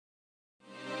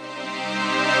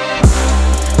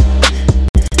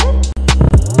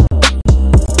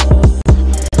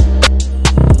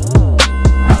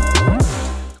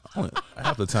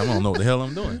time. I don't know what the hell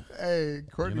I'm doing. Hey,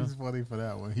 Courtney's funny for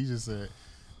that one. He just said,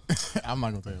 I'm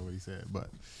not gonna tell you what he said, but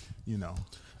you know.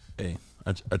 Hey,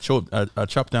 I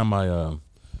chopped down my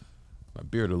my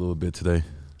beard a little bit today.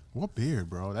 What beard,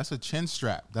 bro? That's a chin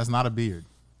strap. That's not a beard.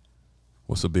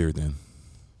 What's a beard then?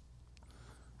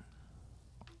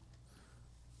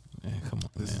 Man, come on,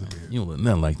 This is a beard. You don't look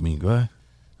nothing like me, guy.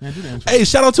 Man, do the intro. Hey,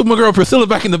 shout out to my girl Priscilla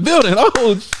back in the building.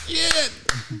 Oh shit!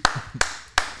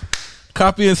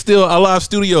 Copy and Steal Alive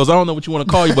Studios. I don't know what you want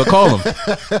to call you, but call them.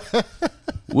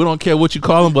 We don't care what you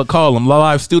call them, but call them.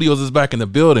 Alive Studios is back in the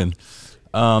building.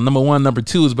 Number one, number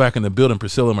two is back in the building.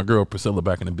 Priscilla, my girl Priscilla,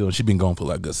 back in the building. She's been going for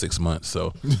like a good 6 months,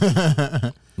 so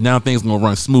now things gonna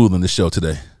run smooth on the show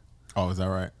today. Oh, is that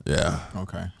right? Yeah.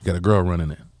 Okay. Got a girl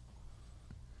running it.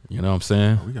 You know what I'm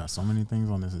saying? We got so many things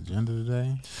on this agenda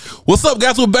today. What's up,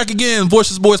 guys? We're back again.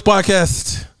 Voices Boys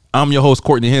Podcast. I'm your host,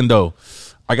 Courtney Hendo.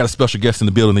 I got a special guest in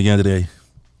the building again today.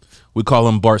 We call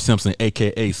him Bart Simpson,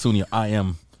 a.k.a. Sunya I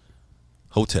Am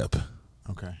Hotep.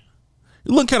 Okay.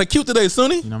 You looking kind of cute today,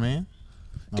 Sunny. You know what I mean?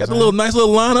 Got the little nice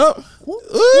little line up.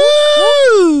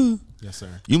 Ooh. Yes, sir.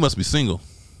 You must be single.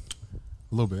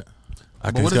 A little bit.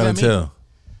 I can kind of tell.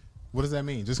 What does that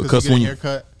mean? Just because you get a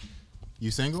haircut,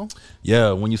 you single?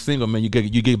 Yeah, when you're single, man, you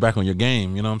get back on your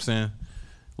game. You know what I'm saying?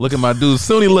 Look at my dude,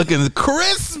 Sunny, looking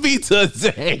crispy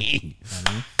today.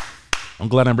 I'm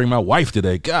glad I didn't bring my wife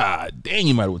today. God dang,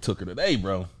 you might have took her today,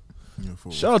 bro.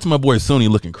 Shout out to my boy Sunny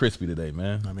looking crispy today,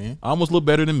 man. I almost look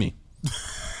better than me.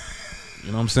 You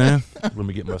know what I'm saying? Let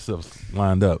me get myself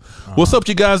lined up. What's up,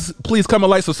 you guys? Please comment,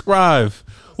 like, subscribe.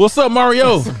 What's up,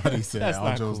 Mario? Somebody said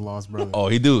Aljo's lost brother. Oh,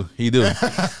 he do. He do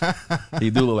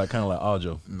look like kind of like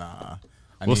Aljo. Nah.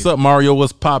 What's up, Mario?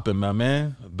 What's popping, my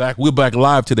man? We're back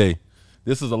live today.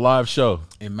 This is a live show.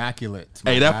 Immaculate.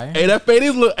 Hey, that fade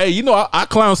is look. Hey, you know I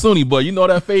clown Sunny, but you know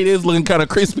that fade is looking kind of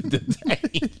crispy today.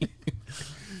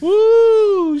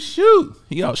 Woo, shoot!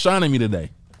 He outshining me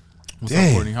today. What's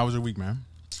up, Courtney? How was your week, man?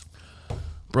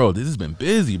 Bro, this has been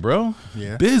busy, bro.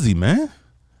 Yeah. Busy, man.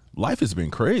 Life has been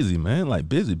crazy, man. Like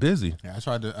busy. Yeah, I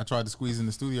tried to squeeze in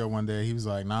the studio one day. He was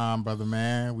like, "Nah, brother,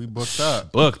 man, we booked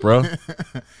up." Booked, bro.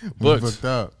 Booked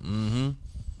up. Mm-hmm.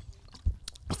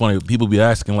 It's funny. People be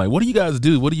asking like, "What do you guys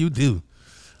do? What do you do?"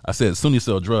 I said, "Sunny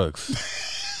sell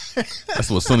drugs." That's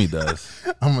what Sunny does.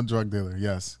 I'm a drug dealer.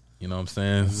 Yes. You know what I'm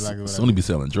saying? Exactly Sunny be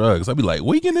selling drugs. I'd be like,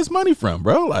 "Where you getting this money from,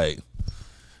 bro?" Like,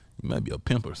 you might be a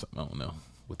pimp or something. I don't know.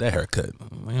 With that haircut, you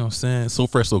know what I'm saying? So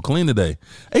fresh, so clean today.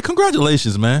 Hey,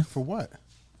 congratulations, man. For what?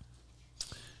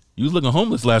 You was looking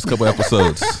homeless last couple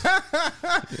episodes. You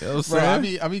know what I'm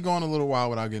saying? I be going a little while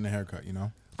without getting a haircut, you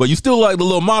know. But you still like the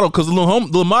little model because the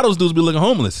little models dudes be looking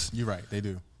homeless. You're right, they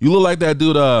do. You look like that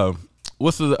dude.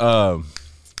 What's the?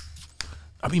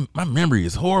 I mean, my memory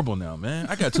is horrible now, man.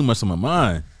 I got too much on my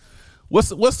mind. What's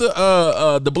the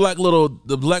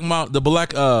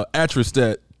black actress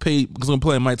that was gonna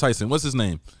play Mike Tyson? What's his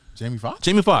name? Jamie Foxx.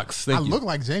 Jamie Foxx. I look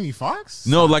like Jamie Foxx?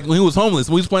 No, like when he was homeless.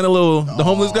 When he was playing the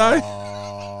homeless guy.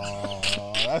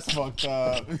 Oh, that's fucked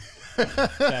up.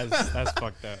 That's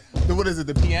fucked up. What is it?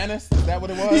 The Pianist? Is that what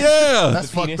it was? Yeah,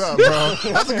 that's fucked up, bro.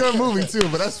 That's a good movie too,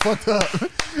 but that's fucked up.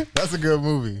 That's a good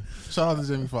movie. Shout out to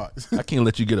Jamie Foxx. I can't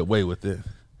let you get away with it.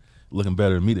 Looking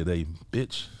better than me today,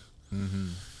 bitch.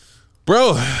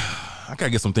 Bro, I gotta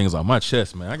get some things on my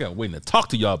chest, man. I got waiting to talk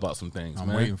to y'all about some things, man.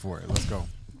 I'm waiting for it. Let's go.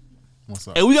 What's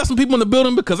up? Hey, we got some people in the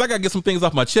building because I gotta get some things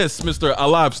off my chest. Mr.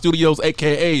 Alive Studios,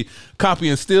 aka Copy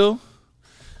and Steal.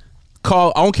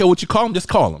 I don't care what you call him, just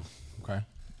call him. Okay.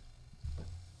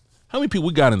 How many people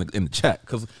we got in the chat?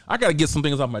 Because I gotta get some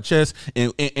things off my chest,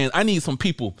 and I need some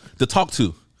people to talk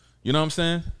to. You know what I'm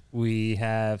saying? We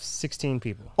have 16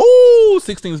 people. Oh,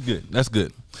 16 is good. That's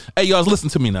good. Hey, y'all, listen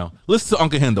to me now. Listen to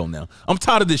Uncle Hendo now. I'm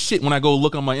tired of this shit when I go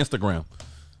look on my Instagram.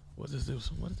 What is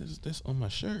this? What is this on my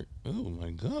shirt? Oh, my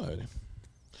God.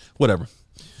 Whatever.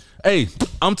 Hey,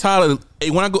 I'm tired of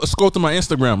when I go scroll through my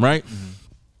Instagram, right?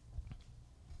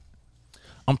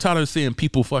 I'm tired of seeing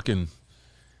people fucking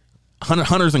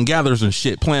hunters and gatherers and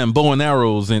shit playing bow and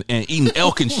arrows and eating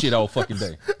elk and shit all fucking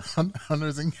day.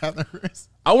 Hunters and gatherers.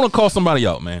 I want to call somebody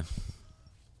out, man.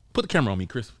 Put the camera on me,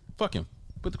 Chris. Fuck him.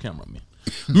 Put the camera on me.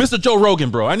 Mr. Joe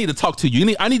Rogan, bro, I need to talk to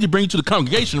you. I need to bring you to the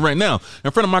congregation right now. In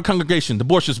front of my congregation, the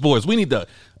Borsches Boys. We need to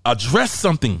address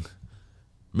something.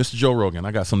 Mr. Joe Rogan,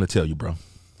 I got something to tell you, bro.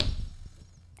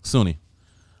 Sunny,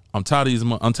 I'm tired of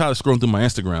scrolling through my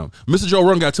Instagram. Mr. Joe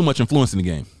Rogan got too much influence in the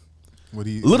game. A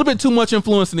little bit too much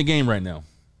influence in the game right now.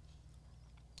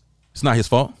 It's not his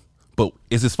fault, but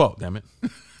it's his fault, damn it.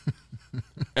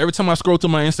 Every time I scroll through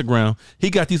my Instagram, he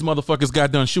got these motherfuckers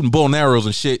got done shooting bow and arrows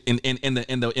and shit in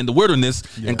the wilderness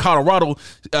in Colorado,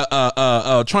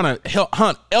 trying to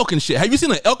hunt elk and shit. Have you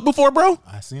seen an elk before, bro?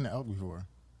 I've seen an elk before.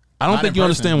 I don't think you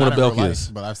understand what a elk is.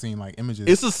 But I've seen like images.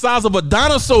 It's the size of a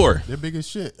dinosaur. They're big as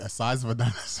shit. The size of a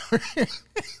dinosaur.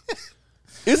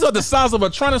 It's like the size of a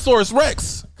Tyrannosaurus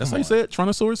Rex. That's how you say it?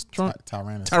 Tyrannosaurus?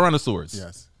 Tyrannosaurus.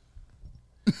 Yes.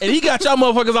 And he got y'all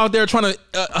motherfuckers out there trying to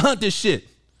hunt this shit.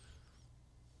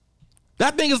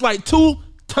 That thing is like 2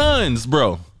 tons,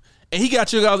 bro. And he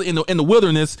got you guys in the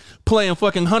wilderness playing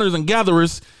fucking hunters and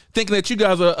gatherers, thinking that you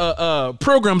guys are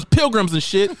pilgrims and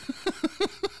shit.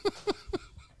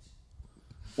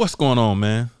 What's going on,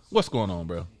 man? What's going on,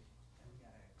 bro?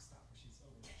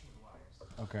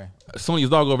 Okay. Sonya's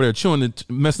dog over there chewing and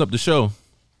messing up the show.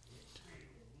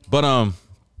 But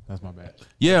that's my bad.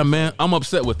 Yeah, man, I'm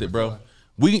upset with it, bro.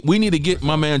 We need to get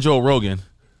my man Joe Rogan,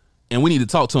 and we need to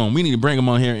talk to him. We need to bring him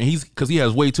on here, and because he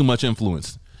has way too much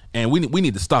influence, and we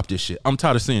need to stop this shit. I'm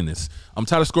tired of seeing this. I'm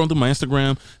tired of scrolling through my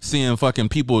Instagram, seeing fucking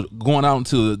people going out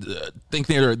into think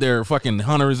they're fucking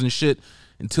hunters and shit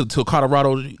until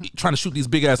Colorado trying to shoot these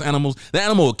big ass animals. The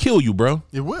animal will kill you, bro.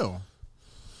 It will.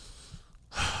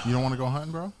 You don't want to go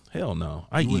hunting, bro? Hell no.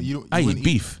 I eat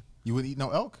beef. You wouldn't eat no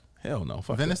elk? Hell no.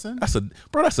 Fuck venison? That.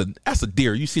 That's a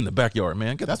deer you see in the backyard,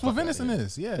 man. That's what venison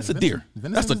is. Yeah. It's a deer.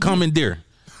 That's a common deer.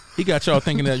 He got y'all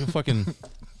thinking that you fucking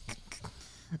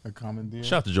a common deer.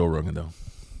 Shout out to Joe Rogan though.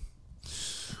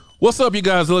 What's up, you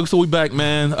guys? Look, so we back,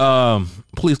 man.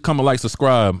 Please comment, like,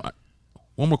 subscribe.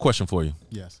 One more question for you.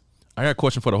 Yes. I got a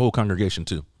question for the whole congregation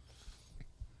too.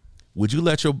 Would you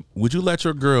let your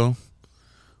girl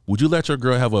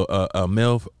have a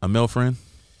male friend?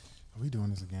 Are we doing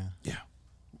this again? Yeah.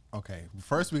 Okay.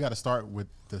 First, we got to start with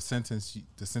the sentence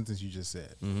you just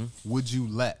said. Mm-hmm. Would you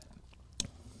let?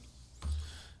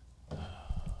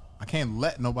 I can't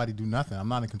let nobody do nothing. I'm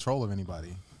not in control of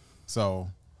anybody. So,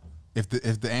 if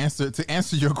the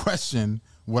answer your question,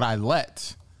 would I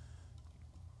let?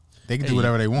 They can do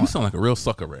whatever they want. You sound like a real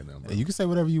sucker right now, bro. Hey, you can say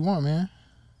whatever you want, man.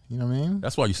 You know what I mean?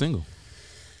 That's why you're single.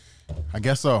 I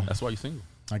guess so. That's why you're single.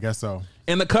 I guess so.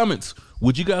 In the comments,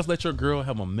 would you guys let your girl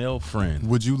have a male friend?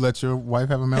 Would you let your wife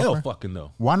have a male friend? Hell fucking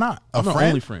no. Why not? I'm the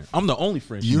only friend. I'm the only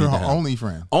friend. You're her only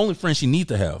friend. Only friend she need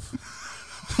to have.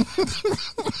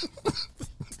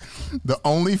 The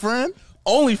only friend?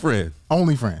 Only friend.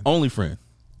 Only friend. Only friend.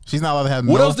 She's not allowed to have.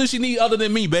 What else does she need other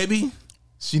than me, baby?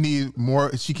 She need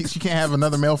more. She can't have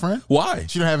another male friend. Why?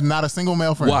 She don't have not a single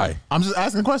male friend. Why? I'm just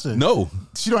asking a question. No.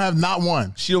 She don't have not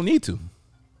one. She don't need to.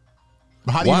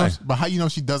 But how do you know? But how you know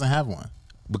she doesn't have one?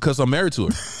 Because I'm married to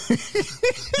her.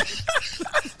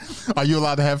 Are you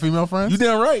allowed to have female friends? You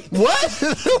damn right. What?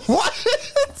 What?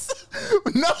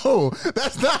 No,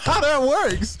 that's not how that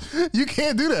works. You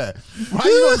can't do that. How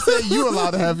you gonna say you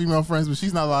allowed to have female friends, but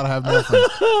she's not allowed to have male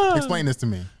friends? Explain this to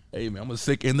me. Hey man, I'm a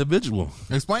sick individual.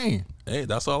 Explain. Hey,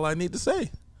 that's all I need to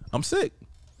say. I'm sick.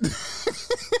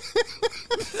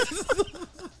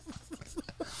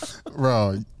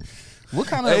 Bro, what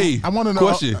kind of? Hey, I want to know.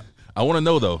 Question. I want to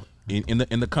know though.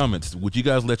 In the comments, would you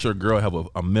guys let your girl have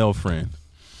a male friend?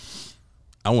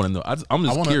 I want to know. I'm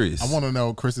just curious. I want to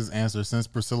know Chris's answer since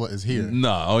Priscilla is here.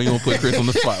 No, I don't even put Chris on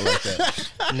the spot like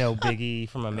that. No biggie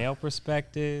from a male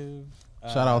perspective.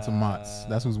 Shout out to Mott's.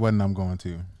 That's whose wedding I'm going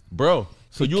to. Bro,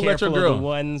 so you let your girl. Of the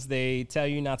ones they tell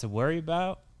you not to worry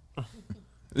about.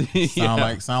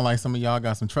 Sound like some of y'all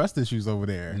got some trust issues over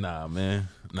there. Nah, man.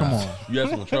 Nah. Come on. You had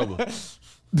some trouble.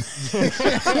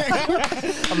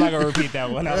 I'm not gonna repeat that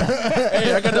one.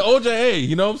 Hey, I got the OJ. Hey,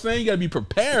 you know what I'm saying? You gotta be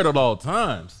prepared at all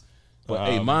times. But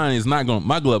hey, mine is not going.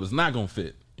 My glove is not gonna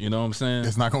fit. You know what I'm saying?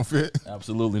 It's not gonna fit.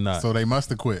 Absolutely not. So they must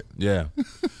have quit. Yeah,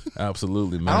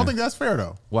 absolutely, man. I don't think that's fair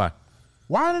though. Why?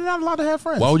 Why are they not allowed to have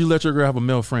friends? Why would you let your girl have a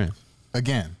male friend?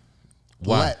 Again.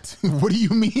 Why? Let. What do you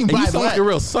mean by you sound like a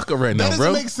real sucker right now, bro. That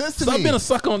doesn't make sense to me. Stop being a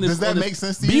sucker on this. Does that make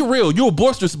sense to Be you? real. You're a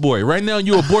boisterous boy. Right now,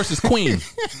 you're a boisterous queen.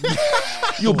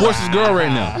 You're a boisterous girl right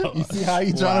now. You see how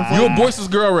you trying to? You're a boisterous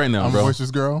girl right now, I'm bro. A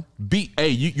boisterous girl.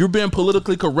 You're being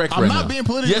politically correct right now. I'm not being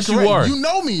politically correct. Yes, you are. You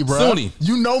know me, bro. Sony,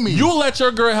 you know me. You let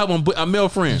your girl have a male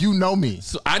friend. You know me.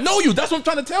 So, I know you. That's what I'm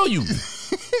trying to tell you.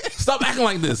 Stop acting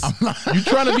like this. You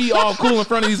trying to be all cool in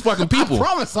front of these fucking people. I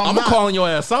promise I'm not. calling your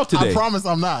ass out today. I promise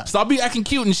I'm not. Stop be acting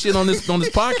cute and shit on this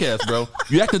podcast, bro.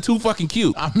 You acting too fucking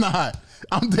cute. I'm not.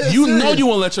 I'm dead You serious. know you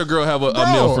won't let your girl have a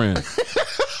male friend.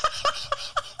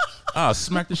 Ah,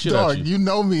 smack the shit out of you. You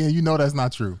know me and you know that's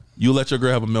not true. You let your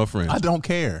girl have a male friend. I don't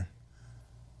care.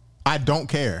 I don't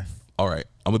care. All right.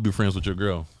 I'm gonna be friends with your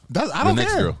girl. I don't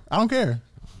care. Girl. I don't care.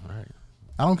 All right.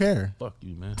 I don't care. Fuck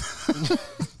you, man.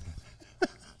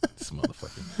 This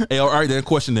motherfucker. Hey, all right, then.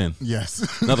 Question then.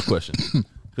 Yes. Another question.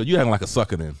 Because you acting like a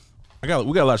sucker then. We got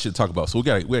a lot of shit to talk about, so we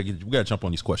gotta jump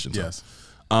on these questions. Yes.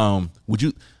 Would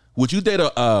you date would you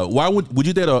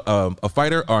date a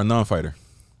fighter or a non-fighter?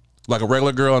 Like a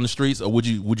regular girl on the streets, or would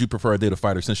you prefer to date a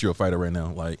fighter since you're a fighter right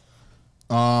now? Like,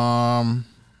 I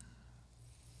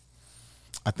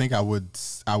think I would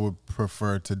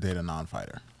prefer to date a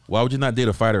non-fighter. why would you not date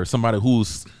a fighter? Somebody who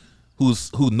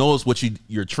knows what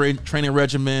your training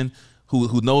regimen,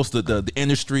 who knows the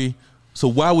industry. So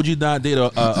why would you not date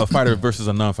a fighter versus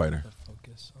a non-fighter?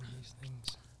 Focus on these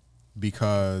things.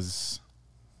 Because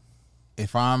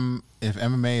if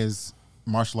MMA is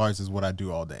martial arts is what I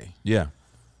do all day, Yeah.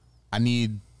 I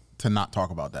need to not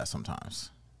talk about that sometimes.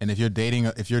 And if you're dating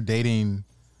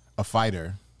a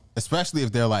fighter, especially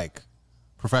if they're like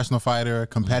professional fighter,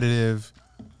 competitive,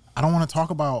 I don't want to talk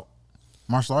about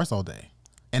martial arts all day.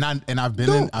 And I've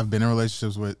been in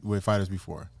relationships with fighters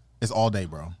before. It's all day,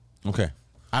 bro. Okay.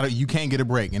 You can't get a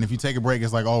break. And if you take a break,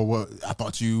 it's like, oh, well, I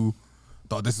thought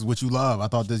this is what you love. I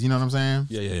thought this, you know what I'm saying?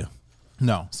 Yeah.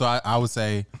 No. So I would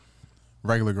say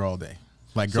regular girl all day.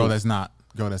 Like girl that's not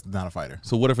a fighter.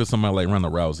 So what if it's somebody like Ronda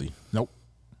Rousey? Nope.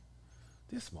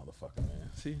 This motherfucker, man.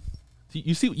 See,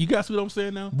 you guys see what I'm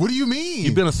saying now? What do you mean?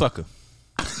 You've been a sucker.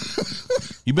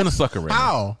 You've been a sucker right now.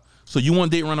 How? So you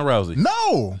want to date Ronda Rousey?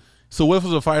 No. So what if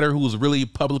it's a fighter who was really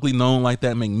publicly known like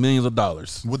that, make millions of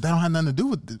dollars? Well, that don't have nothing to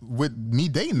do with me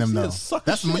dating them, though. sucker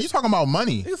That's shit. when you talking about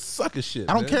money. It's sucker shit.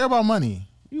 I don't man. care about money.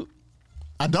 You,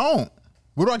 I don't.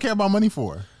 What do I care about money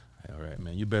for? all right,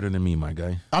 man. You're better than me, my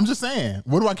guy. I'm just saying.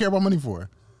 What do I care about money for?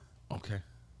 Okay.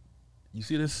 You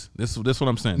see this? This what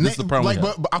I'm saying. This is the problem. Like, we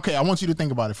have. but okay, I want you to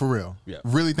think about it for real. Yeah.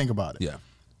 Really think about it. Yeah.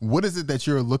 What is it that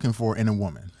you're looking for in a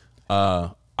woman?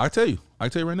 I tell you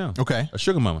right now. Okay. A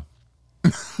sugar mama.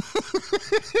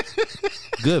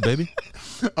 Good, baby.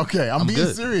 Okay, I'm being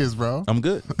good. serious, bro. I'm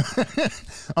good.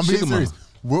 I'm being Sugar serious.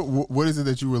 What is it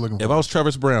that you were looking for? If I was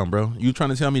Travis Brown, bro, you trying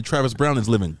to tell me Travis Brown is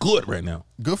living good right now?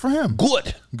 Good for him.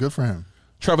 Good. Good for him.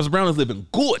 Travis Brown is living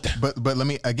good. But let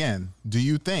me again. Do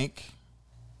you think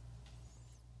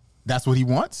that's what he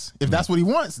wants? If that's what he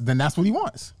wants, then that's what he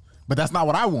wants. But that's not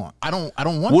what I want. I don't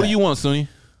want. What that. do you want, Sunny?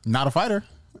 Not a fighter.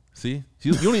 See,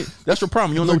 you don't need, that's your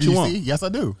problem. You don't know what Do you want. see? Yes, I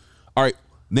do. All right,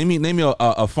 name me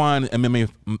a fine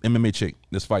MMA chick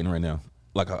that's fighting right now,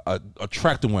 like a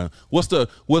attractive one.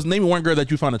 Name me one girl that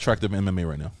you find attractive in MMA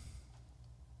right now.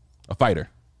 A fighter.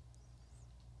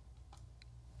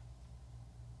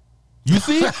 You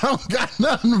see? I don't got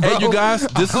nothing, bro. Hey, you guys,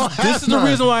 this is the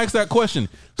reason why I asked that question.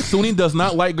 Sunny does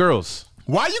not like girls.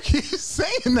 Why you keep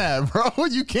saying that, bro?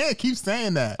 You can't keep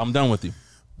saying that. I'm done with you.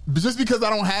 Just because I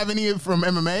don't have any from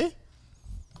MMA,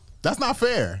 that's not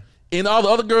fair. And all the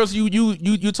other girls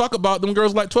you talk about, them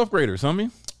girls like 12th graders,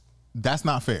 homie. That's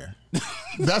not fair.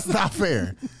 That's not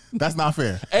fair. That's not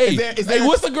fair. Hey, Is there-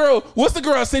 what's the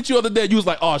girl I sent you the other day? You was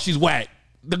like, oh, she's whack.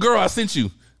 The girl I sent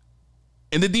you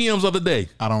in the DMs the other day.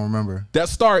 I don't remember.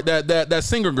 That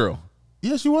singer girl.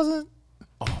 Yeah, she wasn't.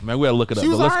 Oh man, we gotta look it up. She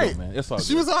was But let's alright. go, man. It's all good.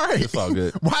 She was all right. It's all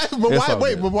good. Why? But It's why? all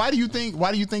Wait. good. But why do you think?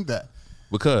 Why do you think that?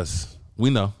 Because we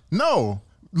know. No.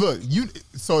 Look, you.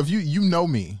 So if you know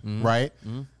me, right?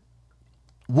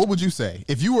 What would you say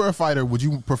if you were a fighter? Would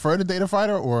you prefer to date a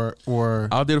fighter or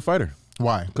I'll date a fighter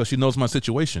why? because she knows my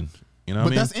situation. You know what But I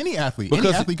mean? that's any athlete. Any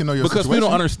athlete can know your because situation. we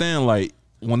don't understand, like,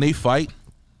 when they fight,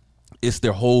 it's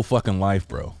their whole fucking life,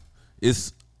 bro.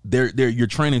 It's you're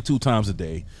training 2 times a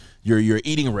day. Your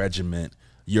eating regimen,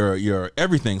 your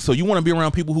everything. So you want to be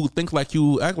around people who think like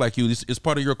you, act like you. It's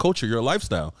part of your culture, your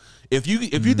lifestyle. If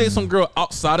you date some girl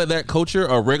outside of that culture,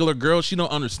 a regular girl, she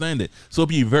don't understand it. So it'd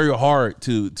be very hard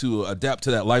to adapt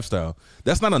to that lifestyle.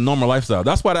 That's not a normal lifestyle.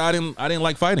 That's why I didn't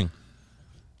like fighting.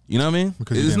 You know what I mean?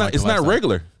 Because you it's didn't not like the it's not lifestyle.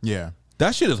 regular. Yeah.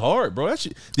 That shit is hard, bro. That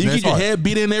shit. You It's get your hard. head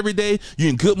beat in every day. You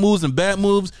in good moves and bad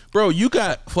moves, bro. You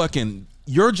got fucking.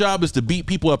 Your job is to beat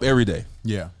people up every day.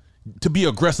 Yeah. To be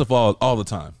aggressive all the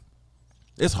time.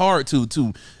 It's hard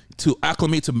to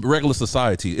acclimate to regular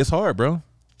society. It's hard, bro.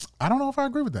 I don't know if I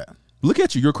agree with that. Look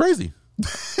at you. You're crazy.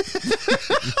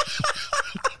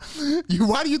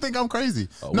 Why do you think I'm crazy?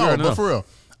 Oh, No, we but already know. for real,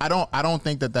 I don't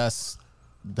think that's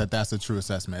a true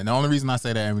assessment. And the only reason I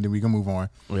say that, and then we can move on.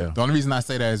 Yeah. The only reason I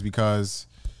say that is because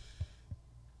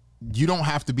you don't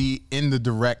have to be in the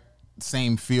direct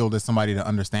same field as somebody to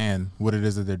understand what it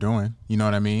is that they're doing. You know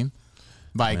what I mean?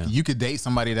 Like, you could date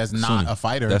somebody that's not Sonny, a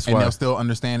fighter, that's and why- they'll still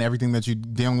understand everything that you're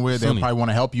dealing with. They'll Sonny, probably want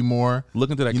to help you more. Look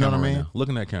into that You know camera what I right mean? now. Look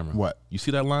in that camera. What? You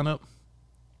see that lineup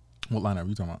What lineup are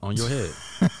you talking about? on your head?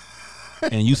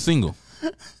 And you single.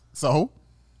 So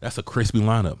That's a crispy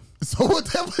lineup. what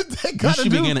that You got to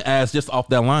should be do? getting ass just off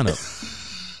that lineup.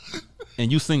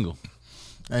 and you single.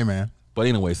 Hey, man. But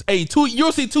anyways, hey,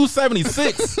 UFC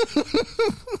 276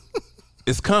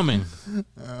 is coming.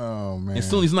 Oh, man. And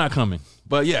soon he's not coming.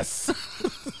 But yes.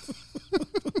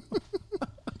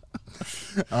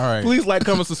 All right. Please like,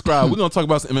 comment, subscribe. We're going to talk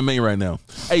about some MMA right now.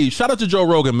 Hey, shout out to Joe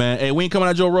Rogan, man. Hey, we ain't coming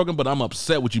at Joe Rogan, but I'm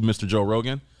upset with you, Mr. Joe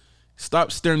Rogan.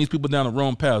 Stop staring these people down the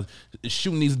wrong path,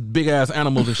 shooting these big-ass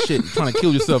animals and shit, trying to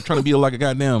kill yourself, trying to be like a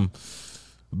goddamn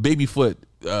babyfoot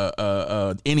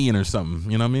Indian or something.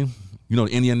 You know what I mean? You know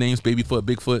the Indian names? Babyfoot,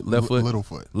 Bigfoot,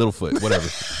 Leftfoot? Littlefoot, whatever.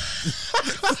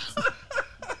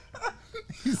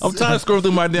 I'm tired of scrolling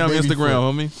through my damn Instagram,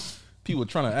 homie. People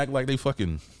trying to act like they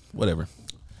fucking whatever.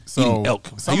 So eating elk.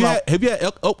 Have you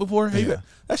had elk before?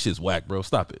 That shit's whack, bro.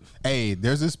 Stop it. Hey,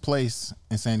 there's this place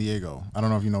in San Diego. I don't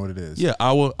know if you know what it is. Yeah,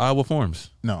 Iowa Farms.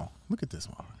 No, look at this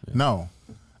one. Yeah.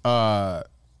 No,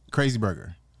 Crazy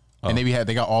Burger, and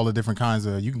they got all the different kinds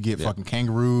of. You can get fucking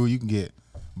kangaroo. You can get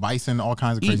bison. All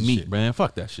kinds of crazy meat, shit. man.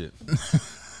 Fuck that shit.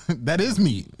 That is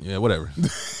meat. Yeah, whatever.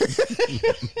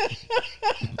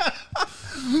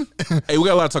 Hey, we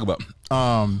got a lot to talk about.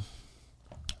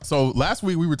 So last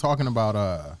week we were talking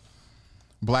about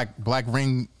black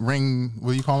ring.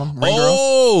 What do you call them? Ring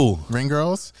girls. Ring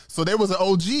girls. So there was an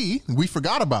OG we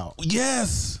forgot about.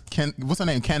 Yes. What's her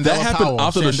name? Candela That happened Powell.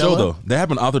 after the show, though. That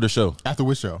happened after the show. After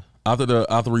which show?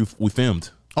 After we filmed.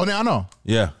 Oh, now I know.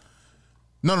 Yeah.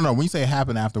 No. When you say it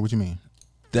happened after, what you mean?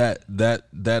 That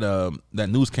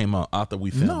news came out after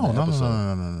we filmed.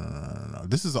 No.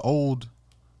 This is an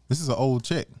old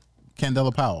chick,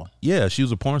 Candela Powell. Yeah, she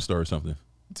was a porn star or something.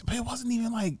 But it wasn't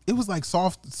even like, it was like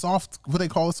soft. What they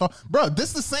call it, soft. Bro, this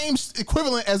is the same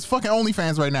equivalent as fucking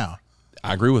OnlyFans right now.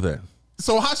 I agree with that.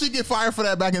 So how she get fired for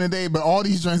that back in the day? But all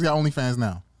these joints got OnlyFans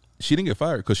now. She didn't get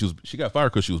fired because she got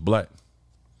fired because she was black.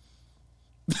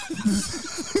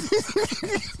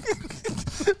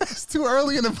 It's too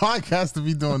early in the podcast to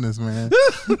be doing this, man.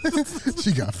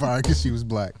 She got fired because she was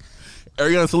black.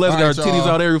 Ariana Celeste got her titties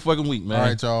out every fucking week, man. All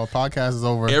right, y'all. Podcast is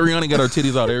over. Ariana got her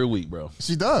titties out every week, bro.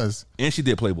 She does. And she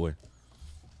did Playboy.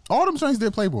 All them joints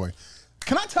did Playboy.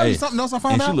 Can I tell you something else I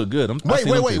found out? And she looked good.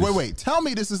 Wait. Tell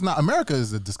me this is not... America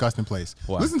is a disgusting place.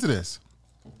 Why? Listen to this.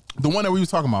 The one that we was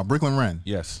talking about, Brooklyn Wren.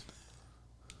 Yes.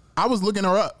 I was looking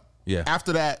her up. Yeah.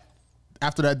 After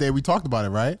that day we talked about it,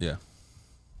 right? Yeah.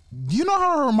 Do you know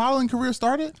how her modeling career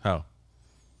started? How?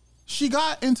 She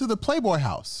got into the Playboy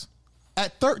house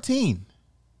at 13.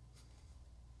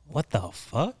 What the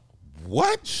fuck?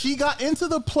 What? She got into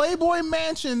the Playboy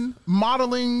mansion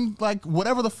modeling, like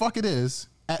whatever the fuck it is,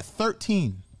 at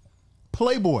 13.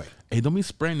 Playboy. Hey, don't be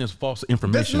spreading this false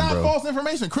information, That's not bro. false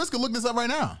information. Chris could look this up right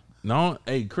now. No,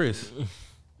 hey, Chris.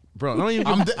 Bro, don't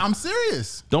even. I'm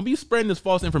serious. Don't be spreading this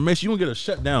false information. You gonna get a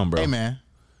shut down, bro. Hey, man.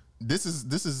 This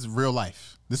is real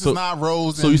life. This is not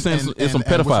Rose. So you saying it's some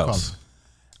pedophiles?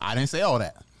 I didn't say all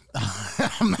that.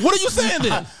 What are you saying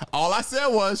then? All I said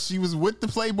was she was with the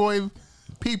Playboy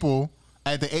people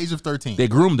at the age of 13. They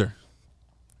groomed her.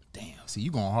 Damn. See,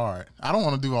 you going hard. I don't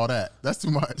want to do all that. That's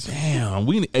too much. Damn.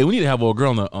 We need to have a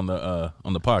girl on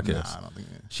the podcast. Nah, I don't think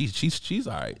that. She's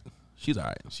all right. She's all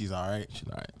right. She's all right. She's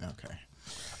all right. Okay.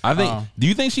 I think. Do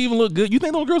you think she even look good? You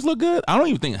think those girls look good? I don't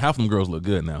even think half of them girls look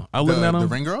good now. I look at them. The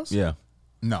ring girls? Yeah.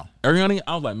 No. Ariana,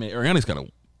 I was like, man, Ariana's kind of.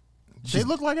 They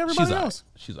look like everybody else.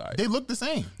 She's all right. They look the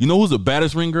same. You know who's the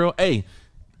baddest ring girl? Hey,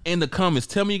 in the comments,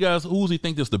 tell me you guys who's you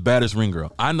think is the baddest ring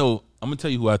girl. I know. I'm gonna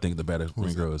tell you who I think the baddest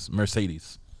ring girl is.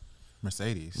 Mercedes.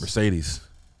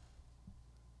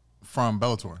 From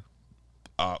Bellator.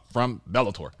 From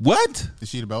Bellator. What? Is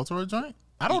she the Bellator joint?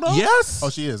 I don't know. Yes. Oh,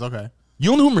 she is. Okay.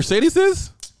 You don't know who Mercedes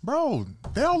is? Bro,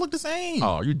 they all look the same.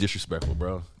 Oh, you're disrespectful,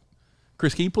 bro.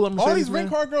 Chris, can you pull up Mercedes? All these ring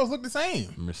card girls look the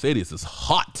same. Mercedes is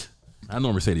hot. I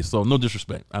know Mercedes, so no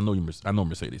disrespect. I know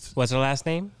Mercedes. What's her last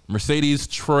name? Mercedes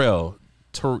Terrell.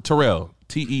 Terrell.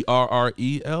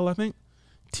 Terrel, I think.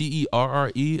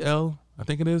 Terrel, I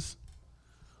think it is.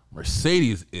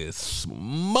 Mercedes is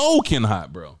smoking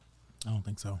hot, bro. I don't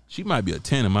think so. She might be a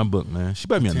 10 in my book, man. She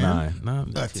might be a 9. Nah,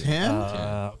 a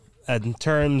 10? In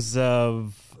terms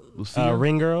of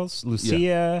ring girls, Lucia.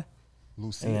 Yeah.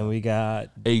 And then we got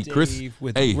Chris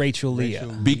with Rachel Leah.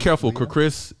 Be careful,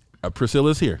 Chris.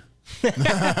 Priscilla's here.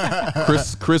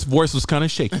 Chris' voice was kind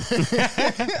of shaky.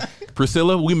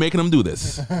 Priscilla, we making them do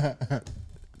this.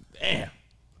 Damn.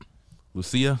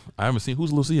 Lucia, I haven't seen.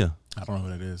 Who's Lucia? I don't know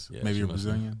who that is. Yeah, maybe a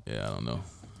Brazilian. Yeah, I don't know.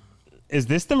 Is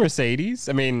this the Mercedes?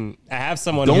 I mean, I have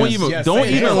someone. Don't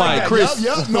even like Chris.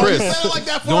 Yep. No, Chris, say it like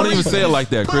that for don't even say it like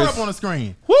that, Put her Chris. up on the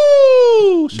screen.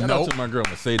 Woo! Shout out to my girl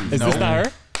Mercedes. Is this not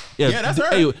her? Yeah, that's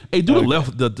her. Hey, do the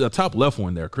left, the top left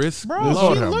one there, Chris. Bro,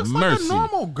 Lord she have looks mercy. like a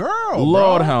normal girl.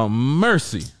 Lord bro. have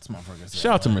mercy. This motherfucker said,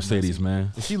 Shout out to Lord Mercedes, mercy.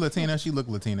 man. If she Latina, she look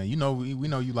Latina. You know, we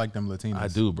know you like them Latinas. I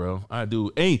do, bro. I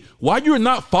do. Hey, why you're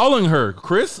not following her,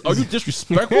 Chris? Are you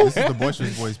disrespectful? This is the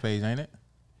Boisterous Boys page, ain't it?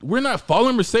 We're not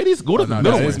following Mercedes. Go to the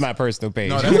middle This one. is my personal page.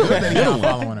 No, that's good that you're not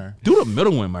following her. Do the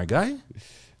middle one, my guy.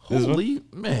 Holy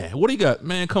man, what do you got,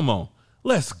 man? Come on,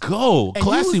 let's go. And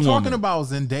Classy you was woman. talking about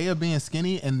Zendaya being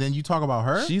skinny, and then you talk about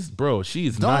her. She is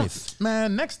Don't- nice.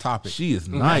 Man, next topic. She is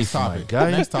Next nice, my topic.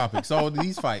 guy. Next topic. So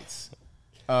these fights,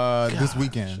 this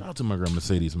weekend. Shout out to my girl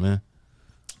Mercedes, man.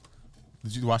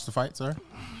 Did you watch the fight, sir?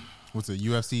 What's it?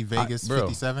 UFC Vegas Bro,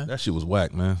 57. That shit was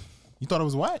whack, man. You thought it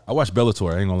was what? I watched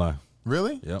Bellator. I ain't gonna lie.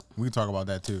 Really? Yep. We can talk about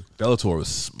that too. Bellator was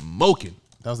smoking.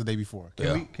 That was the day before.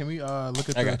 Yeah. Can we look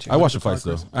at? I got you. I watched the fights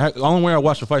though. The only way I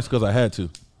watched the fights because I had to.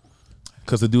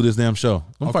 Because to do this damn show,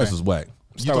 them Okay. fights was whack.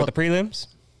 Start with the prelims.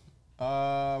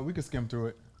 We could skim through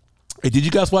it. Hey, did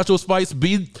you guys watch those fights?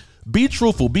 Be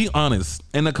truthful. Be honest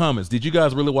in the comments. Did you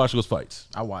guys really watch those fights?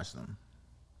 I watched them.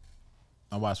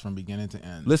 I watched from beginning to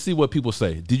end. Let's see what people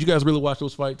say. Did you guys really watch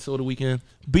those fights over the weekend?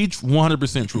 Be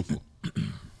 100% truthful.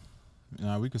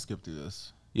 Nah, we could skip through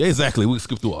this. Yeah, exactly. We can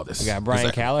skip through all this. We got Brian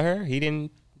Exactly. Callagher. He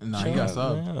didn't. Nah, show he got up.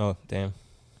 subbed. Oh, damn.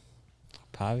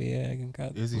 Pavia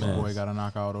got. Izzy's Man. boy got a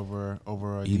knockout over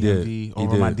a He did. DMV, He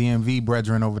over my did. DMV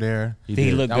brethren over there. He Did he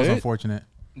did. look That was good? unfortunate.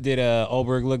 Did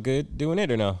Olberg look good doing it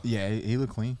or no? Yeah, he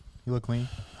looked clean. He looked clean.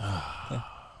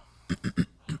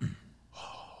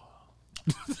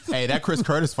 Hey, that Chris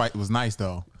Curtis fight was nice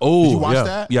though. Oh, did you watch yeah.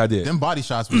 that? Yeah, I did. Them body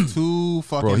shots was too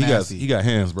fucking Bro, nasty. he got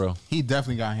hands, bro. He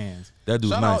definitely got hands. That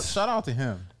dude's nice. Shout out to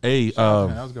him. Hey, Shout out to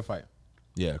him. That was a good fight.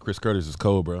 yeah, Chris Curtis is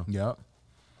cold, bro. Yep.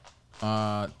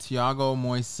 Thiago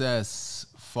Moises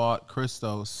fought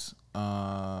Christos.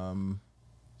 That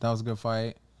was a good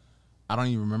fight. I don't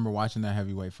even remember watching that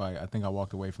heavyweight fight. I think I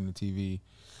walked away from the TV.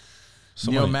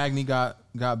 Neil Magny got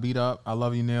beat up. I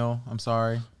love you, Neil. I'm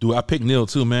sorry. Dude, I picked Neil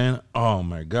too, man. Oh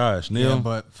my gosh, Neil. Yeah,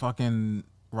 but fucking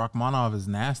Rachmanov is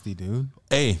nasty, dude.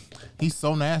 Hey, He's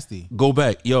so nasty. go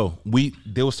back. Yo,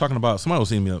 they was talking about, somebody was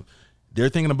hitting me up. They're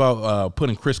thinking about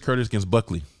putting Chris Curtis against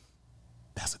Buckley.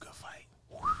 That's a good fight.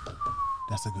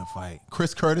 That's a good fight.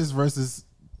 Chris Curtis versus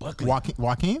Buckley.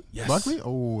 Joaquin? Yes. Buckley?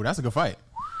 Oh, that's a good fight.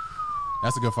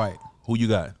 That's a good fight. Who you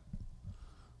got?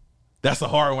 That's a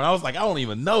hard one. I was like, I don't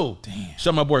even know. Damn.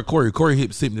 Shout my boy Corey. Corey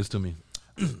sent this to me.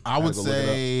 I would go look it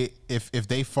say if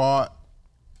they fought,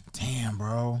 damn,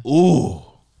 bro. Ooh.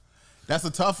 That's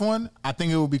a tough one. I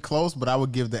think it would be close, but I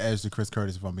would give the edge to Chris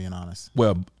Curtis if I'm being honest.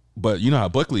 Well, but you know how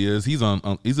Buckley is. He's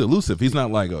he's elusive. He's not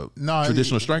like a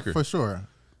traditional striker. For sure.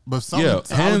 But Yeah, I would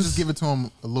hands- just give it to him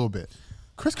a little bit.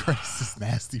 Chris Curtis is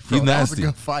nasty, bro. He's That was nasty. a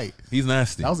good fight. He's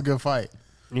nasty. That was a good fight.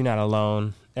 You're not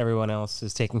alone. Everyone else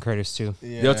is taking Curtis too.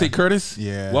 Yeah. Y'all take Curtis?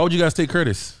 Yeah. Why would you guys take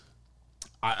Curtis?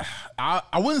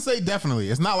 I wouldn't say definitely.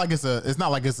 It's not like it's a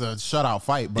shutout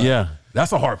fight, but Yeah.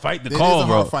 That's a hard fight to It call, is a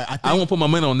bro. hard fight. I won't put my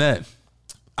money on that.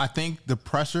 I think the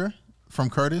pressure from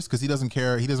Curtis, because he doesn't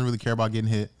care, he doesn't really care about getting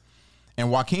hit. And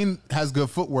Joaquin has good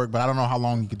footwork, but I don't know how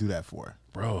long he could do that for.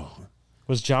 Bro.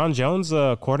 Was John Jones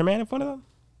a quarterman in front of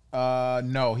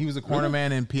them? No, he was a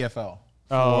cornerman in PFL.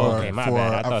 Oh, okay, my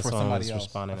bad. I thought someone was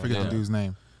responding. I forget on the that. dude's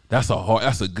name. That's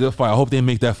a good fight. I hope they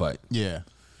make that fight. Yeah.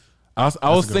 I was a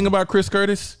good thinking about Chris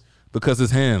Curtis because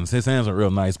his hands are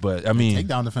real nice, but I mean,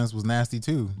 Takedown defense was nasty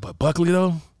too. but Buckley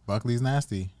though. Buckley's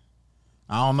nasty.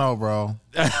 I don't know, bro.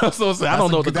 So I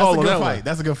don't know what to call on that one.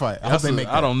 That's a good fight. I hope they make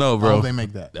that. I don't know, bro. I hope they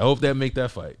make that. I hope they make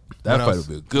that fight. That What fight else?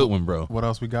 would be a good one, bro. What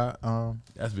else we got?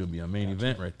 That's gonna be a main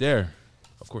event right there.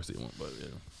 Of course they won't, but yeah.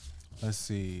 Let's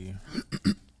see.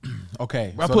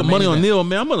 Okay. I so put the main money on event. Neil,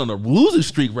 man. I'm on a losing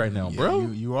streak right now, Yeah, bro.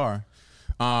 You are.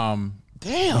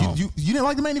 Damn. You didn't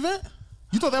like the main event?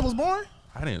 You thought that was boring?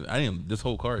 I didn't. This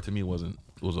whole card to me was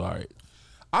all right.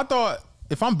 I thought,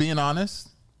 if I'm being honest,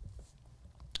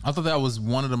 I thought that was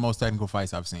one of the most technical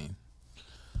fights I've seen.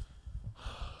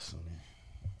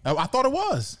 I thought it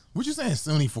was. What you saying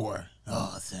Sunni for?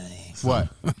 Oh, Sunni. What?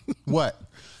 What?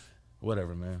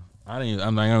 Whatever, man. I'm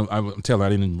telling you, I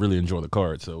didn't really enjoy the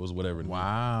card, so it was whatever.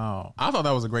 Wow. I thought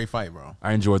that was a great fight, bro.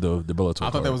 I enjoyed the Bellator. I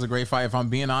thought that was a great fight. If I'm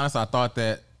being honest, I thought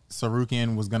that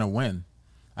Sarukian was gonna win.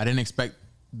 I didn't expect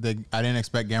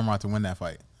Gamrot to win that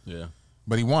fight. Yeah.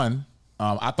 But he won.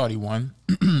 I thought he won.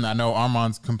 I know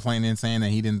Armand's complaining, saying that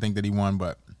he didn't think that he won,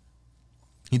 but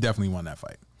he definitely won that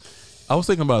fight. I was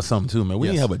thinking about something too, man. We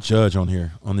need to have a judge on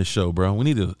here on this show, bro. We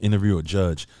need to interview a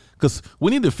judge because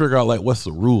we need to figure out like what's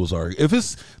the rules are. If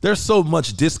there's so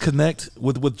much disconnect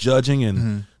with judging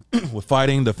and with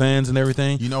fighting the fans and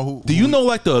everything. You know who? Do you know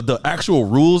like the actual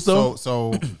rules though?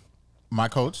 So my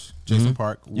coach, Jason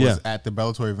Park, was Yeah. at the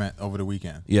Bellator event over the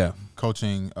weekend. Yeah.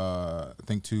 Coaching, I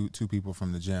think two people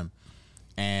from the gym.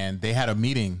 And they had a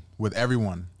meeting with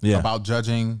everyone about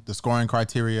judging the scoring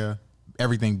criteria,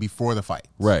 everything before the fight.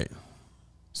 Right.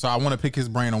 So I want to pick his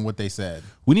brain on what they said.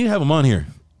 We need to have him on here.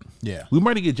 Yeah. We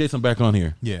might need to get Jason back on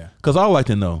here. Yeah. Because I would like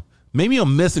to know. Maybe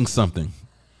I'm missing something.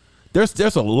 There's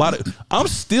a lot of. I'm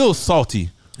still salty.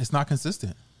 It's not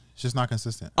consistent. It's just not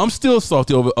consistent. I'm still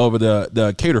salty over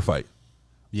the Cater fight.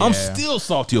 Yeah. I'm still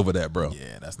salty over that, bro.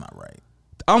 Yeah, that's not right.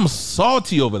 I'm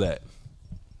salty over that.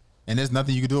 And there's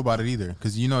nothing you can do about it either,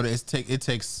 because you know that it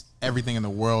takes everything in the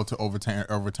world to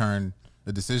overturn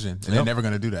the decision, and they're never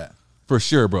going to do that. For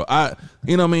sure, bro. I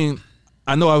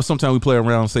know sometimes we play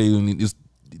around saying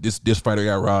this fighter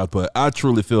got robbed, but I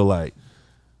truly feel like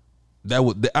that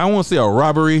would. I won't say a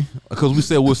robbery because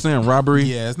we're saying robbery.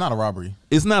 Yeah, it's not a robbery.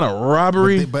 It's not a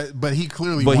robbery. But he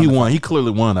clearly. But won he the won. Fight. He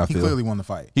clearly won. He clearly won the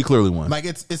fight. He clearly won. Like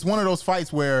it's one of those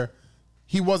fights where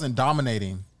he wasn't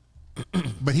dominating,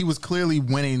 but he was clearly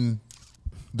winning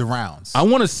the rounds. I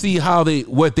want to see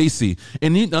what they see.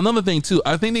 And another thing too,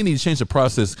 I think they need to change the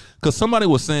process, because somebody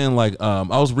was saying, like, I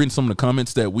was reading some of the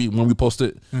comments that when we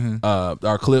posted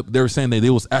our clip, they were saying that they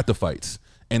was at the fights,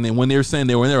 and then when they were saying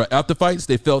they were at the fights,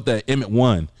 they felt that Emmett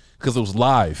won because it was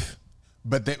live.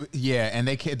 But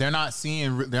they're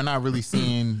not really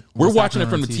seeing. We're watching it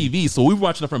from the TV, so we're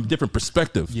watching it from a different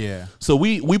perspective. Yeah. So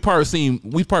we probably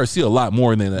see a lot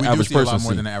more than the average person. A lot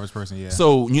more than the average person. Yeah.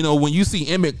 So when you see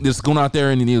Emmett just going out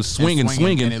there and he's swinging,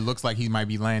 and it looks like he might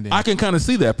be landing. I can kind of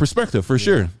see that perspective for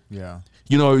sure. Yeah.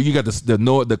 You got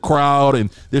the crowd, and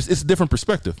it's a different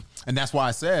perspective. And that's why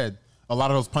I said a lot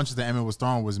of those punches that Emmett was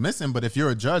throwing was missing. But if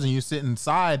you're a judge and you sit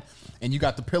inside and you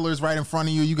got the pillars right in front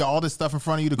of you, you got all this stuff in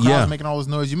front of you, the crowd's making all this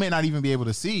noise, you may not even be able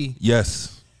to see.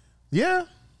 Yes. Yeah,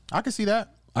 I can see that.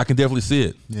 I can definitely see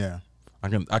it. Yeah. I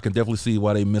can definitely see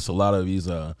why they miss a lot of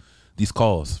these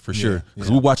calls for sure, because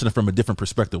yeah. we're watching it from a different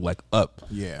perspective, like up.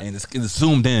 Yeah. And it's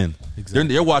zoomed in.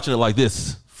 Exactly. They're watching it like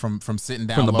this. From sitting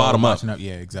down from the low, bottom up.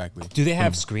 Yeah, exactly. Do they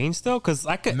have screens though? Because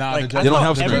I could. Nah, like, they I don't thought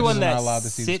have screens. everyone They're that not allowed to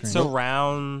see the sits screen.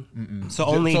 around. So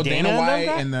only Dana White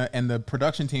and them and the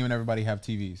production team and everybody have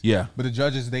TVs. Yeah. But the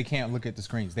judges, they can't look at the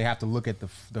screens. They have to look at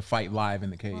the fight live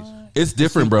in the cage. It's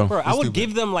different, bro. Bro, I would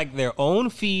give them like their own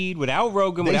feed without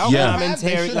Rogan, They without should have-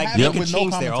 commentary. they Like should they have could with no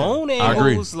change their own commentary. I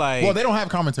agree. angles. Like, Well, they don't have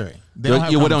commentary. They We don't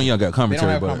have don't commentary. got commentary, They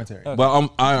don't have but commentary.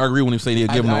 but I agree when you say they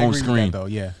give them their I own agree with screen. that, though.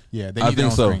 Yeah. They I need their think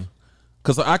own so. screen.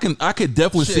 Because I could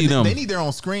definitely Shit, see them. They need their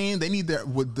own screen. They need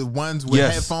with the ones with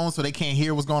Yes. headphones so they can't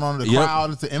hear what's going on in the Yep.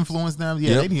 crowd to influence them.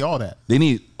 Yeah, Yep. they need all that. They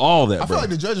need all that, I bro. feel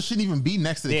like the judges shouldn't even be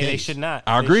next to the yeah, cage. they should not.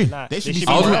 I agree. They should be be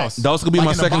somewhere right. else. That was gonna be Like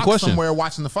my in the second box question. somewhere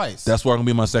watching the fights. That's where gonna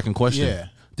be my second question. Yeah.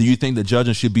 Do you think the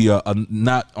judging should be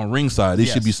not on ringside? They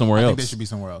should Yes. be somewhere I else. think they should be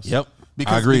somewhere else. Yep.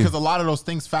 Because, I agree. Because a lot of those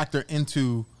things factor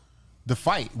into the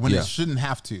fight when Yeah. it shouldn't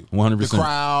have to. 100%. The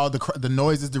crowd, the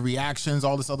noises, the reactions,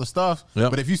 all this other stuff. Yep.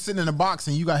 But if you sitting in a box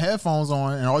and you got headphones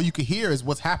on and all you can hear is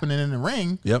what's happening in the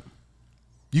ring, Yep.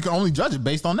 you can only judge it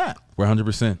based on that.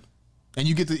 100%. And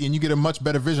you get a much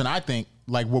better vision, I think,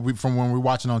 like from when we're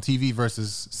watching on TV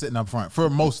versus sitting up front for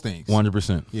most things.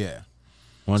 100%. Yeah.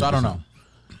 100%. So I don't know.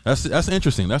 That's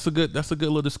interesting. That's a good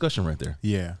little discussion right there.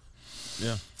 Yeah.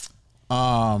 Yeah.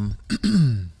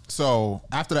 So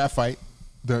after that fight,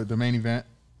 the main event,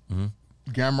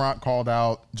 Gamrot called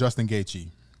out Justin Gaethje.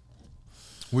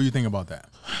 What do you think about that?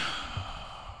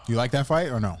 You like that fight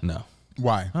or no? No.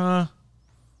 Why?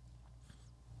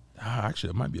 Actually,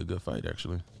 it might be a good fight,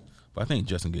 actually. But I think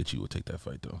Justin Gaethje would take that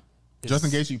fight, though.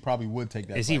 Justin Gaethje probably would take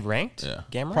that. Is fight. he ranked? Yeah.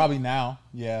 Gamma? Probably now.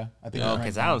 Yeah, I think. he's Because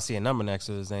ranked I now. don't see a number next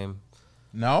to his name.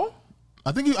 No,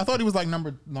 I thought he was like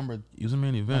number. He was a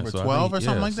main event. Number so I 12 think- or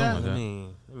something yeah, like that?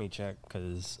 Let me check,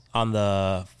 because on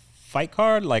the fight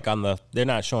card, like they're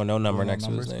not showing no number next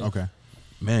to his name. Okay.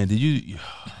 Man, did you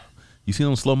see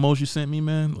them slow mo's you sent me,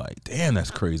 man? Like, damn,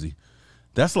 that's crazy.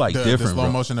 That's like The different, slow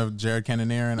bro. motion of Jared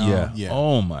Cannonier and Yeah.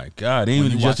 Oh my God. When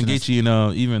Even you Justin watching Gaethje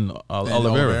and even Oliveira.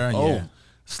 Oliveira, Oh, yeah.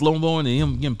 slow mo and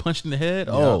him getting punched in the head.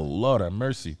 Oh Lord have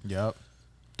mercy. Yep.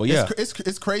 But yeah,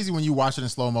 It's crazy when you watch it in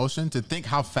slow motion to think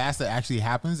how fast it actually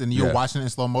happens, and you're Yeah. watching it in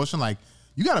slow motion. Like,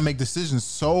 you got to make decisions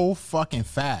so fucking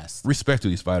fast. respect to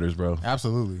these fighters, bro.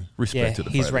 Absolutely. Respect Yeah, to the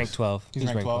he's fighters. ranked 12. He's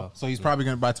ranked 12. So he's probably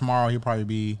going to, by tomorrow, he'll probably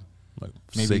be Like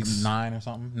maybe 6. 9 or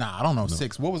something. Nah, I don't know.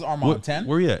 6. What was Armand? 10?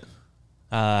 Where you at?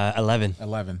 11.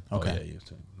 11. Okay. Oh, yeah, you're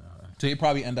 10. Nah. So he'd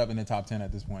probably end up in the top 10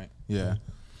 at this point. Yeah.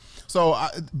 So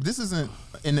this isn't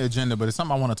in the agenda, but it's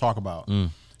something I want to talk about.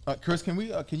 Chris, can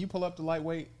you pull up the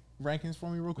lightweight rankings for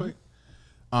me real quick?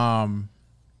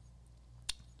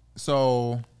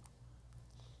 So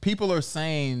people are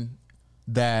saying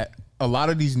that a lot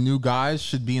of these new guys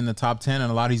should be in the top 10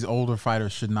 and a lot of these older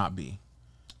fighters should not be.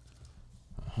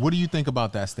 What do you think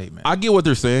about that statement? I get what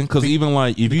they're saying because even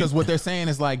like because what they're saying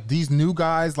is like these new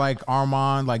guys like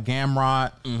Armand, like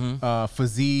Gamrot,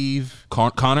 Fazeev,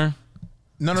 Connor.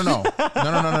 No.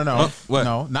 What?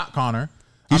 No, not Connor.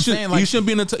 He shouldn't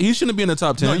be in the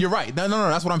top 10. No, you're right. No,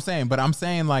 that's what I'm saying. But I'm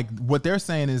saying like what they're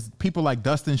saying is people like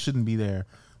Dustin shouldn't be there.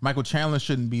 Michael Chandler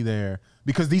shouldn't be there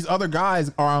because these other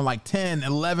guys are on like 10,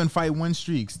 11 fight win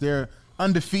streaks. They're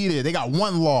undefeated. They got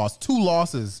 1 loss, 2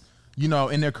 losses. You know,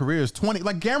 in their careers, 20.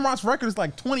 Like Gamrot's record is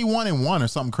like 21-1 or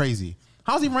something crazy.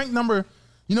 How's he ranked number?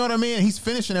 You know what I mean? He's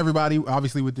finishing everybody,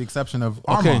 obviously, with the exception of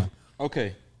Armand.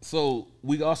 Okay. So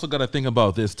we also got to think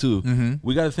about this too.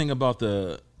 We got to think about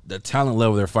the talent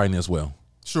level they're fighting as well.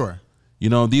 Sure. You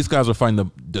know, these guys are fighting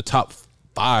the top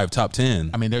 5, top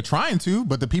 10. I mean, they're trying to,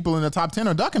 but the people in the top 10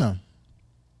 are ducking them.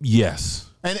 Yes.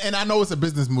 And I know it's a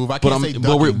business move. I can't say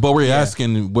ducking. But we're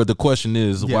asking what the question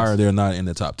is, why are they not in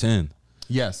the top 10?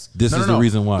 Yes. This is the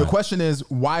reason why. The question is,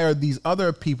 why are these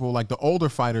other people, like the older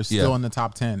fighters, still in the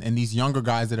top 10? And these younger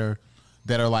guys that are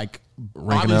like,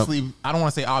 ranking obviously, up. I don't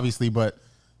want to say obviously, but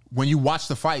when you watch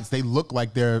the fights, they look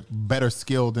like they're better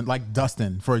skilled than like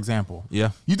Dustin, for example.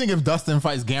 Yeah. You think if Dustin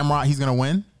fights Gamrot, he's going to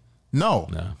win? No.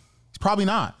 He's probably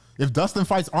not. If Dustin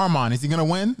fights Armand, is he going to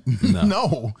win?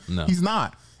 No. He's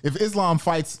not. If Islam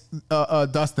fights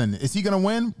Dustin, is he going to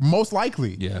win? Most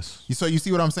likely. Yes. So you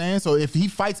see what I'm saying? So if he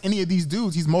fights any of these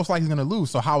dudes, he's most likely going to lose.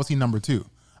 So how is he number 2?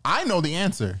 I know the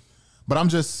answer, but I'm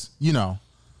just, you know.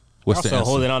 What's the also answer?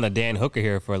 holding on to Dan Hooker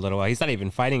here for a little while. He's not even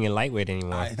fighting in lightweight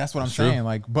anymore. That's what I'm saying.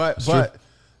 Like, but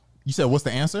you said, what's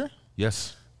the answer?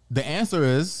 Yes. The answer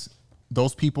is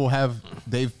those people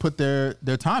they've put their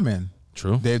time in.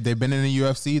 True. They've been in the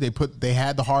UFC. They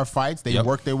had the hard fights. They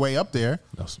worked their way up there.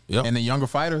 And the younger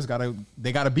fighters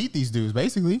gotta beat these dudes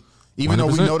basically. Even 100%. Though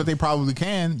we know that they probably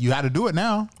can, you got to do it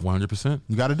now. 100%.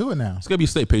 You got to do it now. It's gotta be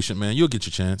stay patient, man. You'll get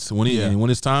your chance when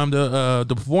it's time to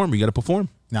perform. You got to perform.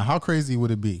 Now, how crazy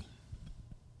would it be?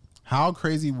 How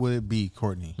crazy would it be,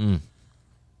 Courtney,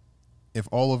 if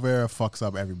Oliveira fucks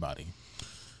up everybody?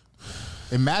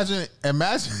 Imagine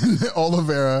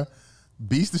Oliveira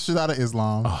beats the shit out of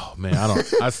Islam. Oh man, I don't know.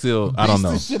 Beats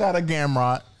the shit out of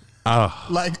Gamrot.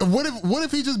 Like, what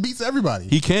if he just beats everybody?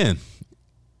 He can.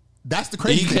 That's the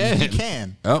crazy thing. He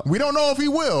can. Oh. We don't know if he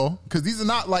will because these are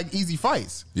not like easy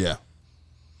fights. Yeah,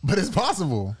 but it's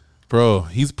possible. Bro,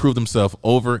 he's proved himself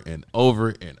over and over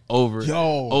and over.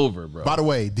 Over, bro. By the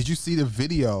way, did you see the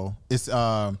video? It's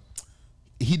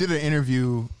he did an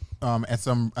interview at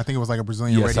some, I think it was like a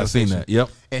Brazilian radio station. Yes, I've seen that. Yep.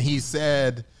 And he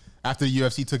said after the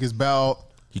UFC took his belt,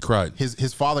 he cried.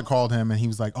 His father called him and he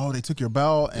was like, "Oh, they took your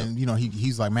belt," and you know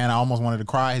he's like, "Man, I almost wanted to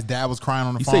cry." His dad was crying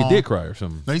on the phone. He said he did cry or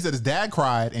something. No, he said his dad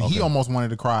cried and he almost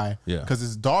wanted to cry. Yeah. Because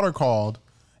his daughter called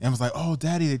and was like, "Oh,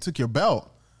 Daddy, they took your belt."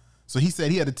 So he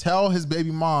said he had to tell his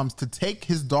baby moms to take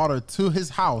his daughter to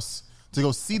his house to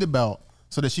go see the belt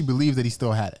so that she believed that he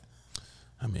still had it.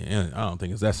 I mean, I don't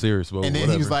think it's that serious. But and then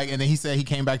whatever. he was like, and then he said he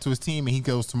came back to his team and he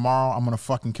goes, "Tomorrow I'm gonna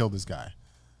fucking kill this guy."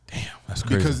 Damn, that's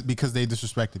crazy. Because they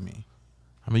disrespected me.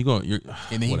 I mean, and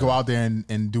then he go out there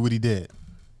and do what he did.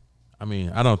 I mean,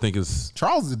 I don't think it's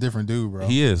Charles is a different dude, bro.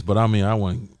 He is, but I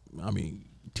mean,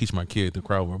 teach my kid to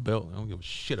cry over a belt. I don't give a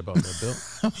shit about that belt.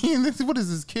 I mean, what is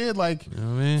this kid like? You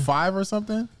know what I mean? 5 or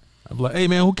something? I'm like, hey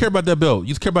man, who care about that belt? You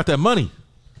just care about that money,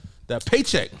 that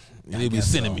paycheck they be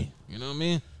sending me. You know what I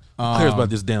mean? Who cares about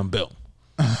this damn belt?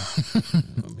 I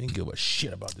mean, give a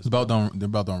shit about this belt. The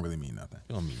belt don't really mean nothing.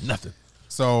 It don't mean nothing.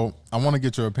 So I want to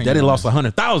get your opinion. Daddy lost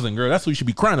 100,000, girl. That's what you should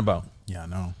be crying about. Yeah, I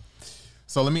know.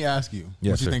 So let me ask you,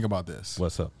 what you think about this?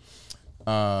 What's up?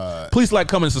 Please like,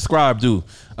 comment, and subscribe, dude.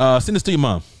 Send this to your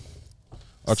mom.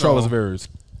 Or Charles Avery's.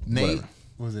 Nate, whatever.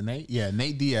 Was it Nate? Yeah,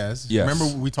 Nate Diaz. Yes.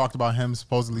 Remember we talked about him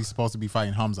supposed to be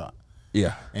fighting Hamzat.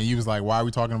 Yeah. And you was like, why are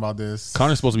we talking about this?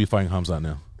 Connor's supposed to be fighting Hamzat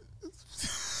now.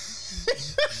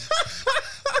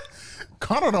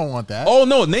 Connor don't want that. Oh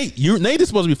no, Nate is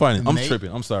supposed to be fighting. I'm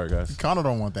tripping. I'm sorry, guys. Connor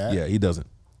don't want that. Yeah, he doesn't.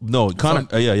 No, Connor.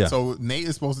 Yeah. So Nate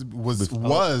is supposed to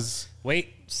was.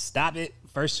 Wait, stop it.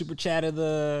 First super chat of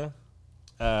the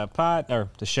pod or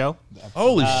the show.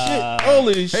 Holy shit!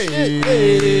 Holy shit!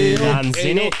 Hey, John's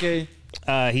in it. Okay.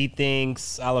 He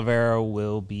thinks Oliveira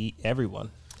will beat everyone,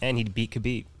 and he'd beat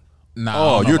Khabib.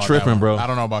 Nah, you're tripping, bro. I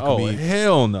don't know about Khabib. Oh,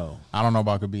 hell no. I don't know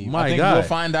about Khabib. My I think God. we'll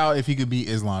find out if he could beat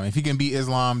Islam. If he can beat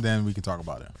Islam, then we can talk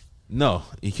about it. No,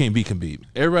 he can't beat Khabib.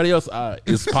 Everybody else,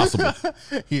 it's possible.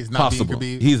 He is not possible.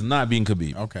 beating Khabib? He's not beating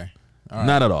Khabib. Okay. All right.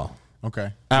 Not at all.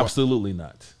 Okay. Absolutely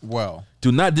not. Well.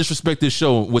 Do not disrespect this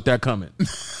show with that comment.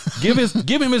 give him his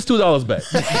 $2 back.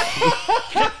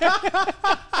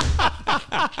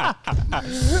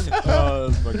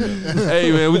 was fucked up.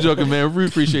 Hey, man, we joking, man. We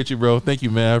appreciate you, bro. Thank you,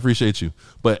 man. I appreciate you.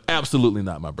 But absolutely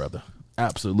not, my brother.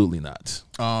 Absolutely not.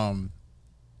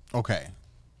 Okay.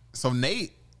 So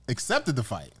Nate accepted the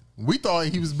fight. We thought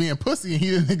he was being pussy and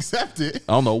he didn't accept it.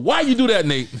 I don't know why you do that,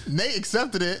 Nate. Nate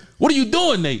accepted it. What are you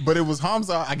doing, Nate? But it was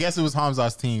Hamza. I guess it was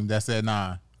Hamza's team that said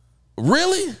nah.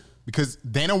 Really? Because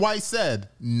Dana White said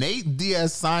Nate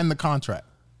Diaz signed the contract.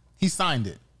 He signed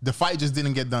it. The fight just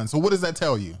didn't get done. So what does that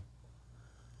tell you?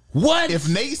 What? If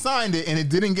Nate signed it and it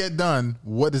didn't get done,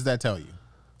 what does that tell you?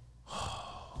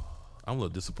 I'm a little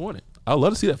disappointed. I'd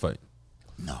love to see that fight.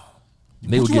 No.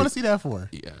 Nate What you want to see that for?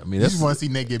 Yeah, I mean, You that's just want to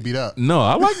see Nate get beat up. no.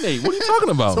 I like Nate. What are you talking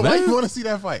about, So man? why you want to see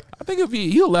that fight? I think if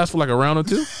he'll last for like a round or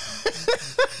two.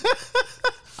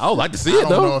 I would like to see I it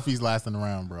don't know though. if he's lasting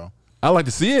around, bro. I like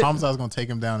to see it. Hamza's gonna take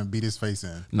him down and beat his face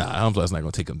in. Nah, Hamza's not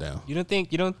gonna take him down. You don't think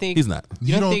He's not.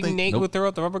 You don't think think- Nate Nope. would throw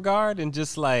out the rubber guard and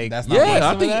just like That's not Yeah, working.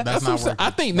 I think that? that's That's what I'm not saying. working. I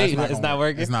think That's Nate. It's not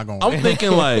working? It's not gonna work. I'm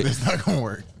thinking like It's not gonna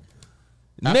work.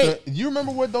 Nate. You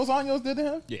remember what Dos Anjos did to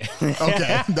him? Yeah.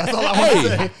 Okay, that's all I want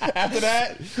to say. After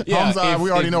that, Hamza, we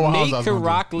already know what Nate Hamza's could gonna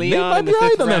rock do. Leon might in be the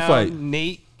alright fifth on that round. fight.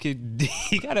 Nate could.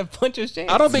 He got a punch of chance.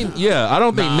 I don't think. Yeah, I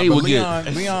don't think Nate but would Leon,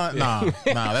 get. Leon, nah,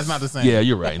 that's not the same. Yeah,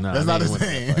 you're right. Nah, that's not the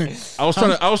Nate wouldn't. same.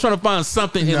 I was trying to find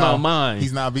something in my mind.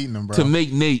 He's not beating him, bro. to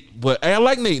make Nate. But hey, I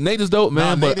like Nate. Nate is dope,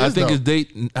 man. Nah, but Nate I is think dope. his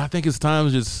date. I think his time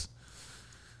is just.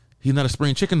 He's not a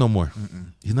spring chicken no more.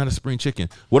 He's not a spring chicken.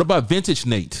 What about vintage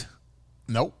Nate?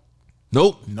 Nope,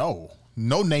 Nope.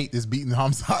 no Nate is beating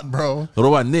Hamzat, bro. What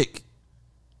about Nick?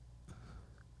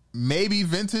 Maybe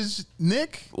vintage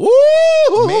Nick.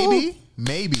 Ooh,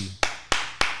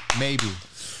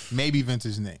 Maybe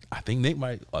vintage Nick. I think Nick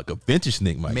might like a vintage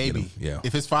Nick might Maybe. get him. Yeah,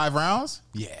 If it's 5 rounds,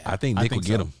 yeah. I think Nick will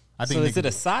get him. I think So Nick is it will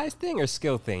a size thing or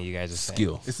skill thing? You guys are saying?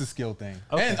 Skill. It's a skill thing.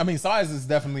 Okay. And I mean, size is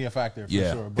definitely a factor for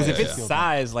Yeah. sure. Because if but it's skill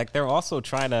size, like they're also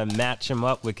trying to match him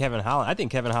up with Kevin Holland. I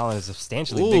think Kevin Holland is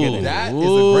substantially bigger than thing. him. That is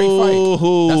a great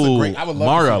fight. That's a great. I would love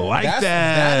Mario, to see that. like That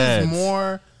that. is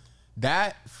more.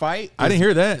 That fight. I didn't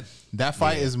hear that. That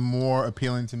fight is more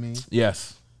appealing to me.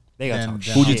 Yes. They got Then- talk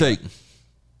then Who'd you shit. take?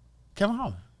 Kevin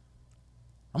Holland.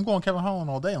 I'm going Kevin Holland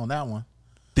all day on that one.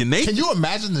 Did Nate? Can you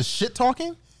imagine the shit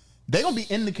talking? They gonna be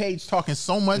in the cage talking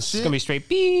so much It's shit. gonna be straight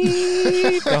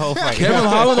beep the whole fight. Kevin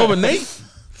Holland over Nate?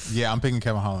 Yeah, I'm picking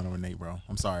Kevin Holland over Nate, bro.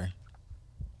 I'm sorry.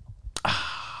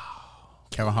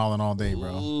 Kevin Holland all day,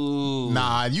 bro. Ooh.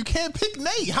 Nah, you can't pick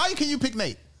Nate. How can you pick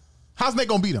Nate? How's Nate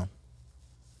gonna beat him?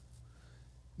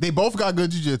 They both got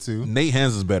good jiu-jitsu. Nate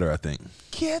hands is better, I think.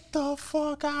 Get the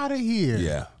fuck out of here.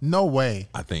 Yeah. No way.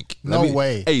 I think. No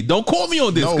way. Hey, don't quote me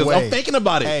on this No because way. I'm thinking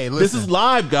about it. Hey, this listen. is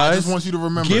live, guys. I just want you to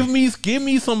remember. Give me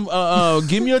some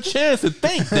give me a chance to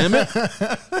think, damn it.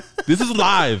 This is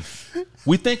live.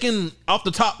 We thinking off the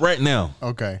top right now.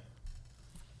 Okay.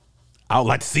 I would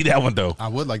like to see that one though. I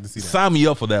would like to see that. Sign me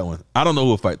up for that one. I don't know who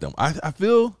will fight them. I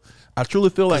truly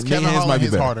feel like Nate Kevin hands might Holland be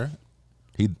is better. harder.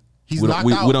 He's we knocked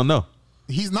don't, out. we don't know.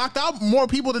 He's knocked out more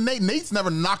people than Nate. Nate's never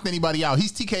knocked anybody out.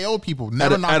 He's TKO'd people.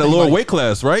 Never knocked At a lower anybody weight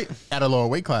class, right? At a lower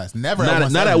weight class. Never Not at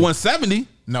at 170. 170.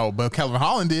 No, but Kevin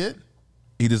Holland did.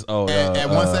 He just At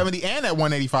 170 and at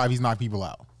 185, he's knocked people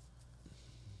out.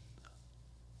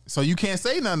 So you can't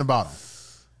say nothing about him.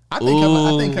 I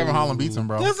think Kevin Holland beats him,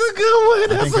 bro. That's a good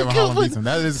one. I That's think a Kevin good Holland one. beats him.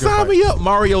 That is a good Sign fight. me up,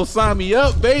 Mario. Sign me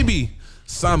up, baby.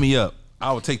 Sign me up.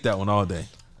 I would take that one all day.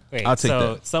 Wait, I'll take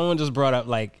so that. someone just brought up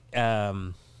like,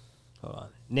 hold on.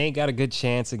 Nate got a good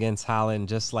chance against Holland,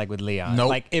 just like with Leon. Nope.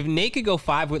 Like if Nate could go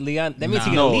 5 with Leon, that means he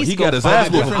can No, at least he go got his 5 ass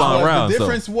with whooped for Holland. five rounds. The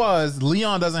difference was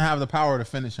Leon doesn't have the power to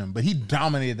finish him, but he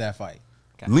dominated that fight.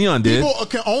 Leon did. People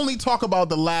can only talk about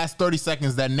the last 30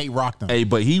 seconds that Nate rocked him. Hey,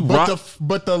 but he But rocked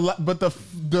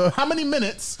the how many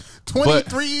minutes?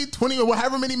 23, 20, or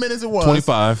however many minutes it was.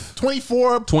 25,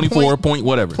 24, 24 point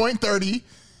whatever. point 30.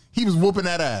 He was whooping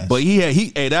that ass. But he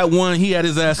had that one. He had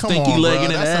his ass Come stinky on, legging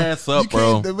bro. his That's ass up,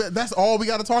 bro. That's all we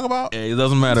got to talk about? Hey, it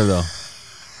doesn't matter though.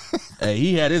 Hey,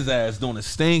 he had his ass doing a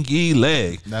stinky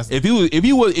leg. If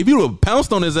you would have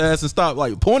pounced on his ass and stopped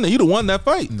like pointing, you'd have won that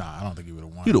fight. Nah, I don't think he would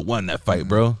have won. You'd have won that fight,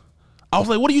 bro. I was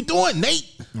like, what are you doing, Nate?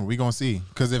 We gonna see.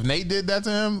 Because if Nate did that to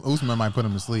him, Usman might put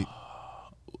him to sleep.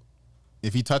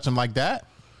 If he touch him like that,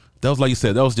 That was like you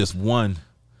said. That was just one.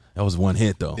 That was one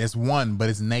hit though. it's one, but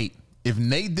it's Nate. If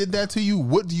Nate did that to you,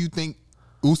 what do you think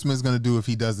Usman's gonna do if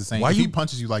he does the same? If he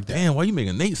punches you like that? Damn, why you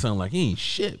making Nate sound like he ain't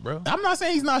shit, bro? I'm not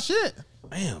saying he's not shit.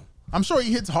 Damn. I'm sure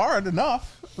he hits hard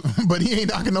enough, but he ain't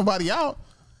knocking nobody out.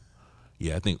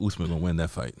 Yeah, I think Usman gonna win that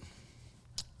fight.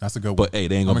 That's a good one. But hey,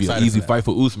 they ain't gonna I'm be an excited easy for that. fight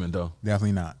for Usman though.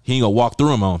 Definitely not. He ain't gonna walk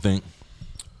through him, I don't think.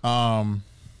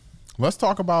 Let's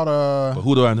talk about But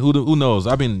who knows?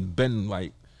 I've been betting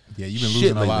like Yeah, you've been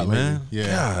losing a lot lately, man. Yeah.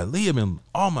 God, I've been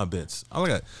all my bets.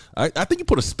 I think you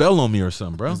put a spell on me or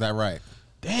something, bro. Is that right?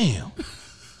 Damn.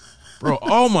 Bro,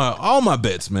 all my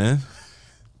bets, man.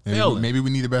 Maybe we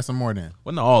need to bet some more then.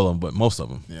 Well, not all of them, but most of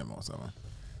them. Yeah, most of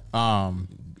them.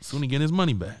 Soon he getting his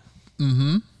money back.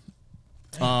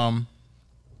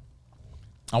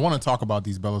 I want to talk about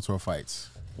these Bellator fights.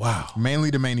 Wow. Mainly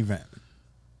the main event.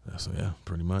 Yeah,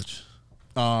 pretty much.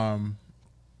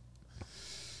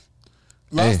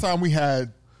 Last time we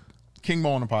had King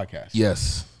Mo on the podcast.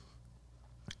 Yes.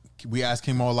 We asked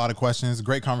King Mo a lot of questions.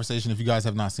 Great conversation. If you guys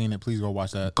have not seen it, please go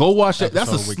watch that. Go watch that. That's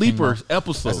a episode with King sleeper Mo.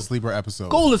 episode. That's a sleeper episode.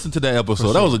 Go listen to that episode.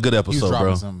 For That sure. was a good episode, He's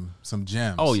dropping bro. some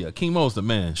gems. Oh yeah, King Mo's the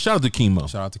man. Shout out to King Mo.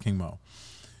 Shout out to King Mo.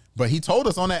 But he told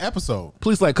us on that episode.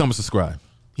 Please like, comment, subscribe.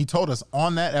 He told us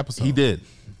on that episode. He did.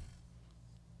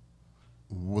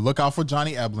 Well, look out for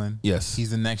Johnny Eblin. Yes.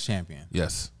 He's the next champion.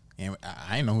 Yes. And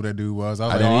I didn't know who that dude was. I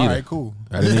was like, didn't all either. right, cool.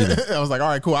 I didn't either. I was like, all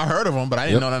right, cool. I heard of him, but I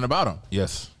didn't know nothing about him.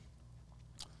 Yes.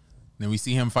 Then we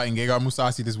see him fighting Gegard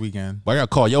Mousasi this weekend. But I gotta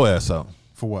call your ass out.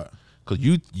 For what? Because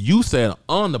you said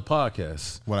on the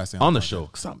podcast. What I say on the show.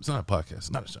 It's not a podcast.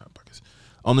 It's not a podcast.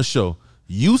 On the show,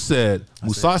 you said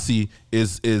Mousasi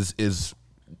is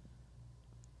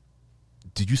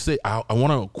did you say I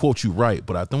want to quote you right,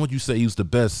 but I think what you say he was the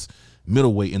best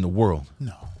middleweight in the world.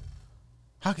 No.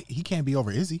 He can't be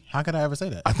over Izzy. How could I ever say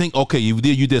that? I think you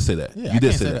did say that. Yeah, you I did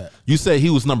can't say say that. that. You said he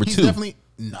was number He's 2. definitely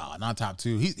not top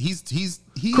 2. He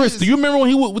Chris, is, do you remember when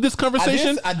he was with this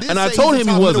conversation? I did and say I told he's him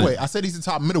a he top wasn't. middleweight. I said he's a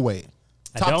top middleweight.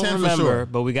 I Top don't 10 remember, for sure.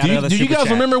 but we got Do another you super guys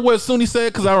chat. remember what Sooney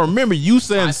said? Because I remember you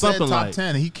saying I something said top like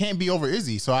 10. He can't be over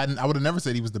Izzy, so I would have never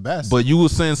said he was the best. But you were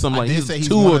saying something I like did he's say he's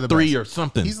 2 one or of the 3 best. or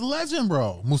something. He's a legend,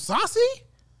 bro. Musasi?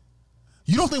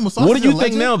 You don't think Musasi? What do you a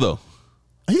think legend? now, though?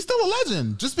 He's still a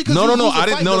legend. Just because No. I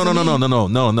didn't.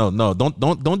 No.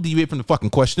 Don't deviate from the fucking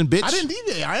question, bitch. I didn't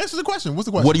deviate. I answered the question. What's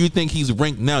the question? What do you think he's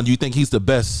ranked now? Do you think he's the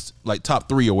best, like top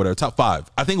 3 or whatever, top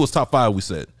 5? I think it was top 5. We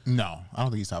said. No, I don't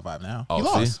think he's top 5 now. Oh, He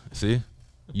lost. See,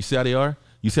 you see how they are.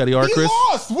 You see how they are, He Chris?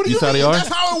 lost. What do you see how mean? they are? That's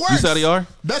how it works. You see how they are?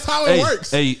 That's how it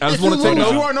works. Hey, I just If want to you take lose,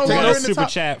 note. you are no Take longer a in the super top.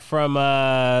 chat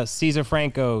from Caesar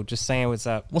Franco, just saying what's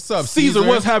up. What's up, Caesar,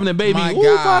 what's happening, baby? My Ooh,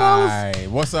 guy.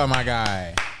 What's up, my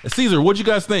guy? Caesar, what'd you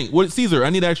guys think? Caesar, I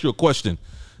need to ask you a question.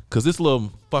 Because this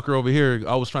little fucker over here,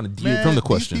 I was trying to deviate from the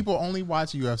question. These people only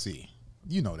watch UFC.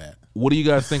 You know that. What do you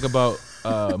guys think about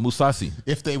Mousasi?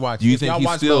 If they watch, Do you if think y'all he's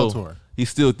watch still? Bellator.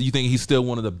 Do you think he's still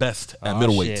one of the best at Oh,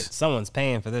 middleweight? shit. Someone's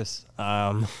paying for this.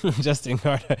 Justin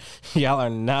Carter, y'all are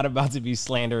not about to be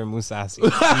slandering Mousasi.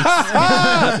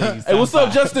 Hey, what's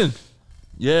up, Justin?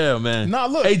 Yeah, man. Nah,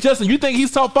 look. Hey, Justin, you think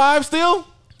he's top 5 still?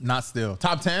 Not still.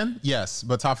 Top 10? Yes,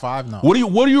 but top 5? No. What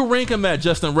do you rank him at,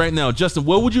 Justin, right now? Justin,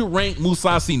 what would you rank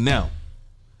Mousasi now?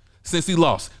 Since he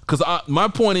lost. Because my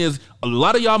point is, a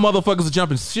lot of y'all motherfuckers are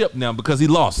jumping ship now because he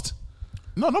lost.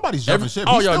 No, nobody's jumping ship.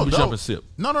 all He's y'all still be dope. jumping ship.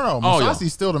 No. All y'all.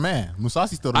 Musasi's still the man.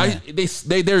 Musasi's still the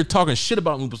man. They're talking shit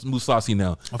about Mousasi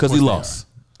now Of because course he they lost.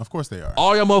 are. Of course they are.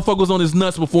 All y'all motherfuckers on his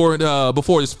nuts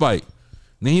before his fight.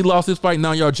 Then he lost his fight.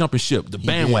 Now y'all jumping ship. The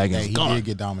bandwagon is He gone. did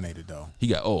get dominated though. He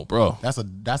got bro. That's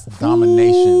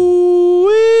domination.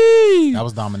 Ooh-wee. That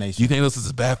was domination. You think this is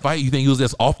a bad fight? You think he was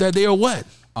just off that day or what?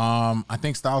 I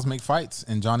think styles make fights,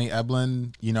 and Johnny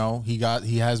Eblin,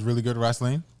 he has really good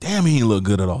wrestling. Damn, he didn't look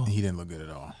good at all. He didn't look good at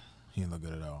all.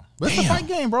 But it's a fight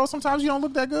game, bro. Sometimes you don't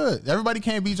look that good. Everybody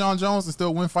can't beat John Jones and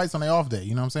still win fights on their off day.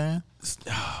 You know what I'm saying?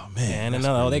 Oh man. And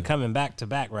they coming back to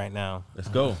back right now. Let's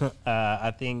go.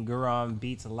 I think Guram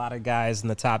beats a lot of guys in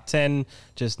the top 10.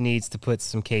 Just needs to put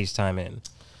some cage time in.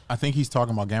 I think he's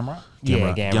talking about Gamrot. Yeah,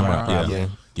 Gamrot, Gamrot, yeah. probably.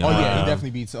 Yeah. Oh yeah, he definitely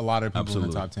beats a lot of people Absolutely.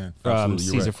 in the top 10. From Absolutely,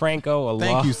 you're Caesar right. Franco, a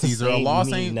Thank loss you, Caesar. A loss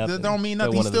don't mean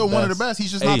nothing. He's still one of the best.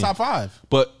 He's just not Hey. top 5.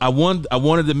 But I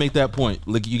wanted to make that point.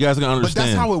 Like you guys are gonna But understand.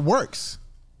 that's how it works.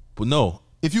 But no,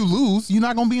 If you lose, you're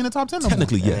not gonna be in the top 10 no more.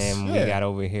 technically yes. And Yeah. we got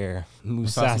over here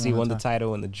Mousasi Musasi won won the the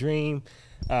title in the Dream.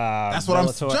 That's what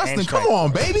Bellator Justin, and come Strikeforce.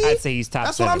 on, baby. I'd say he's top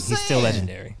That's 7. what I'm saying. He's still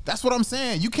legendary. That's what I'm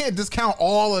saying. You can't discount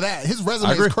all of that. His I resume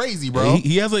agree. is crazy, bro.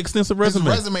 He has an extensive resume.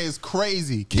 His resume is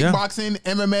crazy. Yeah. Kickboxing,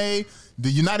 MMA,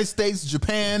 the United States,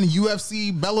 Japan,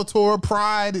 UFC, Bellator,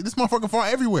 Pride. This motherfucker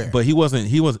fought everywhere. But he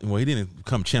didn't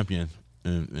become champion. He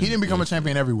didn't become a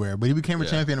champion everywhere, but he became a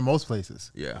champion in most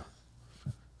places. Yeah.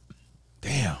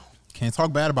 Damn. Can't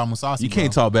talk bad about Mousasi. You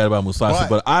can't talk bad about Mousasi,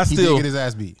 but I he still did get his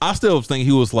ass beat. I still think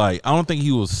he was I don't think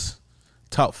he was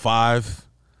top 5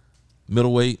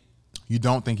 middleweight. You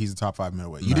don't think he's a top 5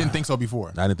 middleweight? You didn't think so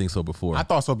before? I didn't think so before. I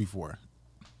thought so before.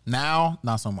 Now,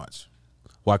 not so much.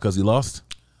 Why? Because he lost.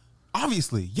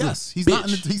 Obviously, yes. He's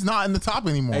Bitch. not in the top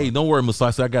anymore. Hey, don't worry,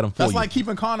 Musasi. I got him for That's you. like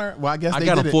keeping Conor. Well, I guess I they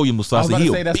got did him for you, I was Musasi. about He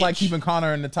to a say that's like bitch. keeping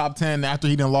Conor in the top 10 after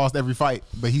he done lost every fight,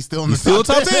 but he's still in the He's still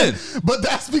top, top 10. 10. But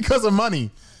that's because of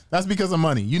money. That's because of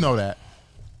money. You know that.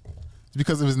 It's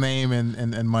because of his name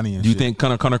and money and Do you shit. think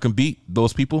Conor can beat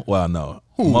those people? Well, no.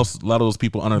 Who? A lot of those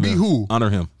people honor Beat him. who? Honor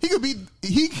him.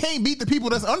 He can't beat the people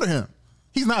that's under him.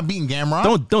 He's not beating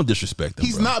Gamrot. Don't disrespect him.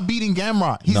 He's bro. not beating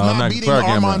Gamrot. He's No, not not beating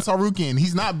Gamrot. Arman Sarukian.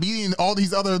 He's not beating all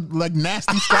these other like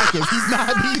nasty strikers. He's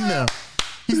not beating them.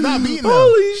 He's not beating them.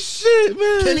 Holy shit,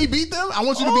 man! Can he beat them? I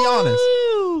want you to be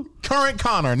honest. Current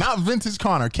Conor, not vintage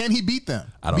Conor. Can he beat them?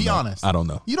 I don't be know. honest. I don't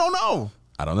know. You don't know.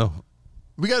 I don't know.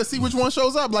 We got to see which one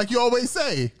shows up, like you always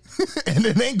say. And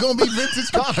it ain't gonna be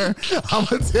vintage Conor. I'm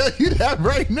gonna tell you that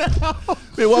right now.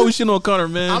 Man, why we shit on Conor,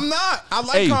 man? I'm not. I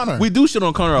like Conor. We do shit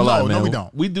on Conor a lot, man. No, we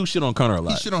don't. We do shit on Conor a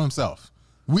lot. He shit on himself.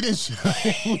 We didn't shit.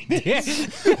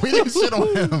 We didn't shit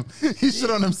on him. He shit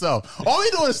on himself. All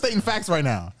we doing is stating facts right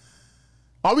now.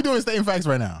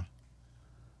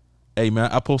 Hey,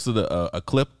 man, I posted a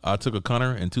clip. I took a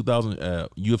Conor in 2000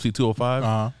 UFC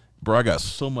 205. Bro, I got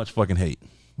so much fucking hate.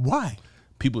 Why?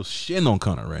 People shitting on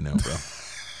Conor right now, bro.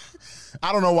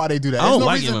 I don't know why they do that. I don't There's no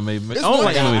like reason- MMA. there's I don't no-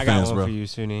 like MMA I got fans, one bro. for you,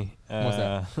 Sunni. What's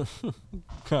that?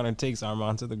 Conor takes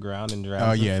Armand to the ground and drowns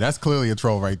Oh him. yeah, that's clearly a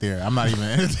troll right there. I'm not even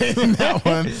entertaining that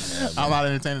one. I'm not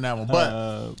entertaining that one.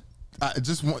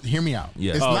 But hear me out.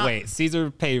 Yeah. It's Oh, not, wait.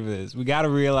 Caesar paid for this. We got to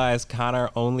realize Conor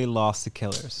only lost to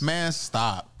killers. man,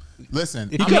 stop. Listen,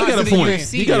 If I'm you not got a disagreeing- point.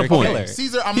 He got a you're point. killer.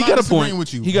 Caesar, I'm He not got a disagreeing point.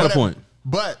 with you. He got a But- point.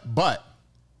 But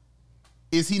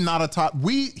is he not a top?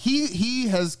 He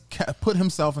has put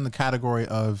himself in the category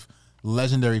of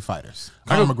legendary fighters.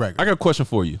 Conor McGregor. I got a question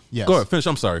for you. Yes. Go ahead. Finish.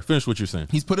 I'm sorry. Finish what you're saying.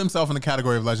 He's put himself in the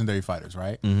category of legendary fighters,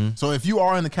 right? So if you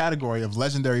are in the category of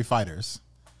legendary fighters,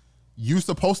 you're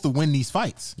supposed to win these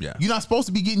fights. Yeah. You're not supposed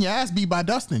to be getting your ass beat by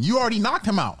Dustin. You already knocked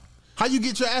him out. How you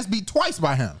get your ass beat twice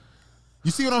by him? You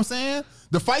see what I'm saying?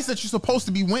 The fights that you're supposed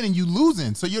to be winning, you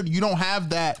losing. So you don't have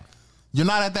that. You're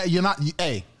not at that.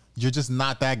 You're just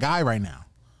not that guy right now.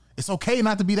 It's okay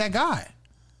not to be that guy.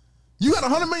 You got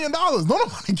 $100 million. Don't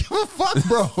nobody give a fuck,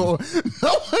 bro. No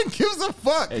one gives a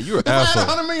fuck. Hey, you're an if asshole. I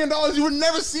had $100 million, you would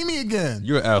never see me again.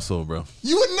 You're an asshole, bro.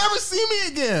 You would never see me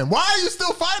again. Why are you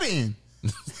still fighting?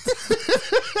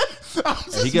 I'm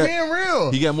just being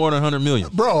real. He got more than 100 million.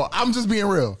 Bro, I'm just being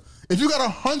real. If you got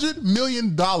 $100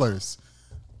 million,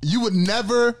 you would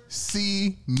never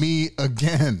see me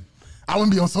again. I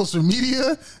wouldn't be on social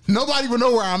media. Nobody would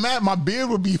know where I'm at. My beard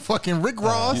would be fucking Rick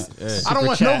Ross. I don't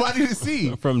want Super chat. nobody to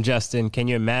see. From Justin, can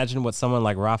you imagine what someone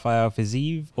like Rafael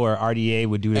Fiziev or RDA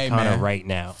would do to Conor right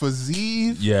now?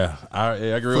 Fiziev. Yeah, I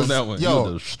agree on that one. Yo,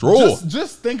 Yo, destroy.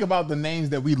 just think about the names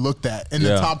that we looked at in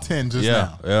the top 10 just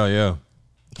now. Yeah.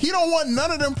 He don't want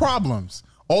none of them problems.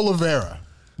 Oliveira.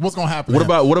 What's gonna happen? What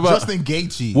about Justin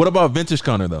Gaethje? What about vintage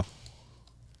Conor though?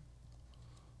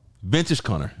 Vintage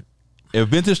Conor. If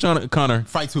vintage Conor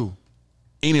Fights who?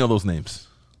 any of those names.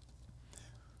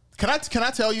 Can I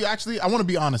tell you actually? I want to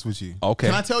be honest with you. Okay.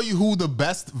 Can I tell you who the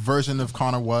best version of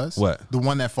Conor was? What? The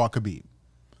one that fought Khabib.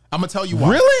 I'm gonna tell you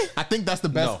why. Really? I think that's the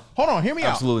best. No. Hold on, hear me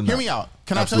Absolutely out. not. Hear me out.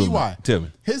 Can Absolutely I tell you why? not. Tell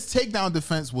me. His takedown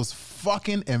defense was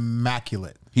fucking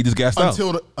immaculate. He just gassed out.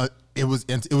 Until it was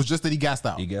just that he gassed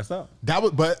out. He gassed out.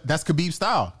 But that's Khabib's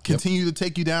style. Continue to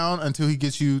take you down until he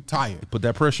gets you tired. Put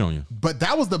that pressure on you. But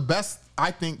that was the best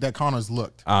I think that Conor's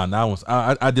looked.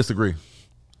 I disagree.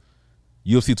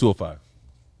 UFC 205.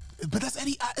 But that's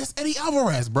Eddie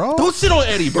Alvarez, bro. Don't shit on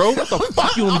Eddie, bro. What the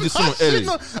fuck you want me to shit on Eddie?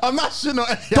 I'm not shitting on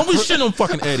Eddie. Don't be shitting on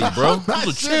fucking Eddie, bro. I'm not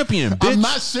He's a champion, bitch. I'm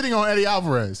not shitting on Eddie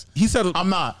Alvarez. He said, I'm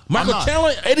not. Michael I'm not.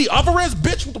 Chandler, Eddie Alvarez,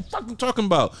 bitch. What the fuck you talking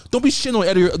about? Don't be shitting on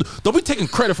Eddie. Don't be taking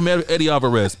credit from Eddie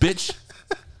Alvarez, bitch.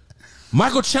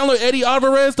 Michael Chandler, Eddie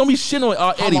Alvarez. Don't be shitting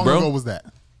on Eddie, How long bro. ago was that?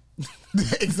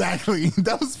 Exactly.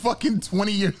 That was fucking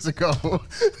 20 years ago.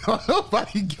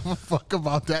 Nobody give a fuck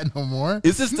about that no more.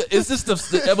 Is this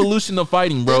the evolution of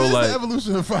fighting, bro? It is Like, the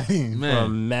evolution of fighting.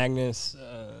 man. Magnus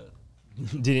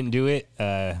didn't do it.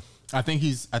 I think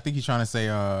he's trying to say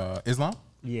Islam.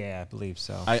 Yeah, I believe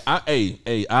so. I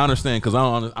understand because I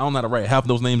don't know how to write half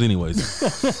those names anyways.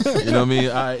 You know what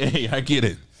I mean? I get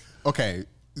it. Okay.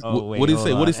 Oh, wait, what did he say?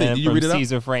 hold What did he on. say? And Did you read it from out?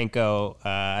 Cesar Franco,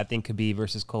 I think Khabib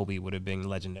versus Colby would have been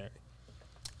legendary.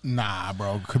 Nah,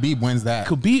 bro. Khabib wins that.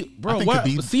 Khabib, bro. I think Why,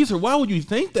 Khabib- Caesar, why would you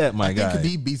think that, my I guy?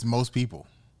 think Khabib beats most people.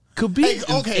 Khabib,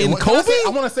 Okay. and what- can I Kobe. say- I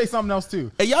want to say something else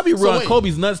too. Hey, y'all be running wait.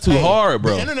 Kobe's nuts too Hey, hard,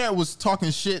 bro. The internet was talking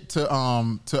shit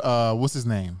to what's his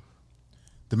name,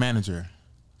 the manager,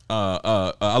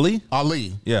 Ali.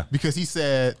 Ali. Yeah. because he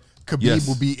said Khabib Yes.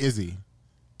 will beat Izzy,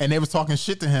 and they was talking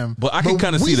shit to him. But I can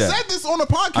kinda see that. We said this on the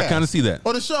podcast. I kinda see that.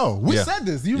 On the show. We said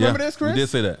this. Do you remember this, Chris? We did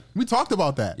say that. We talked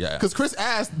about that. Yeah. Because Chris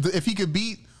asked if he could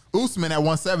beat Usman at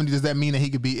 170, does that mean that he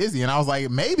could beat Izzy? And I was like,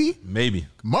 maybe. Maybe.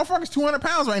 Motherfucker's 200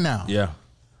 pounds right now. Yeah.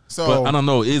 So But I don't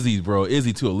know, Izzy, bro.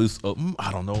 Izzy too elusive.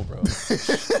 I don't know, bro.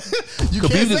 you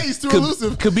can't say he's too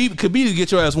elusive. Khabib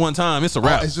get your ass one time, it's a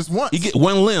wrap. It's just once. You get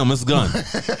one limb, it's gone.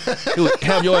 He'll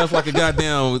have your ass like a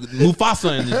goddamn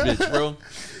Mufasa in this bitch, bro.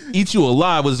 Eat you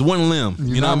alive with one limb.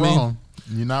 You know what I mean?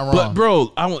 You're not wrong. But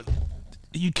bro,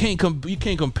 you can't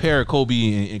compare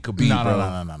Kobe and Khabib,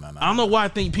 bro. No. I don't know why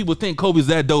people think Kobe's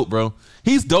that dope, bro.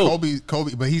 He's dope.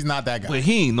 Kobe, but he's not that guy. But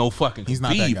he ain't no fucking He's not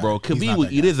that Khabib, guy. bro. He's Khabib not would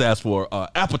that eat guy. his ass for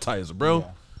appetizer, bro.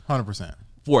 100%.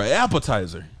 For an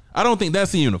appetizer. I don't think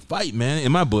that's even a fight, man.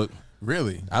 In my book,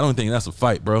 Really? I don't think that's a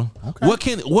fight, bro. Okay. What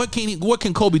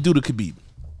can Kobe do to Khabib?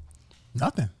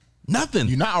 Nothing. Nothing.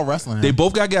 You're not out wrestling him. They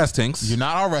both got gas tanks. You're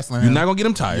not out wrestling him. You're not gonna get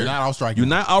him tired. You're not out striking You're him.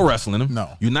 not out wrestling him. No.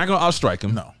 You're not gonna outstrike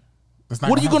him. No. It's not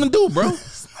What are you gonna do, bro?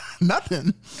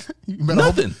 Nothing. You better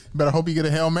Nothing. Better hope you get a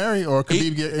Hail Mary or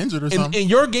Khabib get injured or something. And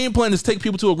your game plan is take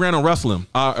people to a ground and wrestle him.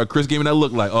 Chris gave me that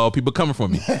look like, oh, people coming for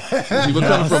me. People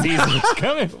coming for me. Caesar's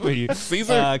coming for you.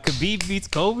 Caesar? Khabib beats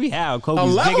Kobe. How? Kobe's A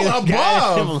level bigger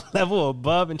guy, above. a level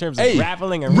above in terms of Hey,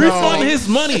 grappling and refund wrestling. his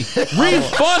money.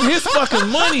 Refund his fucking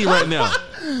money right now.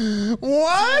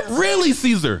 What? Really,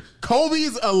 Caesar?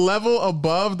 Kobe's a level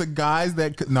above the guys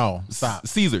that could. No, stop.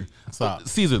 Caesar. Stop.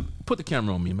 Caesar, put the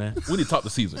camera on me, man. We need to talk to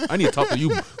Caesar. I need to talk to you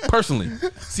personally.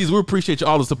 Caesar, we appreciate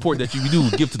all the support that you do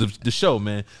give to the show,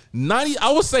 man.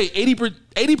 I would say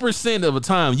 80% of the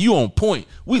time you on point.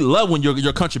 We love when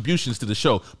your contributions to the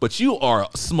show, but you are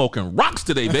smoking rocks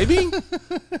today, baby.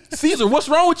 Caesar, what's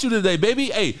wrong with you today, baby?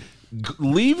 Hey,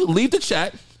 leave the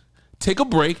chat, take a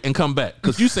break, and come back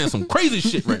because you saying some crazy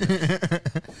shit right now.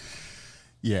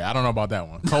 Yeah, I don't know about that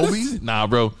one. Kobe? Nah,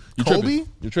 bro. You Kobe? tripping.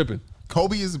 You're tripping.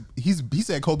 Kobe is he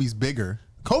said Kobe's bigger.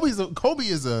 Kobe is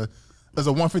a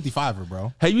 155er,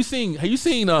 bro. Have you seen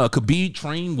Khabib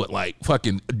train with like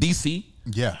fucking DC?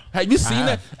 Yeah. Have you seen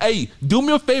that? Hey, do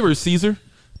me a favor, Caesar.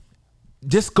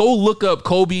 Just go look up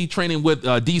Kobe training with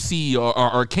DC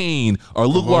or Kane or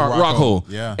Luke Rockhold.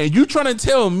 Yeah. And you trying to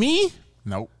tell me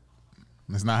Nope.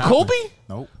 It's not happening. Kobe?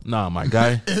 Nope. Nah, my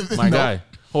guy. My Nope. guy.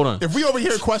 Hold on. If we over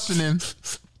here questioning,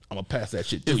 I'm gonna pass that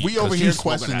shit to If you. we over 'cause here you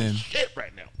smoking that questioning- shit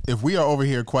right now. if we are over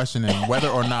here questioning whether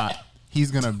or not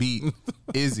he's gonna beat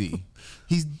Izzy,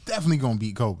 he's definitely gonna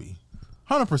beat Kobe.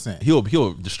 100%. He'll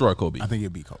destroy Kobe. I think he'll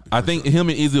beat Kobe. I think him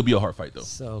and Izzy will be a hard fight though.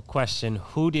 So, question: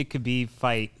 who did Khabib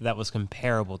fight that was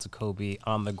comparable to Kobe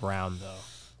on the ground,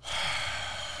 though?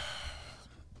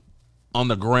 On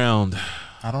the ground.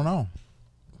 I don't know.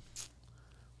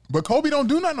 But Kobe don't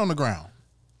do nothing on the ground.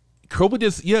 Kobe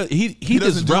just he doesn't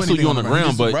just do wrestles anything you on the He ground,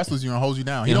 just but wrestles you and holds you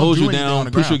down. he don't holds do you anything on down,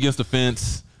 the push you ground. against the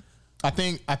fence. I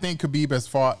think Khabib has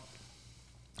fought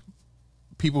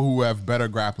people who have better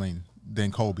grappling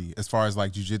than Kobe as far as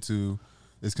like jiu-jitsu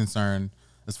is concerned,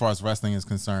 as far as wrestling is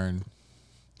concerned.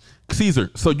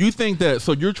 Caesar, so you think that?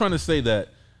 So you're trying to say that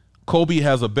Kobe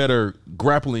has a better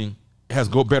grappling,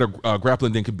 better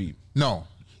grappling than Khabib? No,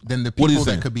 than the What are you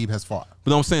people that saying? Khabib has fought.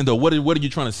 But I'm saying though, what are you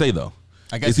trying to say though?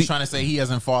 I guess he's trying to say he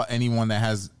hasn't fought anyone that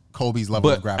has Kobe's level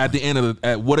of But grappling. at the end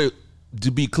of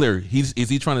to be clear, is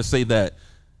he trying to say that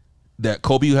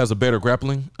Kobe has a better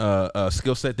grappling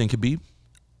skill set than Khabib?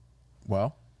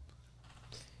 Well,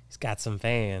 He's got some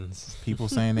fans. people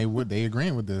saying they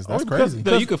agreeing with this. That's because- crazy.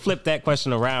 So you could flip that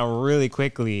question around really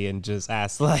quickly and just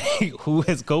ask, like, who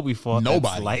has Kobe fought? that's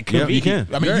Nobody. like Yeah, Khabib? you can.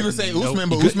 I mean, you could say Usman,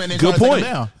 but Good, Usman didn't good try to take point.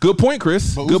 him down. Good point,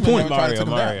 Chris. But Good Usman point. never tried to take him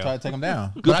Mario. down. Tried to take him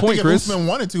down. Good But I point, think Chris. If Usman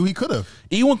wanted to, he could have.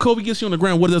 Even when Kobe gets you on the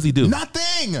ground, what does he do?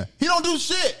 Nothing. He don't do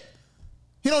shit.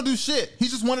 He don't do shit.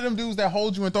 He's just one of them dudes that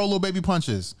hold you and throw little baby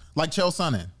punches, like Chael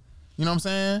Sonnen. You know what I'm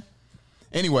saying?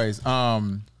 Anyways,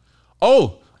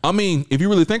 Oh, I mean, if you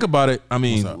really think about it, I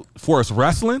mean, What's for us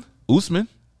wrestling, Usman,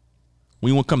 when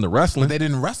you want to come to wrestling, they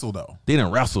didn't wrestle though. they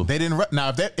didn't wrestle. They didn't. Now,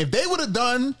 if they would have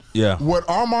done Yeah. what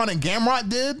Armand and Gamrot